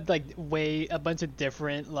brings up a bunch of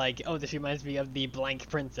different this reminds me of the blank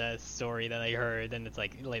princess story that I heard, and it's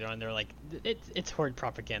like later on they're like it's horde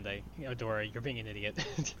propaganda. Adora, you're being an idiot.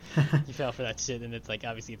 You fell for that shit, and it's like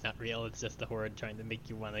obviously it's not real. It's just the horde trying to make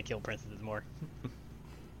you want to kill princesses more.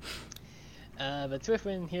 But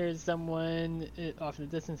Swiftwind hears someone off in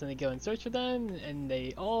the distance, and they go and search for them, and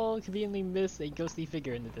they all conveniently miss a ghostly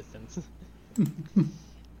figure in the distance.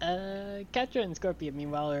 Catra and Scorpia,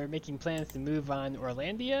 meanwhile, are making plans to move on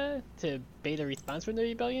Orlandia to bait a response from the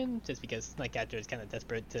rebellion, just because Catra is kind of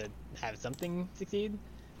desperate to have something succeed.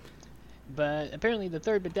 But apparently the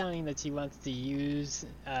 3rd Battalion that she wants to use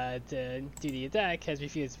to do the attack has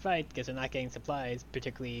refused to fight because they're not getting supplies,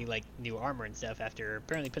 particularly new armor and stuff, after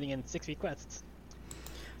apparently putting in 6 requests.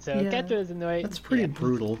 So yeah, Catra is annoyed. That's pretty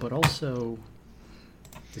brutal, but also,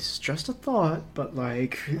 this is just a thought, but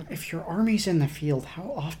if your army's in the field,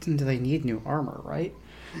 how often do they need new armor, right?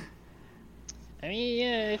 I mean,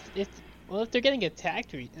 yeah, if they're getting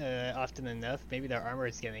attacked often enough, maybe their armor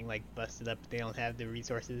is getting busted up, but they don't have the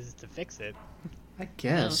resources to fix it. I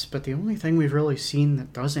guess, but the only thing we've really seen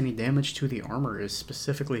that does any damage to the armor is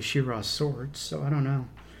specifically She-Ra's sword, so I don't know.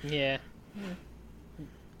 Yeah,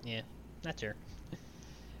 not sure.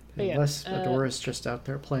 Unless Adora's just out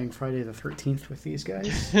there playing Friday the 13th with these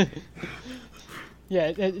guys.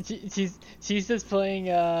 Yeah, she's just playing.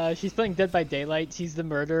 She's playing Dead by Daylight. She's the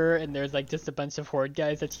murderer, and there's just a bunch of horde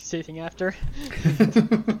guys that she's chasing after.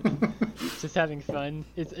 Just having fun.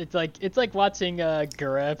 It's like watching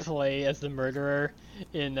Gura play as the murderer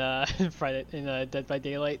in Dead by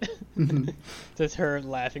Daylight. Just her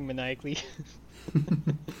laughing maniacally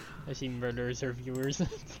as she murders her viewers.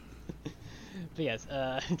 But yes,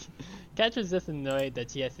 Catra's just annoyed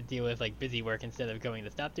that she has to deal with busy work instead of going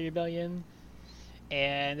to stop the rebellion.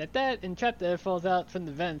 And at that, Entrapta falls out from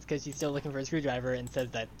the vents because she's still looking for a screwdriver, and says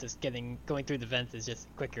that just going through the vents is just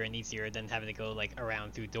quicker and easier than having to go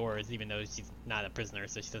around through doors, even though she's not a prisoner,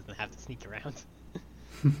 so she doesn't have to sneak around.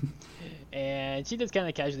 And she just kind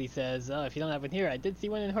of casually says, "Oh, if you don't have one here, I did see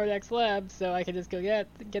one in Hordak's lab, so I can just go get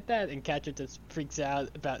that." And Catra just freaks out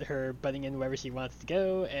about her butting in wherever she wants to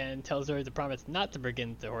go, and tells her to promise not to break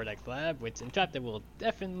into Hordak's lab, which Entrapta will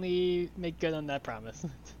definitely make good on that promise.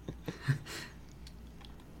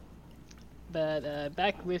 But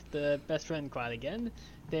back with the best friend quad again.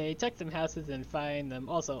 They check some houses and find them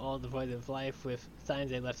also all devoid of life, with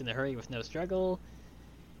signs they left in a hurry with no struggle.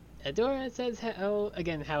 Adora says how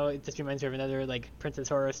it just reminds her of another princess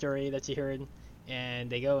horror story that she heard, and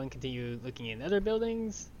they go and continue looking in other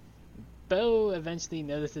buildings. Bo eventually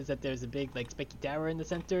notices that there's a big spiky tower in the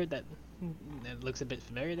center that looks a bit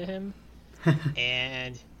familiar to him.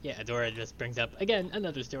 And yeah, Adora just brings up again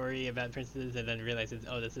another story about princesses, and then realizes,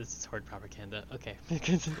 oh, this is horde propaganda. Okay.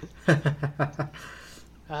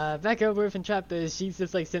 Back over with Entrapta, she's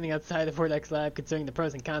just sitting outside of Hordak's lab, considering the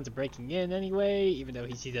pros and cons of breaking in anyway, even though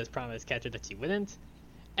she just promised Catra that she wouldn't.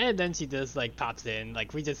 And then she just pops in,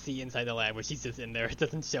 we just see inside the lab where she's just in there. It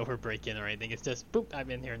doesn't show her break in or anything. It's just boop, I'm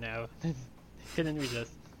in here now. Couldn't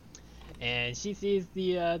resist. And she sees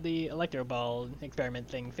the electro ball experiment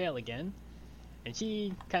thing fail again. And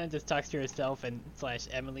she kind of just talks to herself and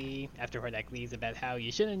 / Emily after Hordak leaves about how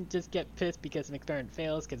you shouldn't just get pissed because an experiment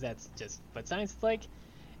fails, because that's just what science is like.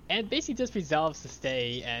 And basically just resolves to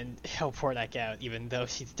stay and help Hordak out, even though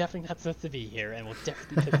she's definitely not supposed to be here and will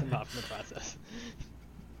definitely piss him off in the process.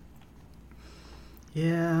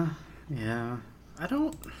 Yeah.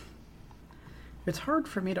 It's hard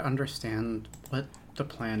for me to understand what the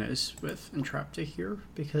plan is with Entrapta here,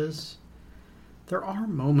 because there are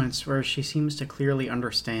moments where she seems to clearly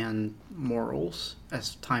understand morals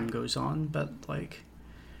as time goes on, but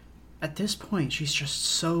at this point she's just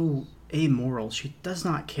so amoral. She does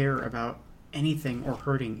not care about anything or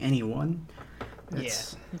hurting anyone. Yeah.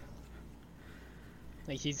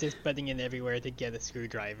 She's just butting in everywhere to get a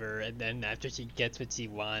screwdriver, and then after she gets what she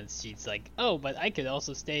wants, she's like, oh, but I could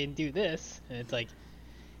also stay and do this. And it's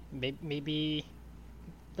maybe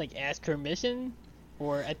ask permission?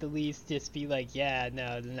 Or at the least just be like, yeah,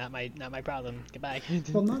 no, not my problem. Goodbye.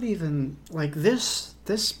 Well, not even like this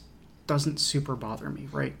doesn't super bother me,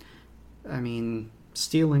 right? I mean,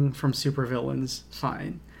 stealing from supervillains,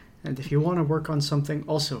 fine. And if you want to work on something,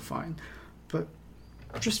 also fine. But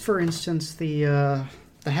just for instance, the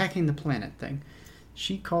hacking the planet thing.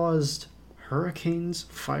 She caused hurricanes,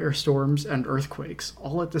 firestorms, and earthquakes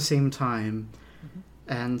all at the same time.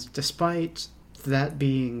 And despite that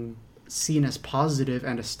being seen as positive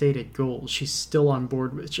and a stated goal, she's still on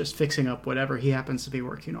board with just fixing up whatever he happens to be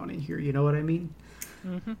working on in here. You know what I mean?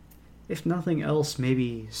 Mm-hmm. If nothing else,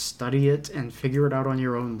 maybe study it and figure it out on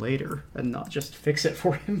your own later, and not just fix it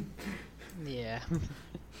for him. Yeah.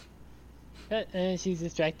 But she's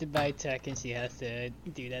distracted by tech, and she has to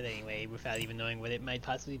do that anyway without even knowing what it might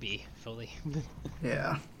possibly be fully.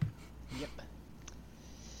 Yeah. Yep.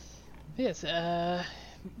 Yes,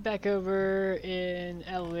 back over in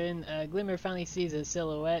Elwyn, Glimmer finally sees a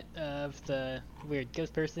silhouette of the weird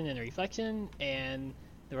ghost person in a reflection, and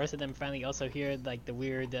the rest of them finally also hear like the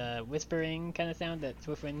weird whispering kind of sound that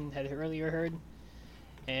Swiftwind had earlier heard.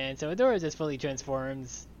 And so Adora just fully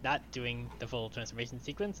transforms, not doing the full transformation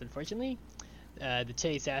sequence, unfortunately. The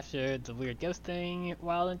chase after the weird ghost thing,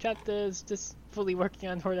 while Entrapta is just fully working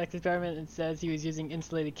on Hordak's experiment and says he was using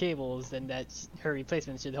insulated cables and that her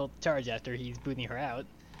replacement should hold the charge after he's booting her out.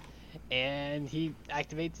 And he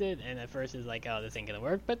activates it, and at first is like, oh, this ain't gonna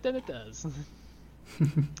work, but then it does.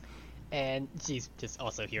 And she's just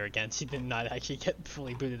also here again. She did not actually get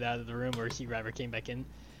fully booted out of the room, or she rather came back in.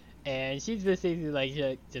 And she's basically like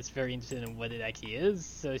just very interested in what it actually is,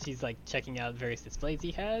 so she's like checking out various displays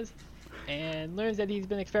he has, and learns that he's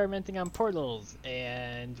been experimenting on portals,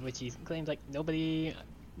 and which he claims like nobody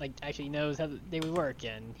like actually knows how they would work,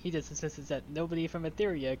 and he just insists that nobody from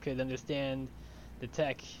Etheria could understand the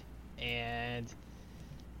tech, and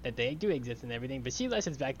that they do exist and everything. But she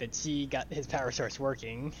lessens back that she got his power source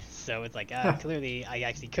working, so it's like clearly I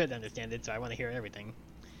actually could understand it, so I want to hear everything.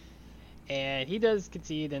 And he does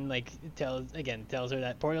concede and like tells her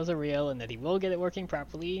that portals are real and that he will get it working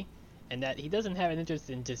properly, and that he doesn't have an interest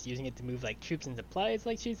in just using it to move like troops and supplies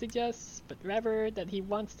like she suggests, but rather that he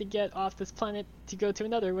wants to get off this planet to go to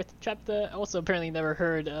another, with Trapta also apparently never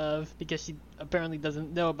heard of, because she apparently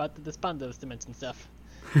doesn't know about the Despondos dimension stuff.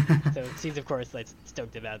 So she's of course like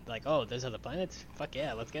stoked about like, oh, there's other planets? Fuck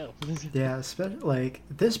yeah, let's go. Yeah, especially like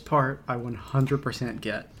this part I 100%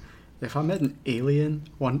 get. If I met an alien,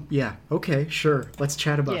 yeah, okay, sure, let's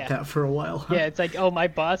chat about that for a while. Huh? Yeah, it's like, oh, my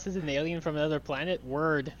boss is an alien from another planet?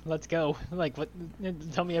 Word, let's go. Like, what?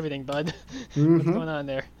 Tell me everything, bud. What's going on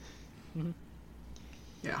there?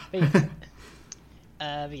 Yeah.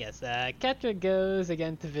 But yes, Catra goes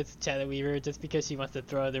again to visit Shadow Weaver just because she wants to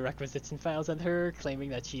throw the requisition files at her, claiming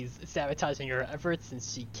that she's sabotaging her efforts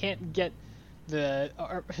since she can't get the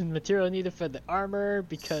material needed for the armor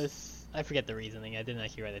because... I forget the reasoning, I didn't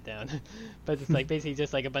actually write it down. But it's like basically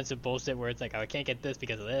just like a bunch of bullshit where it's like, oh, I can't get this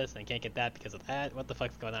because of this, and I can't get that because of that. What the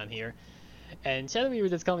fuck's going on here? And Shadow Weaver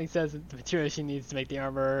just calmly says that the material she needs to make the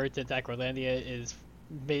armor to attack Orlandia is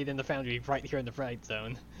made in the foundry right here in the Fright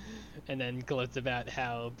Zone. And then gloats about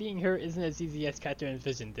how being her isn't as easy as Catra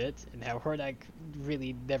envisioned it, and how Hordak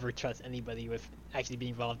really never trusts anybody with actually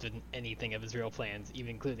being involved in anything of his real plans, even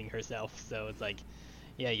including herself. So it's like,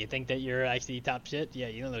 yeah, you think that you're actually top shit? Yeah,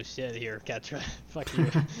 you don't know shit here, Catra. Fuck you.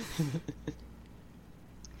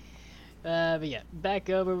 But yeah, back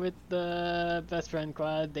over with the best friend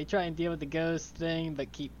quad. They try and deal with the ghost thing,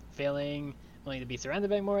 but keep failing, only to be surrounded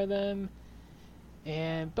by more of them.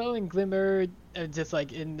 And Bo and Glimmer are just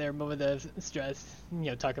like in their moment of stress,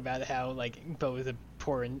 talk about how like Bo is a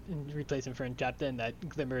poor replacement for Entrapta, and that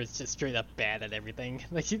Glimmer is just straight up bad at everything.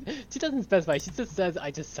 Like she doesn't specify, she just says,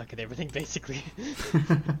 I just suck at everything, basically.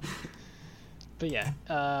 But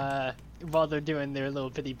yeah, while they're doing their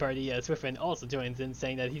little pity party, Swiftwind also joins in,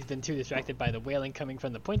 saying that he's been too distracted by the wailing coming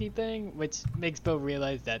from the pointy thing, which makes Bo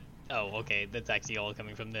realize that, oh, okay, that's actually all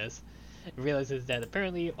coming from this. Realizes that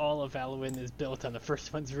apparently all of Alwyn is built on the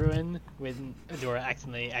first one's ruin, when Adora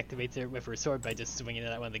accidentally activates it with her sword by just swinging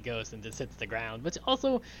it at one of the ghosts and just hits the ground, which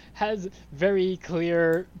also has very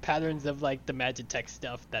clear patterns of like the Magitech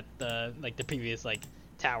stuff that the previous like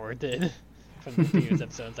tower did from the previous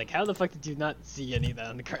episodes. Like, how the fuck did you not see any of that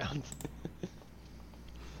on the ground?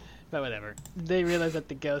 But whatever. They realize that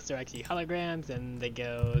the ghosts are actually holograms, and they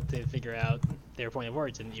go to figure out their point of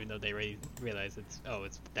origin, even though they already realize it's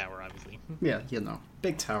the tower, obviously. Yeah,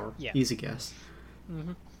 big tower. Yeah. Easy guess.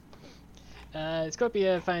 Mm-hmm.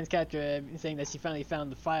 Scorpia finds Catra saying that she finally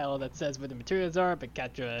found the file that says where the materials are, but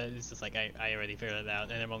Catra is just like, I already figured it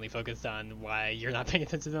out, and I'm only focused on why you're not paying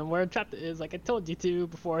attention to where Entrapta is, like I told you to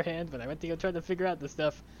beforehand when I went to go try to figure out this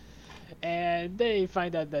stuff. And they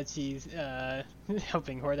find out that she's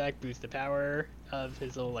helping Hordak boost the power of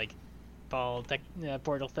his little, like, ball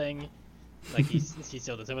portal thing. Like, she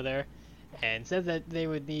showed us over there. And says that they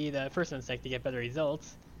would need First One Sec to get better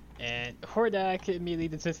results. And Hordak immediately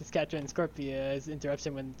dismisses Catra and Scorpia's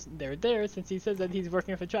interruption when they're there, since he says that he's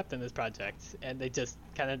working with Entrapta in this project. And they just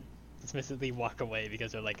kind of dismissively walk away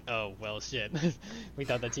because they're like, oh, well, shit. We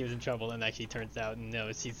thought that she was in trouble, and actually turns out,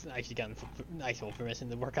 no, she's actually gotten actual permission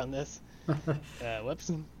to work on this.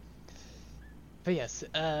 Whoops. But yes,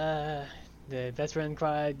 the best friend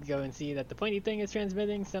quad go and see that the pointy thing is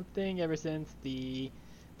transmitting something ever since the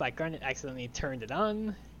Black Garnet accidentally turned it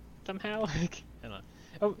on somehow. I don't know.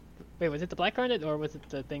 Oh, wait, was it the Black Garnet, or was it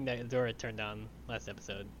the thing that Adora turned on last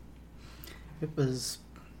episode? It was...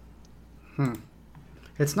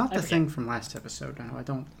 It's not the thing from last episode. No, I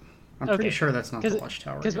don't... I'm pretty sure that's not the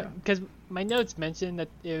Watchtower. Because my notes mentioned that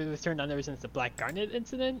it was turned on ever since the Black Garnet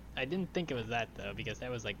incident. I didn't think it was that, though, because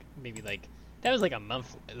that was, like, maybe, like... That was, like, a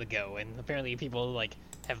month ago, and apparently people, like,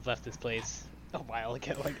 have left this place a while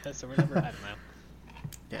ago, I guess, or whatever. I don't know.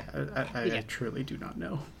 Yeah, I truly do not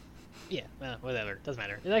know. Yeah, whatever. Doesn't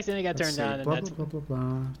matter. It accidentally got turned on, and blah, blah, blah, blah,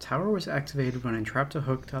 blah. Tower was activated when Entrapta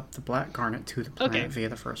hooked up the Black Garnet to the planet via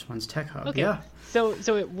the First One's tech hub. Okay. Yeah. So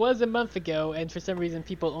it was a month ago, and for some reason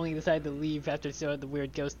people only decided to leave after seeing the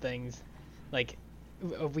weird ghost things, like,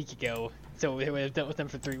 a week ago. So they would have dealt with them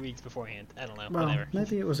for 3 weeks beforehand. I don't know. Well, whatever.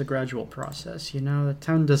 Maybe it was a gradual process. You know, the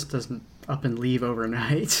town just doesn't up and leave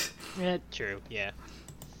overnight. Yeah, true. Yeah.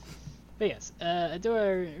 But yes,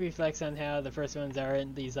 Adora reflects on how the First Ones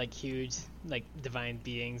aren't these, like, huge, like, divine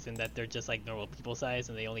beings, and that they're just, like, normal people size,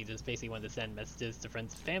 and they only just basically want to send messages to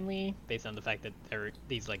friends and family, based on the fact that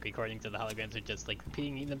these, like, recordings of the holograms are just, like,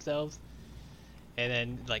 repeating themselves. And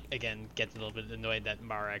then, like, again, gets a little bit annoyed that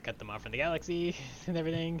Mara cut them off from the galaxy and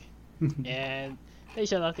everything. And they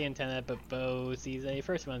shut off the antenna, but Bo sees a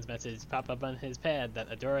First One's message pop up on his pad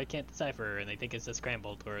that Adora can't decipher, and they think it's just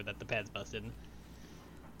scrambled, or that the pad's busted.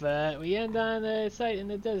 But we end on a site in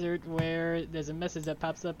the desert where there's a message that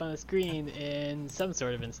pops up on a screen in some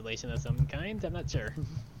sort of installation of some kind. I'm not sure.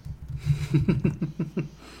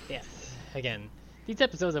 Yes. Again, these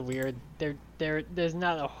episodes are weird. There's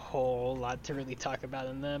not a whole lot to really talk about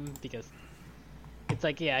in them because it's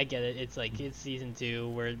like, yeah, I get it. It's like, it's season 2.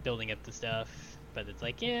 We're building up the stuff. But it's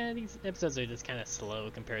like, yeah, these episodes are just kind of slow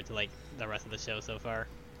compared to, like, the rest of the show so far.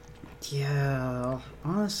 Yeah,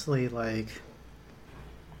 honestly, like...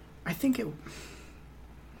 I think it...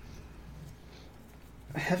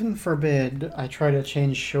 Heaven forbid I try to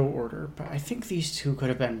change show order, but I think these two could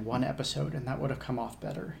have been one episode and that would have come off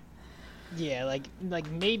better. Yeah, like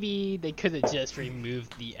maybe they could have just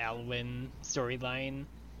removed the Alwyn storyline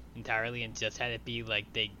entirely and just had it be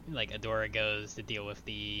like Adora goes to deal with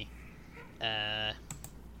the the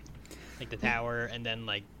tower, and then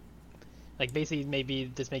like basically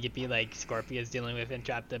maybe just make it be like Scorpia's dealing with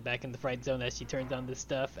Entrapta back in the Fright Zone as she turns on this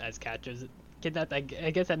stuff as Catra's kidnapped. I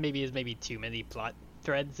guess that maybe is too many plot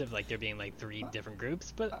threads of like there being like 3 different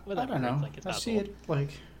groups, but whatever. I don't know. It's, like, it's I see it like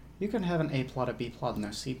you can have an A plot, a B plot, and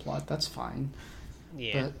a C plot. That's fine.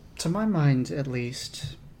 Yeah. But to my mind, at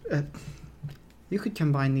least, you could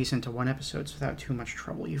combine these into one episode without too much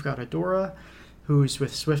trouble. You've got Adora, who's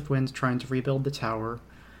with Swiftwind trying to rebuild the tower.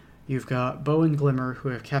 You've got Bo and Glimmer, who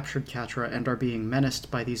have captured Catra and are being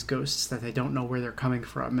menaced by these ghosts that they don't know where they're coming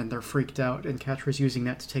from, and they're freaked out, and Catra's using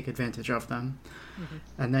that to take advantage of them.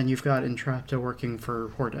 Mm-hmm. And then you've got Entrapta working for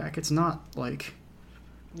Hordak. It's not, like...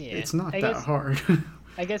 Yeah, it's not that hard.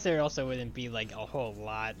 I guess there also wouldn't be, like, a whole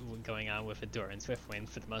lot going on with Adora and Swiftwind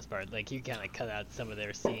for the most part. Like, you kind of cut out some of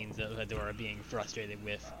their scenes of Adora being frustrated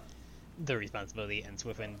with the responsibility and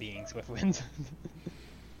Swiftwind being Swiftwind.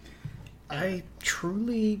 I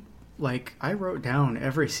truly... Like, I wrote down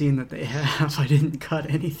every scene that they have. I didn't cut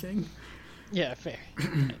anything. Yeah, fair.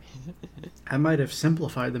 I might have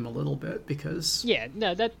simplified them a little bit because... Yeah,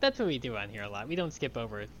 no, that's what we do on here a lot. We don't skip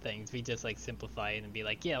over things. We just, like, simplify it and be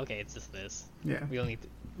like, yeah, okay, it's just this. Yeah.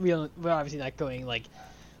 We're obviously not going, like,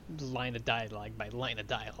 line of dialogue by line of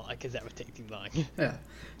dialogue, because that would take too long. Yeah.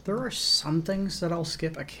 There are some things that I'll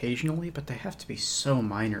skip occasionally, but they have to be so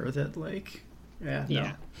minor that, like... Yeah, no.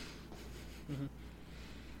 Yeah. Mm-hmm.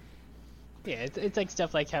 Yeah, it's like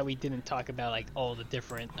stuff like how we didn't talk about like all the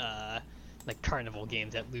different like carnival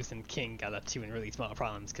games that Luce and King got up to in really small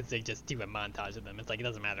problems because they just do a montage of them. It's like it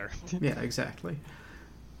doesn't matter. Yeah, exactly.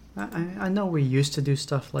 I know we used to do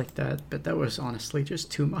stuff like that, but that was honestly just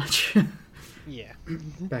too much. Yeah.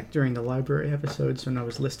 Back during the library episodes when I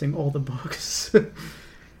was listing all the books.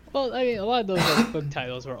 Well, I mean, a lot of those like, book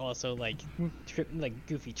titles were also like like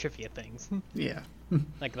goofy trivia things. Yeah.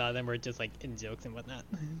 Like a lot of them were just like in jokes and whatnot.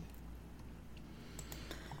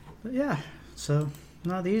 But yeah, so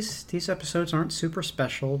no, these episodes aren't super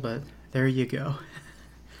special, but there you go.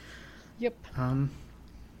 Yep.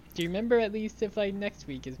 Do you remember at least if like next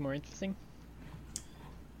week is more interesting?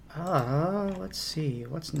 Let's see.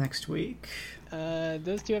 What's next week?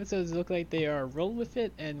 Those two episodes look like they are Roll With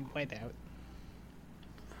It and Whiteout.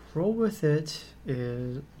 Roll With It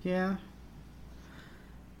is, yeah.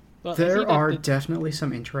 Well, There are definitely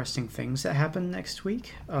some interesting things that happen next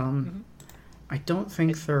week. I don't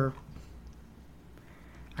think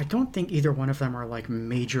either one of them are like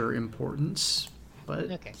major importance,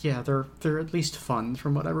 but Okay. yeah, they're at least fun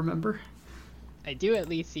from what I remember. I do at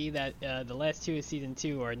least see that the last two of season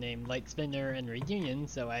 2 are named Light Spinner and Reunion,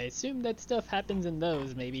 so I assume that stuff happens in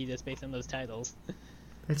those, maybe just based on those titles.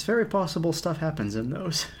 It's very possible stuff happens in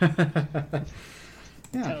those. Yeah.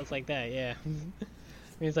 Titles like that, yeah. I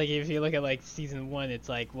mean, it's like if you look at like season 1, it's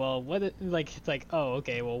like, well, it's like, oh,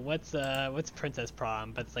 okay, well, what's Princess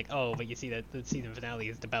Prom? But it's like, oh, but you see that the season finale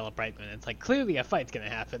is the Battle of Brightman. It's like clearly a fight's gonna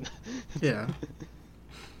happen. Yeah.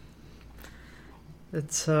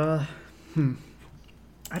 It's I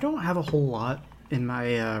don't have a whole lot in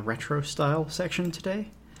my retro style section today.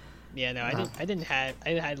 Yeah, no, I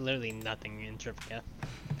had literally nothing in trivia.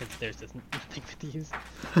 Because there's just nothing with these.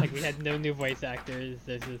 Like, we had no new voice actors.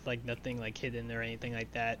 There's just, like, nothing, like, hidden or anything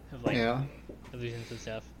like that. Of, like, illusions and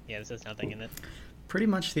stuff. Yeah, there's just nothing in it. Pretty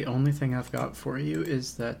much the only thing I've got for you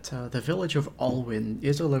is that the village of Alwyn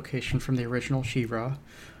is a location from the original She-Ra.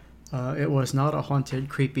 It was not a haunted,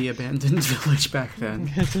 creepy, abandoned village back then.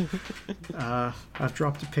 I've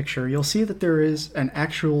dropped a picture. You'll see that there is an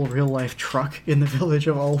actual real-life truck in the village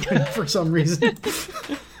of Alwyn for some reason.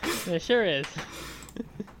 There sure is.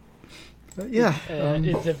 Yeah.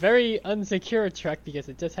 It's a very unsecure truck because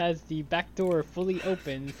it just has the back door fully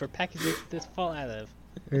open for packages to just fall out of.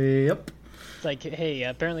 Yep. It's like, hey,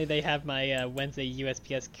 apparently they have my Wednesday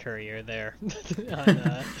USPS courier there on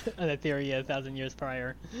Etheria 1,000 years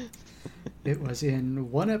prior. It was in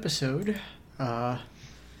one episode.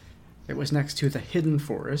 It was next to the Hidden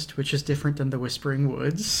Forest, which is different than the Whispering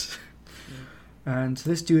Woods. And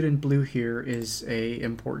this dude in blue here is a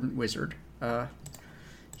important wizard.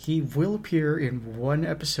 He will appear in one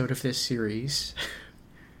episode of this series.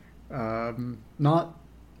 Not...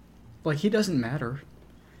 Like, he doesn't matter.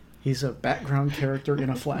 He's a background character in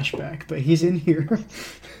a flashback, but he's in here.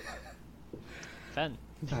 Fun.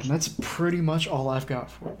 And that's pretty much all I've got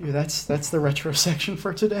for you. That's the retro section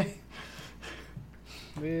for today.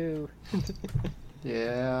 Woo.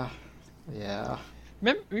 Yeah.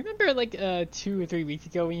 Remember like 2 or 3 weeks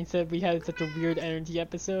ago when you said we had such a weird energy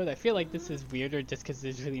episode? I feel like this is weirder just because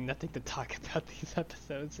there's really nothing to talk about these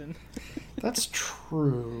episodes. And That's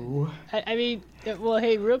true. I mean, well,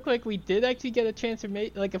 hey, real quick, we did actually get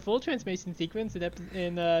a full transformation sequence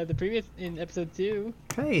in episode 2.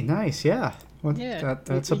 Hey, nice, yeah. Well, Yeah,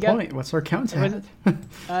 that's we a got- point. What's our count at?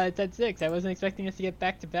 It's at 6. I wasn't expecting us to get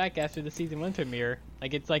back to back after the season 1 premiere.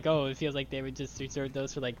 Like, it's like, oh, it feels like they would just reserve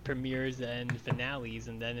those for like premieres and finales,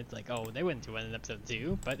 and then it's like, oh, they wouldn't do one in episode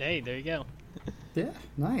 2. But hey, there you go. Yeah,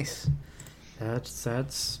 nice.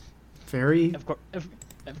 That's very... Of course,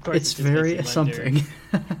 It's very something.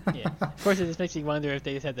 Yeah, of course, it just makes me wonder if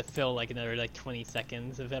they just had to fill like another like 20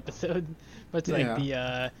 seconds of episode, much like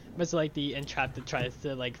the entrapped that tries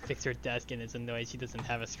to like fix her desk and is annoyed she doesn't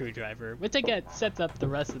have a screwdriver, which I get sets up the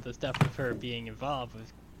rest of the stuff with her being involved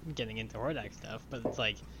with getting into Hordak stuff, but it's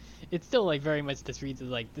like it's still like very much just reads as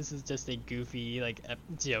like this is just a goofy like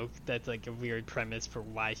joke that's like a weird premise for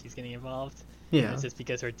why she's getting involved. Yeah. It's just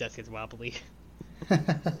because her desk is wobbly.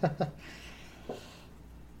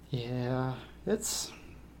 Yeah,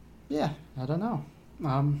 I don't know.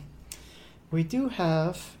 We do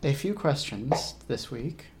have a few questions this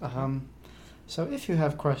week. So if you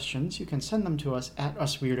have questions, you can send them to us at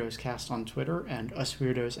usweirdoscast on Twitter and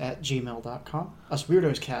usweirdos@gmail.com.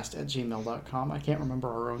 Usweirdoscast@gmail.com. I can't remember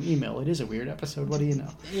our own email. It is a weird episode. What do you know?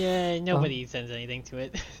 Yeah, nobody sends anything to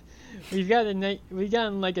it. We've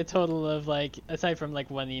gotten like a total of like, aside from like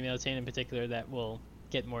one email chain in particular that we'll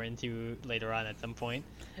get more into later on at some point.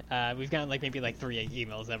 We've gotten like maybe like 3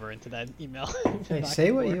 emails ever into that email. Hey,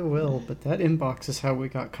 say what you will, but that inbox is how we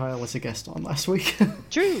got Kyle as a guest on last week.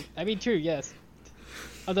 True. I mean, true. Yes.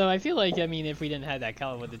 Although I feel like, I mean, if we didn't have that,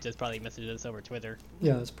 Kyle would have just probably messaged us over Twitter.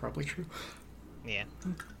 Yeah, that's probably true. Yeah.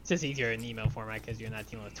 It's just easier in email format because you're not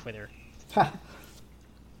dealing with Twitter. Ha.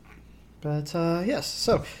 But yes,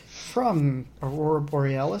 so from Aurora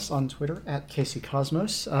Borealis on Twitter at Casey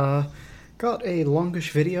Cosmos, got a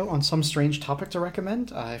longish video on some strange topic to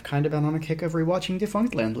recommend. I've kind of been on a kick of rewatching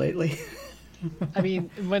Defunctland lately. I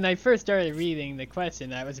mean, when I first started reading the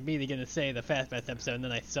question, I was immediately going to say the Fast Pass episode, and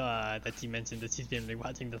then I saw that she mentioned that she's been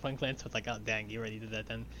rewatching Defunctland, so it's like, oh dang, you already did that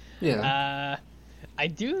then. Yeah. I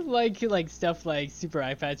do like stuff like Super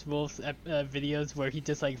Eye Patch Wolf's videos where he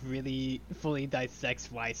just like really fully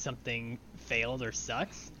dissects why something failed or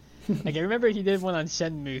sucks. Like I remember he did one on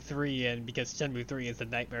Shenmue 3, and because Shenmue 3 is a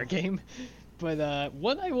nightmare game. But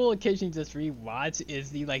one I will occasionally just rewatch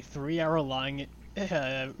is the like 3-hour long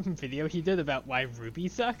video he did about why Ruby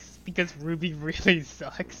sucks, because Ruby really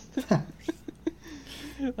sucks.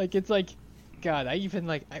 Like it's like, God, I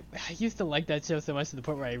used to like that show so much to the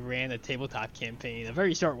point where I ran a tabletop campaign, a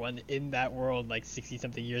very short one, in that world like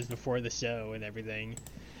 60-something years before the show and everything.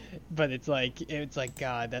 But it's like,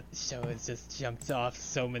 God, that show has just jumped off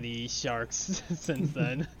so many sharks since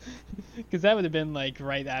then. Because that would have been like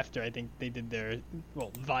right after I think they did their,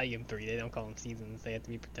 well, volume 3. They don't call them seasons. They have to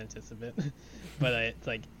be pretentious a bit. But it's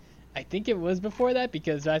like, I think it was before that,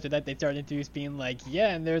 because after that they started being like,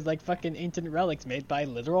 yeah, and there's like fucking ancient relics made by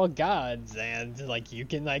literal gods, and like you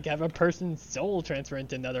can like have a person's soul transfer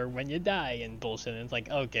into another when you die and bullshit. And it's like,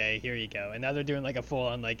 okay, here you go. And now they're doing like a full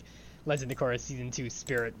on like Legend of Korra Season 2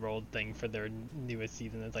 Spirit World thing for their newest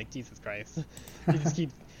season. It's like, Jesus Christ. You just keep...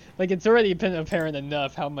 Like, it's already been apparent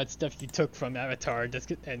enough how much stuff you took from Avatar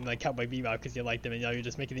and, like, Cowboy Bebop because you liked them, and now you're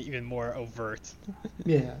just making it even more overt.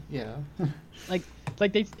 Yeah. like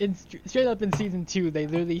they... straight up in Season 2, they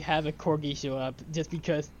literally have a Corgi show up just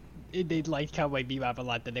because they liked Cowboy Bebop a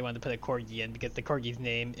lot, that they wanted to put a Corgi in, because the Corgi's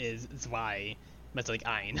name is Zwei, much like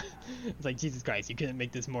Ein. It's like, Jesus Christ, you couldn't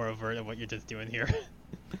make this more overt of what you're just doing here.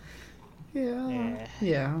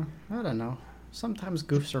 Yeah, I don't know. Sometimes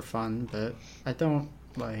goofs are fun, but I don't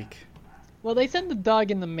like... Well, they sent the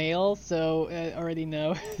dog in the mail, so I already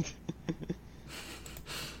know. It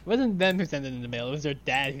wasn't them who sent it in the mail, it was their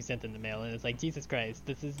dad who sent it in the mail, and it's like, Jesus Christ,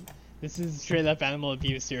 this is straight up animal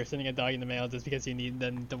abuse here, sending a dog in the mail just because you need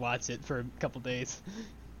them to watch it for a couple days.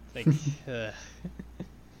 It's like,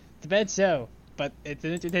 it's a bad show, but it's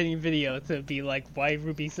an entertaining video to be like, why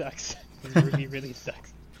Ruby sucks. Ruby really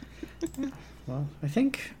sucks. Well, I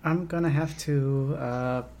think I'm gonna have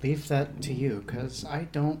to leave that to you, because I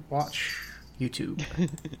don't watch YouTube,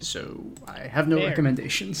 so I have no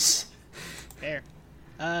recommendations. Fair.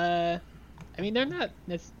 I mean, they're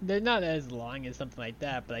not as long as something like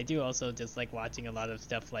that, but I do also just like watching a lot of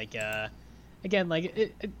stuff like again,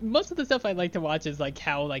 like most of the stuff I like to watch is like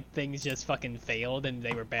how like things just fucking failed and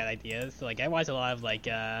they were bad ideas. So like I watch a lot of like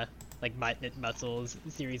Knit Muscles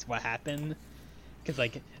series What Happened. Because,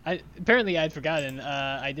 like, apparently I'd forgotten,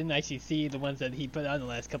 I didn't actually see the ones that he put out in the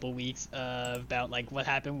last couple weeks about, like, what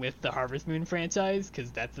happened with the Harvest Moon franchise,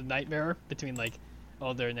 because that's a nightmare between, like,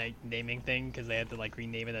 all their naming thing, because they had to, like,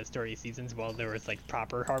 rename it as Story Seasons while there was, like,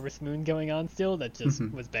 proper Harvest Moon going on still that just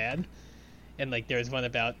was bad. And, like, there's one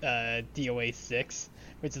about DOA 6,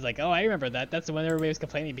 which is like, oh, I remember that. That's the one everybody was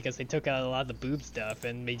complaining because they took out a lot of the boob stuff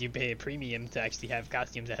and made you pay a premium to actually have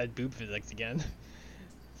costumes that had boob physics again.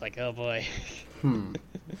 Like, oh boy.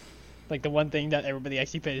 Like the one thing that everybody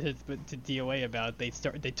actually paid to DOA about, they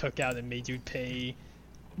took out and made you pay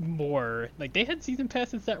more. Like they had season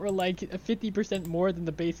passes that were like 50% more than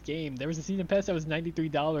the base game. There was a season pass that was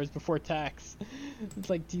 $93 before tax. It's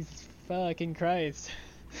like, Jesus fucking Christ.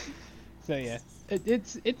 So yeah,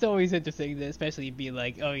 it's always interesting to especially be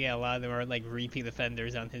like, oh yeah, a lot of them are like repeat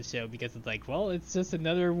offenders on his show, because it's like, well, it's just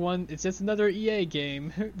another one, it's just another EA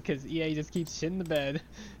game, because EA just keeps shit in the bed.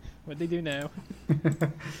 What they do now.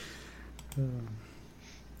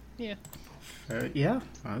 Yeah. Yeah,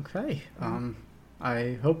 okay.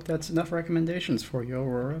 I hope that's enough recommendations for you,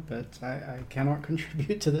 Aurora, but I cannot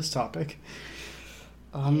contribute to this topic.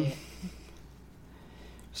 Yeah.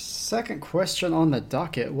 Second question on the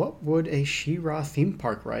docket, what would a She-Ra theme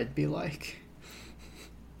park ride be like?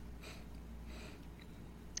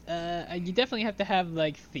 You definitely have to have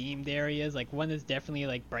like themed areas. Like one is definitely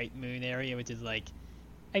like Bright Moon area, which is like,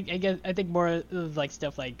 I think more of like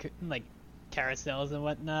stuff like carousels and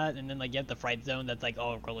whatnot, and then like you have the Fright Zone that's like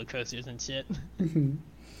all roller coasters and shit.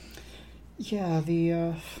 Yeah,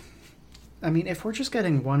 I mean, if we're just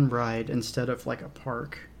getting one ride instead of like a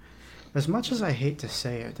park, as much as I hate to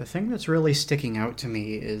say it, the thing that's really sticking out to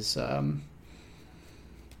me is, have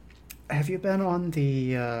you been on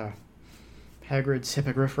the Hagrid's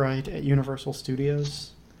Hippogriff ride at Universal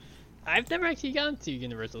Studios? I've never actually gone to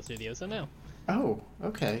Universal Studios, so no. Oh,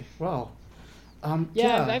 okay. Well,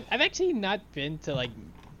 yeah. I've actually not been to like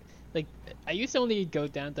like I used to only go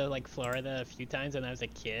down to like Florida a few times when I was a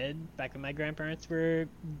kid, back when my grandparents were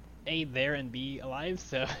A, there, and B, alive.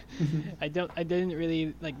 So I didn't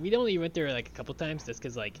really like. We only went there like a couple times just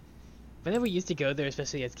because like whenever we used to go there,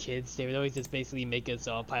 especially as kids, they would always just basically make us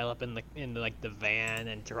all pile up in like the van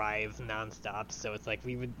and drive nonstop. So it's like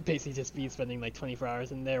we would basically just be spending like 24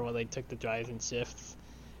 hours in there while they took the drives and shifts.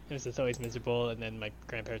 It was just always miserable, and then my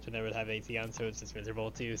grandparents would never have AC on, so it was just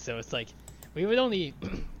miserable too. So it's like we would only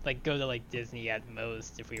like go to like Disney at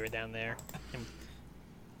most if we were down there. And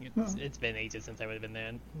it's been ages since I would have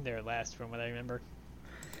been there last, from what I remember.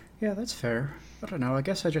 Yeah, that's fair. I don't know. I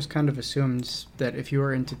guess I just kind of assumed that if you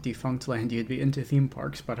were into Defunct Land, you'd be into theme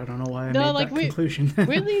parks, but I don't know why I made that conclusion.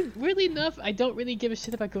 weirdly enough, I don't really give a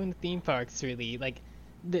shit about going to theme parks, really. Like,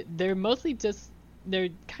 they're mostly just... They're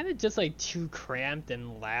kind of just, like, too cramped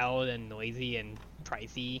and loud and noisy and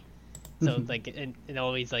pricey. So, like, and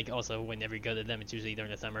always, like, also, whenever you go to them, it's usually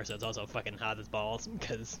during the summer, so it's also fucking hot as balls,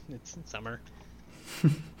 because it's summer.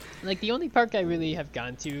 Like, the only park I really have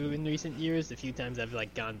gone to in recent years, the few times I've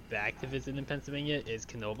like gone back to visit in Pennsylvania, is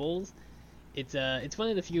Knoebels. It's one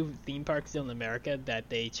of the few theme parks still in America that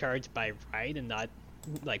they charge by ride and not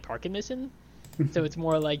like park admission. So it's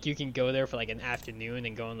more like you can go there for like an afternoon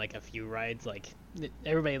and go on like a few rides. Like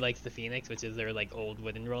everybody likes the Phoenix, which is their like old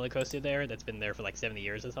wooden roller coaster there that's been there for like 70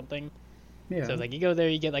 years or something. Yeah. So like you go there,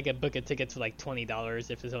 you get like a book of tickets for like $20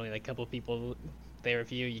 if there's only like a couple people there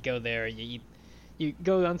with you. You go there, you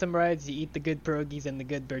go on some rides, you eat the good pierogies and the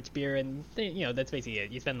good birch beer, and that's basically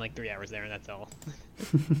it. You spend like 3 hours there, and that's all.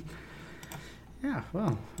 Yeah,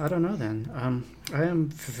 well, I don't know then. I am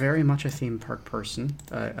very much a theme park person.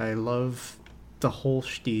 I love the whole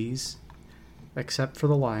steez, except for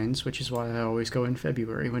the lines, which is why I always go in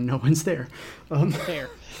February when no one's there. Fair.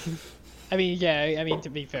 I mean, to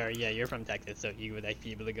be fair, yeah, you're from Texas, so you would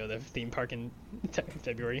be able to go to the theme park in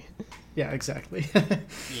February. Yeah, exactly.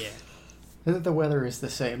 Yeah. The weather is the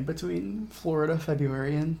same between Florida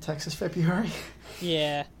February and Texas February.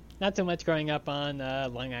 Yeah, not so much growing up on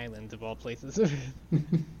Long Island, of all places. It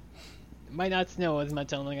might not snow as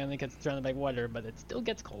much on Long Island because it's surrounded by water, but it still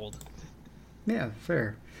gets cold. Yeah,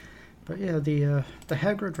 fair. But yeah, the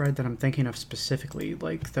Hagrid ride that I'm thinking of specifically,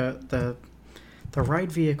 like the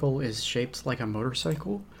ride vehicle is shaped like a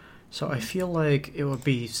motorcycle, so I feel like it would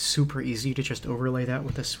be super easy to just overlay that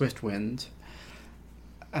with a Swift Wind.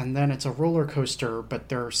 And then it's a roller coaster, but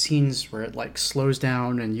there are scenes where it like slows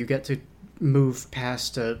down and you get to move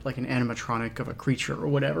past like an animatronic of a creature or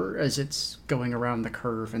whatever as it's going around the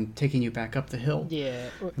curve and taking you back up the hill. Yeah.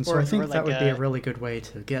 And so I think that would be a really good way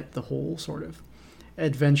to get the whole sort of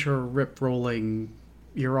adventure, rip-rolling,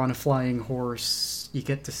 you're on a flying horse, you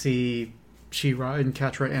get to see She-Ra and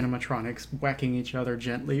Catra animatronics whacking each other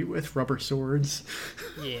gently with rubber swords.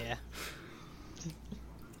 Yeah.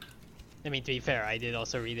 I mean, to be fair, I did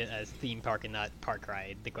also read it as theme park and not park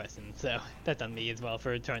ride, the question, so that's on me as well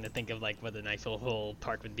for trying to think of, like, what an actual whole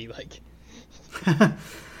park would be like.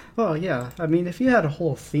 Well, yeah, I mean, if you had a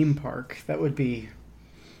whole theme park, that would be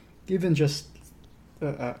even just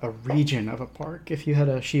a region of a park. If you had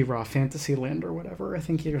a She-Ra Fantasyland or whatever, I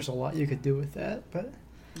think there's a lot you could do with that, but...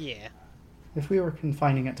 Yeah. If we were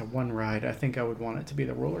confining it to one ride, I think I would want it to be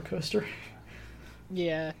the roller coaster.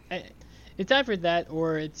 Yeah, it's either that,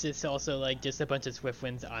 or it's just also like just a bunch of Swift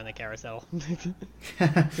Winds on a carousel.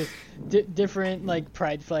 Different like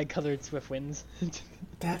pride flag colored Swift Winds.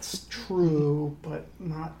 That's true, but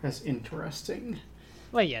not as interesting.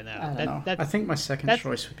 Well, yeah, no. I don't know. I think my second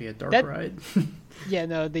choice would be a dark ride. Yeah,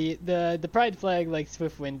 no. The pride flag like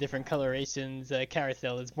Swift Wind, different colorations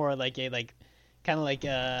carousel is more like a kind of like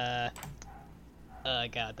God,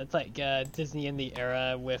 that's like Disney in the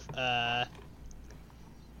era with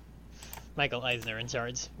Michael Eisner in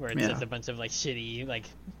charge, where it's just a bunch of like shitty like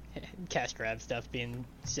cash grab stuff being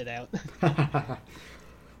shit out.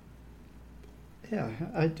 Yeah,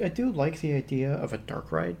 I do like the idea of a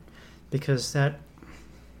dark ride, because that,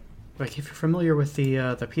 like, if you're familiar with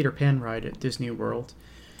the Peter Pan ride at Disney World,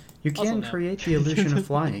 you can create the illusion of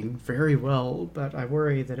flying very well, but I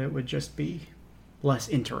worry that it would just be less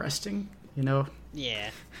interesting, you know? Yeah.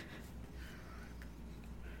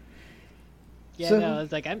 Yeah, so, no,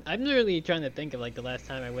 it's like I'm literally trying to think of like the last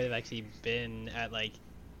time I would have actually been at like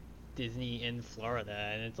Disney in Florida,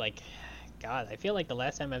 and it's like, God, I feel like the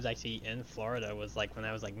last time I was actually in Florida was like when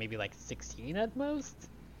I was like maybe like 16 at most,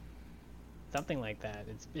 something like that.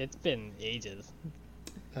 It's been ages.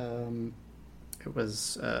 It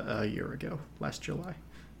was a year ago, last July.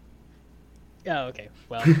 Oh, okay.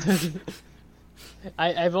 Well,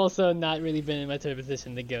 I've also not really been in much of a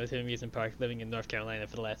position to go to an amusement park living in North Carolina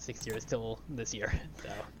for the last 6 years till this year. So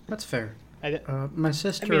That's fair. I My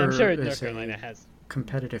sister mean, I'm sure is North Carolina a has.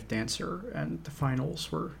 competitive dancer, and the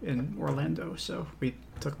finals were in Orlando, so we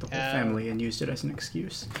took the whole family and used it as an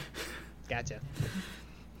excuse. Gotcha.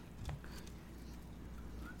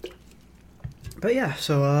 But yeah,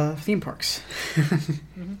 so theme parks.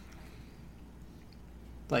 Mm-hmm.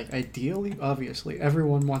 Like, ideally, obviously,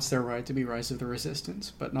 everyone wants their ride to be Rise of the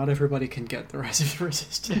Resistance, but not everybody can get the Rise of the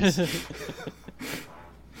Resistance.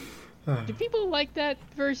 Do people like that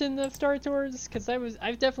version of Star Tours? Because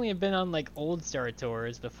I've definitely been on like old Star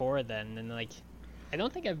Tours before then, and like I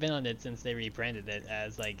don't think I've been on it since they rebranded it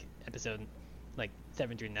as like episode like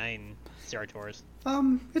 7 through 9 Star Tours.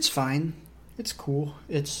 It's fine. It's cool.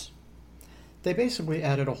 They basically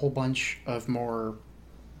added a whole bunch of more.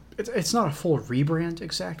 It's not a full rebrand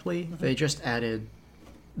exactly. Mm-hmm. They just added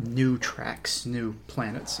new tracks, new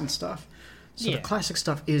planets, and stuff. So the classic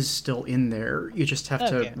stuff is still in there. You just have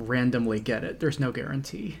to randomly get it. There's no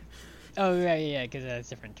guarantee. Oh, right, yeah, because it has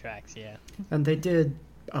different tracks, yeah. And they did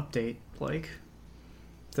update, like,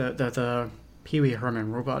 the Pee Wee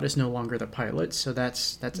Herman robot is no longer the pilot, so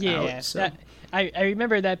that's out. So. I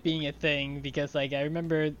remember that being a thing, because, like, I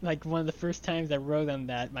remember, like, one of the first times I wrote on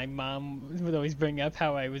that, my mom would always bring up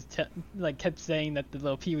how I was, kept saying that the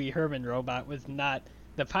little Pee Wee Herman robot was not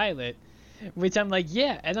the pilot. Which I'm like,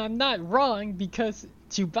 yeah, and I'm not wrong, because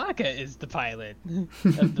Chewbacca is the pilot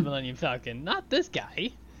of the Millennium Falcon, not this guy.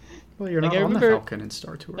 Well, you're not on the Falcon in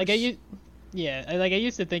Star Tours. Like I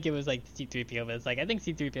used to think it was like C-3PO, but it's like I think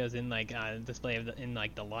C-3PO is in like display in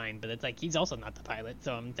like the line, but it's like he's also not the pilot,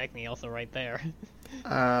 so I'm technically also right there.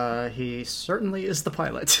 He certainly is the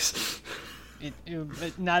pilot.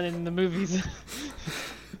 But not in the movies.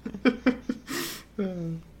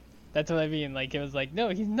 That's what I mean. Like, it was like, no,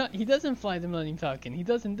 he's not. He doesn't fly the Millennium Falcon. He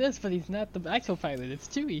doesn't this, but he's not the actual pilot. It's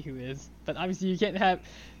Chewie who is. But obviously, you can't have.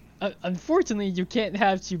 Unfortunately, you can't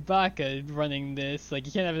have Chewbacca running this. Like,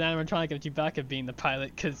 you can't have an animatronic of Chewbacca being the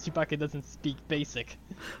pilot because Chewbacca doesn't speak basic.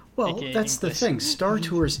 Well, that's English. The thing. Star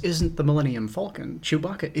Tours isn't the Millennium Falcon.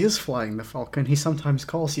 Chewbacca is flying the Falcon. He sometimes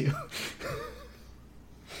calls you.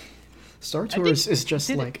 Star Tours is just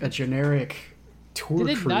like a generic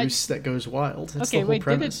tour cruise that goes wild. That's the whole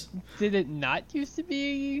premise. Did it not used to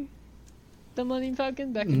be the Millennium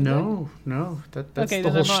Falcon back in the day? No. That's the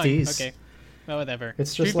whole steez. Okay. Well, whatever.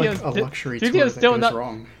 It's just like a luxury tour that goes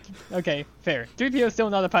wrong. Okay, fair. 3PO is still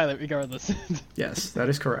not a pilot, regardless. Yes, that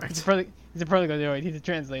is correct. He's a protocol droid. He's a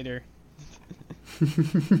translator.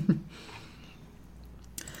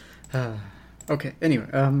 Okay,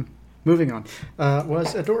 anyway, moving on.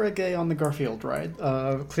 Was Adora gay on the Garfield ride?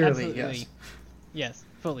 Clearly, absolutely. Yes. Yes,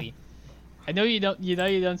 fully. I know you don't. You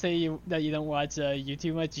don't say that you don't watch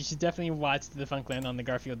YouTube much. You should definitely watch the Funkland on the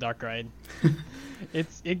Garfield Dark Ride.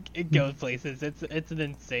 It goes places. It's an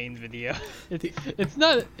insane video. It's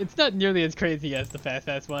not nearly as crazy as the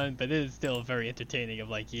Fast one, but it is still very entertaining. Of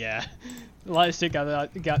like, yeah, a lot of shit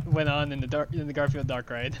went on in the Garfield Dark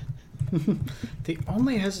Ride. The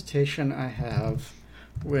only hesitation I have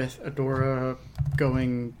with Adora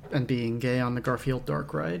going and being gay on the Garfield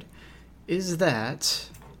Dark Ride is that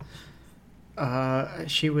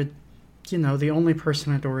she would, the only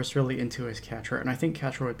person Adora's really into is Catra, and I think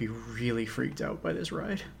Catra would be really freaked out by this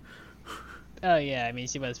ride. Oh yeah, I mean,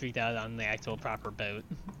 she was freaked out on the actual proper boat.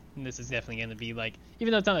 And this is definitely going to be like,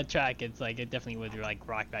 even though it's on a track, it's like, it definitely would like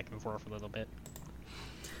rock back and forth a little bit.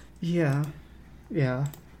 Yeah.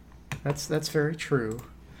 That's very true.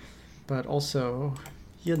 But also,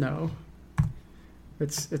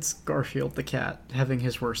 it's Garfield the cat having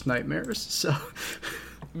his worst nightmares, so...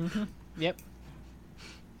 Mm-hmm. Yep.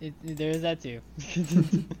 There is that too.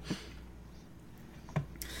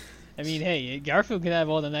 I mean, hey, Garfield could have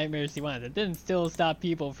all the nightmares he wants. It didn't still stop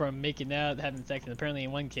people from making out, having sex, and apparently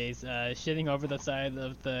in one case, shitting over the side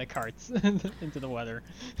of the carts into the water.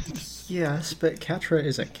 Yes, but Catra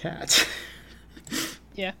is a cat.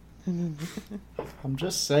 Yeah. I'm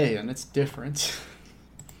just saying, it's different.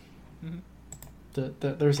 Mm-hmm.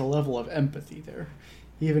 There's a level of empathy there,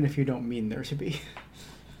 even if you don't mean there to be.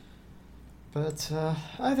 But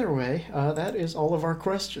either way, that is all of our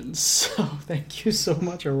questions. So thank you so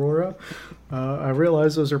much, Aurora. I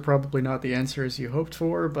realize those are probably not the answers you hoped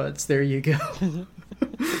for, but there you go.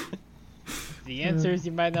 The answers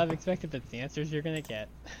you might not have expected, but the answers you're going to get.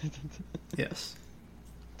 Yes.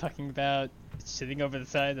 Talking about sitting over the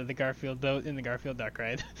side of the Garfield boat in the Garfield Dark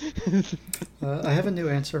Ride. I have a new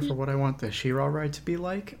answer for what I want the She-Ra ride to be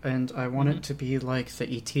like, and I want it to be like the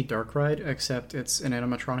E.T. Dark Ride, except it's an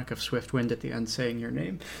animatronic of Swiftwind at the end saying your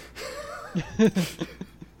name.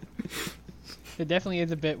 There definitely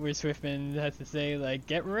is a bit where Swiftman has to say, like,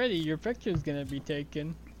 get ready, your picture's gonna be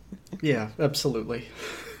taken. Yeah, absolutely.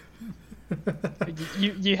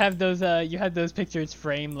 You have those pictures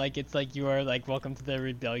framed like it's like you are like welcome to the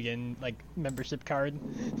rebellion like membership card.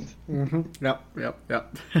 Mm-hmm. Yep.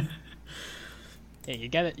 Yeah,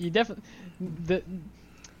 you definitely the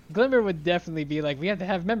Glimmer would definitely be like, we have to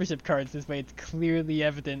have membership cards this way it's clearly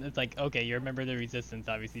evident. It's like, okay, you're a member of the Resistance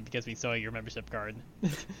obviously because we saw your membership card.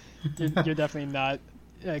 You're definitely not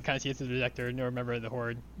a conscientious rejecter nor a member of the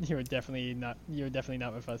Horde. You're definitely not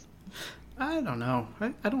with us. I don't know.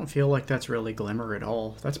 I don't feel like that's really Glimmer at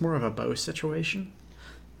all. That's more of a Bo situation.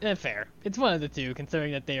 Fair. It's one of the two,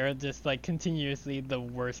 considering that they are just like continuously the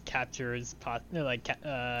worst captures.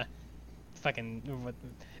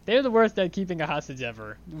 They're the worst at keeping a hostage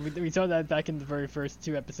ever. We saw that back in the very first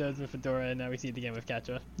 2 episodes with Fedora, and now we see it again with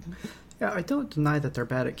Catra. Yeah, I don't deny that they're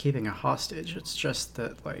bad at keeping a hostage. It's just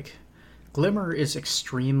that, like, Glimmer is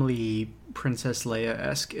extremely Princess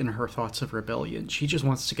Leia-esque in her thoughts of rebellion. She just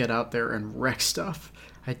wants to get out there and wreck stuff.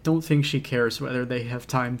 I don't think she cares whether they have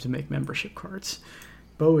time to make membership cards.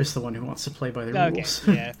 Bo is the one who wants to play by the rules.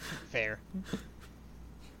 Okay, yeah, fair.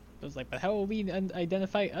 I was like, but how will we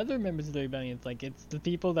identify other members of the rebellion? It's like, it's the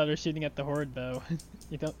people that are shooting at the Horde, Bo.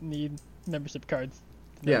 You don't need membership cards.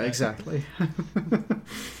 Yeah, that. Exactly.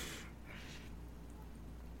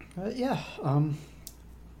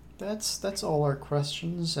 That's all our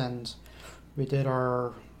questions, and we did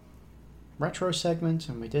our retro segment,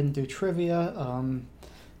 and we didn't do trivia.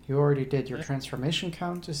 You already did your transformation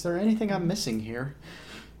count. Is there anything I'm missing here?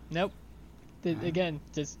 Nope. Again,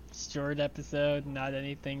 just short episode, not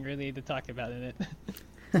anything really to talk about in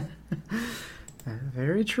it.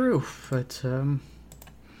 Very true, but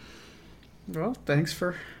well, thanks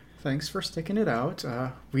for sticking it out.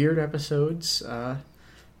 Weird episodes.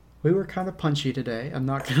 We were kind of punchy today, I'm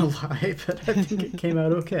not gonna lie, but I think it came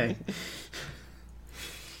out okay.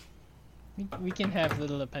 We can have a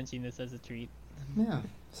little punchiness as a treat. Yeah,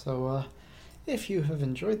 so if you have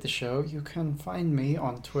enjoyed the show, you can find me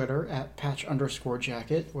on Twitter at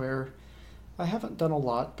patch_jacket, where I haven't done a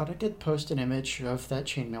lot, but I did post an image of that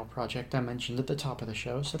chainmail project I mentioned at the top of the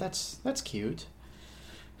show, so that's cute.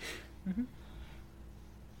 Mm-hmm.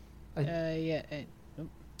 I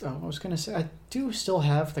was going to say, I do still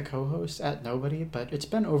have the co-host at Nobody, but it's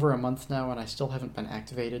been over a month now and I still haven't been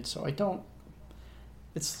activated, so I don't...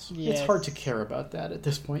 It's hard to care about that at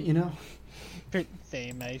this point, you know?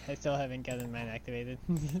 Same, I still haven't gotten mine activated.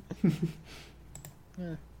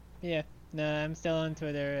 Yeah, no, I'm still on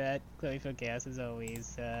Twitter at ChloeFootGas as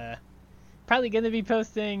always. Probably going to be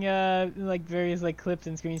posting like various like clips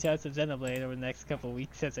and screenshots of Xenoblade over the next couple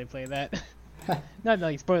weeks as I play that. Not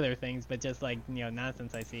like spoiler things, but just like, you know,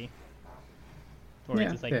 nonsense I see. Or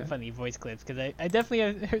just like funny voice clips, because I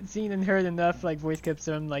definitely have seen and heard enough like voice clips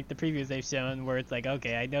from like the previews they've shown where it's like,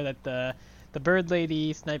 okay, I know that the bird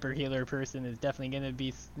lady sniper healer person is definitely going to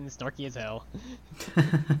be snarky as hell.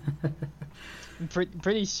 I'm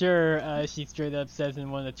pretty sure she straight up says in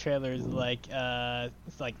one of the trailers like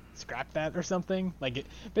it's like scrap that or something, like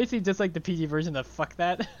basically just like the PG version of fuck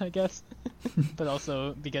that, I guess. But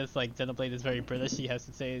also because like Xenoblade is very British, she has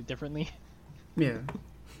to say it differently. Yeah.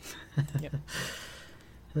 Yep.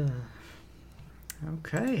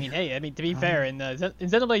 Okay. I mean, to be fair, in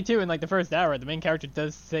Xenoblade 2, in like the first hour, the main character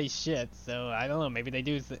does say shit. So I don't know. Maybe they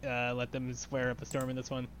do let them swear up a storm in this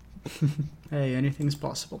one. Hey, anything's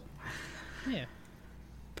possible. Yeah.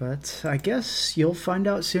 But I guess you'll find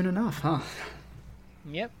out soon enough, huh?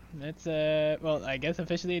 Yep. That's well, I guess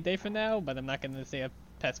officially a day from now, but I'm not gonna stay up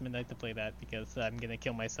past midnight to play that because I'm gonna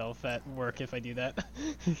kill myself at work if I do that.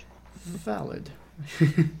 Valid.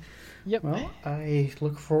 Yep. Well, I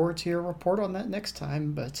look forward to your report on that next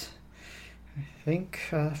time, but I think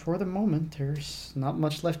for the moment there's not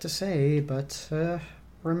much left to say, but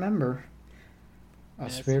remember,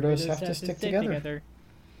 us weirdos have to stick together.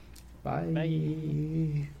 Bye.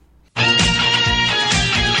 Bye.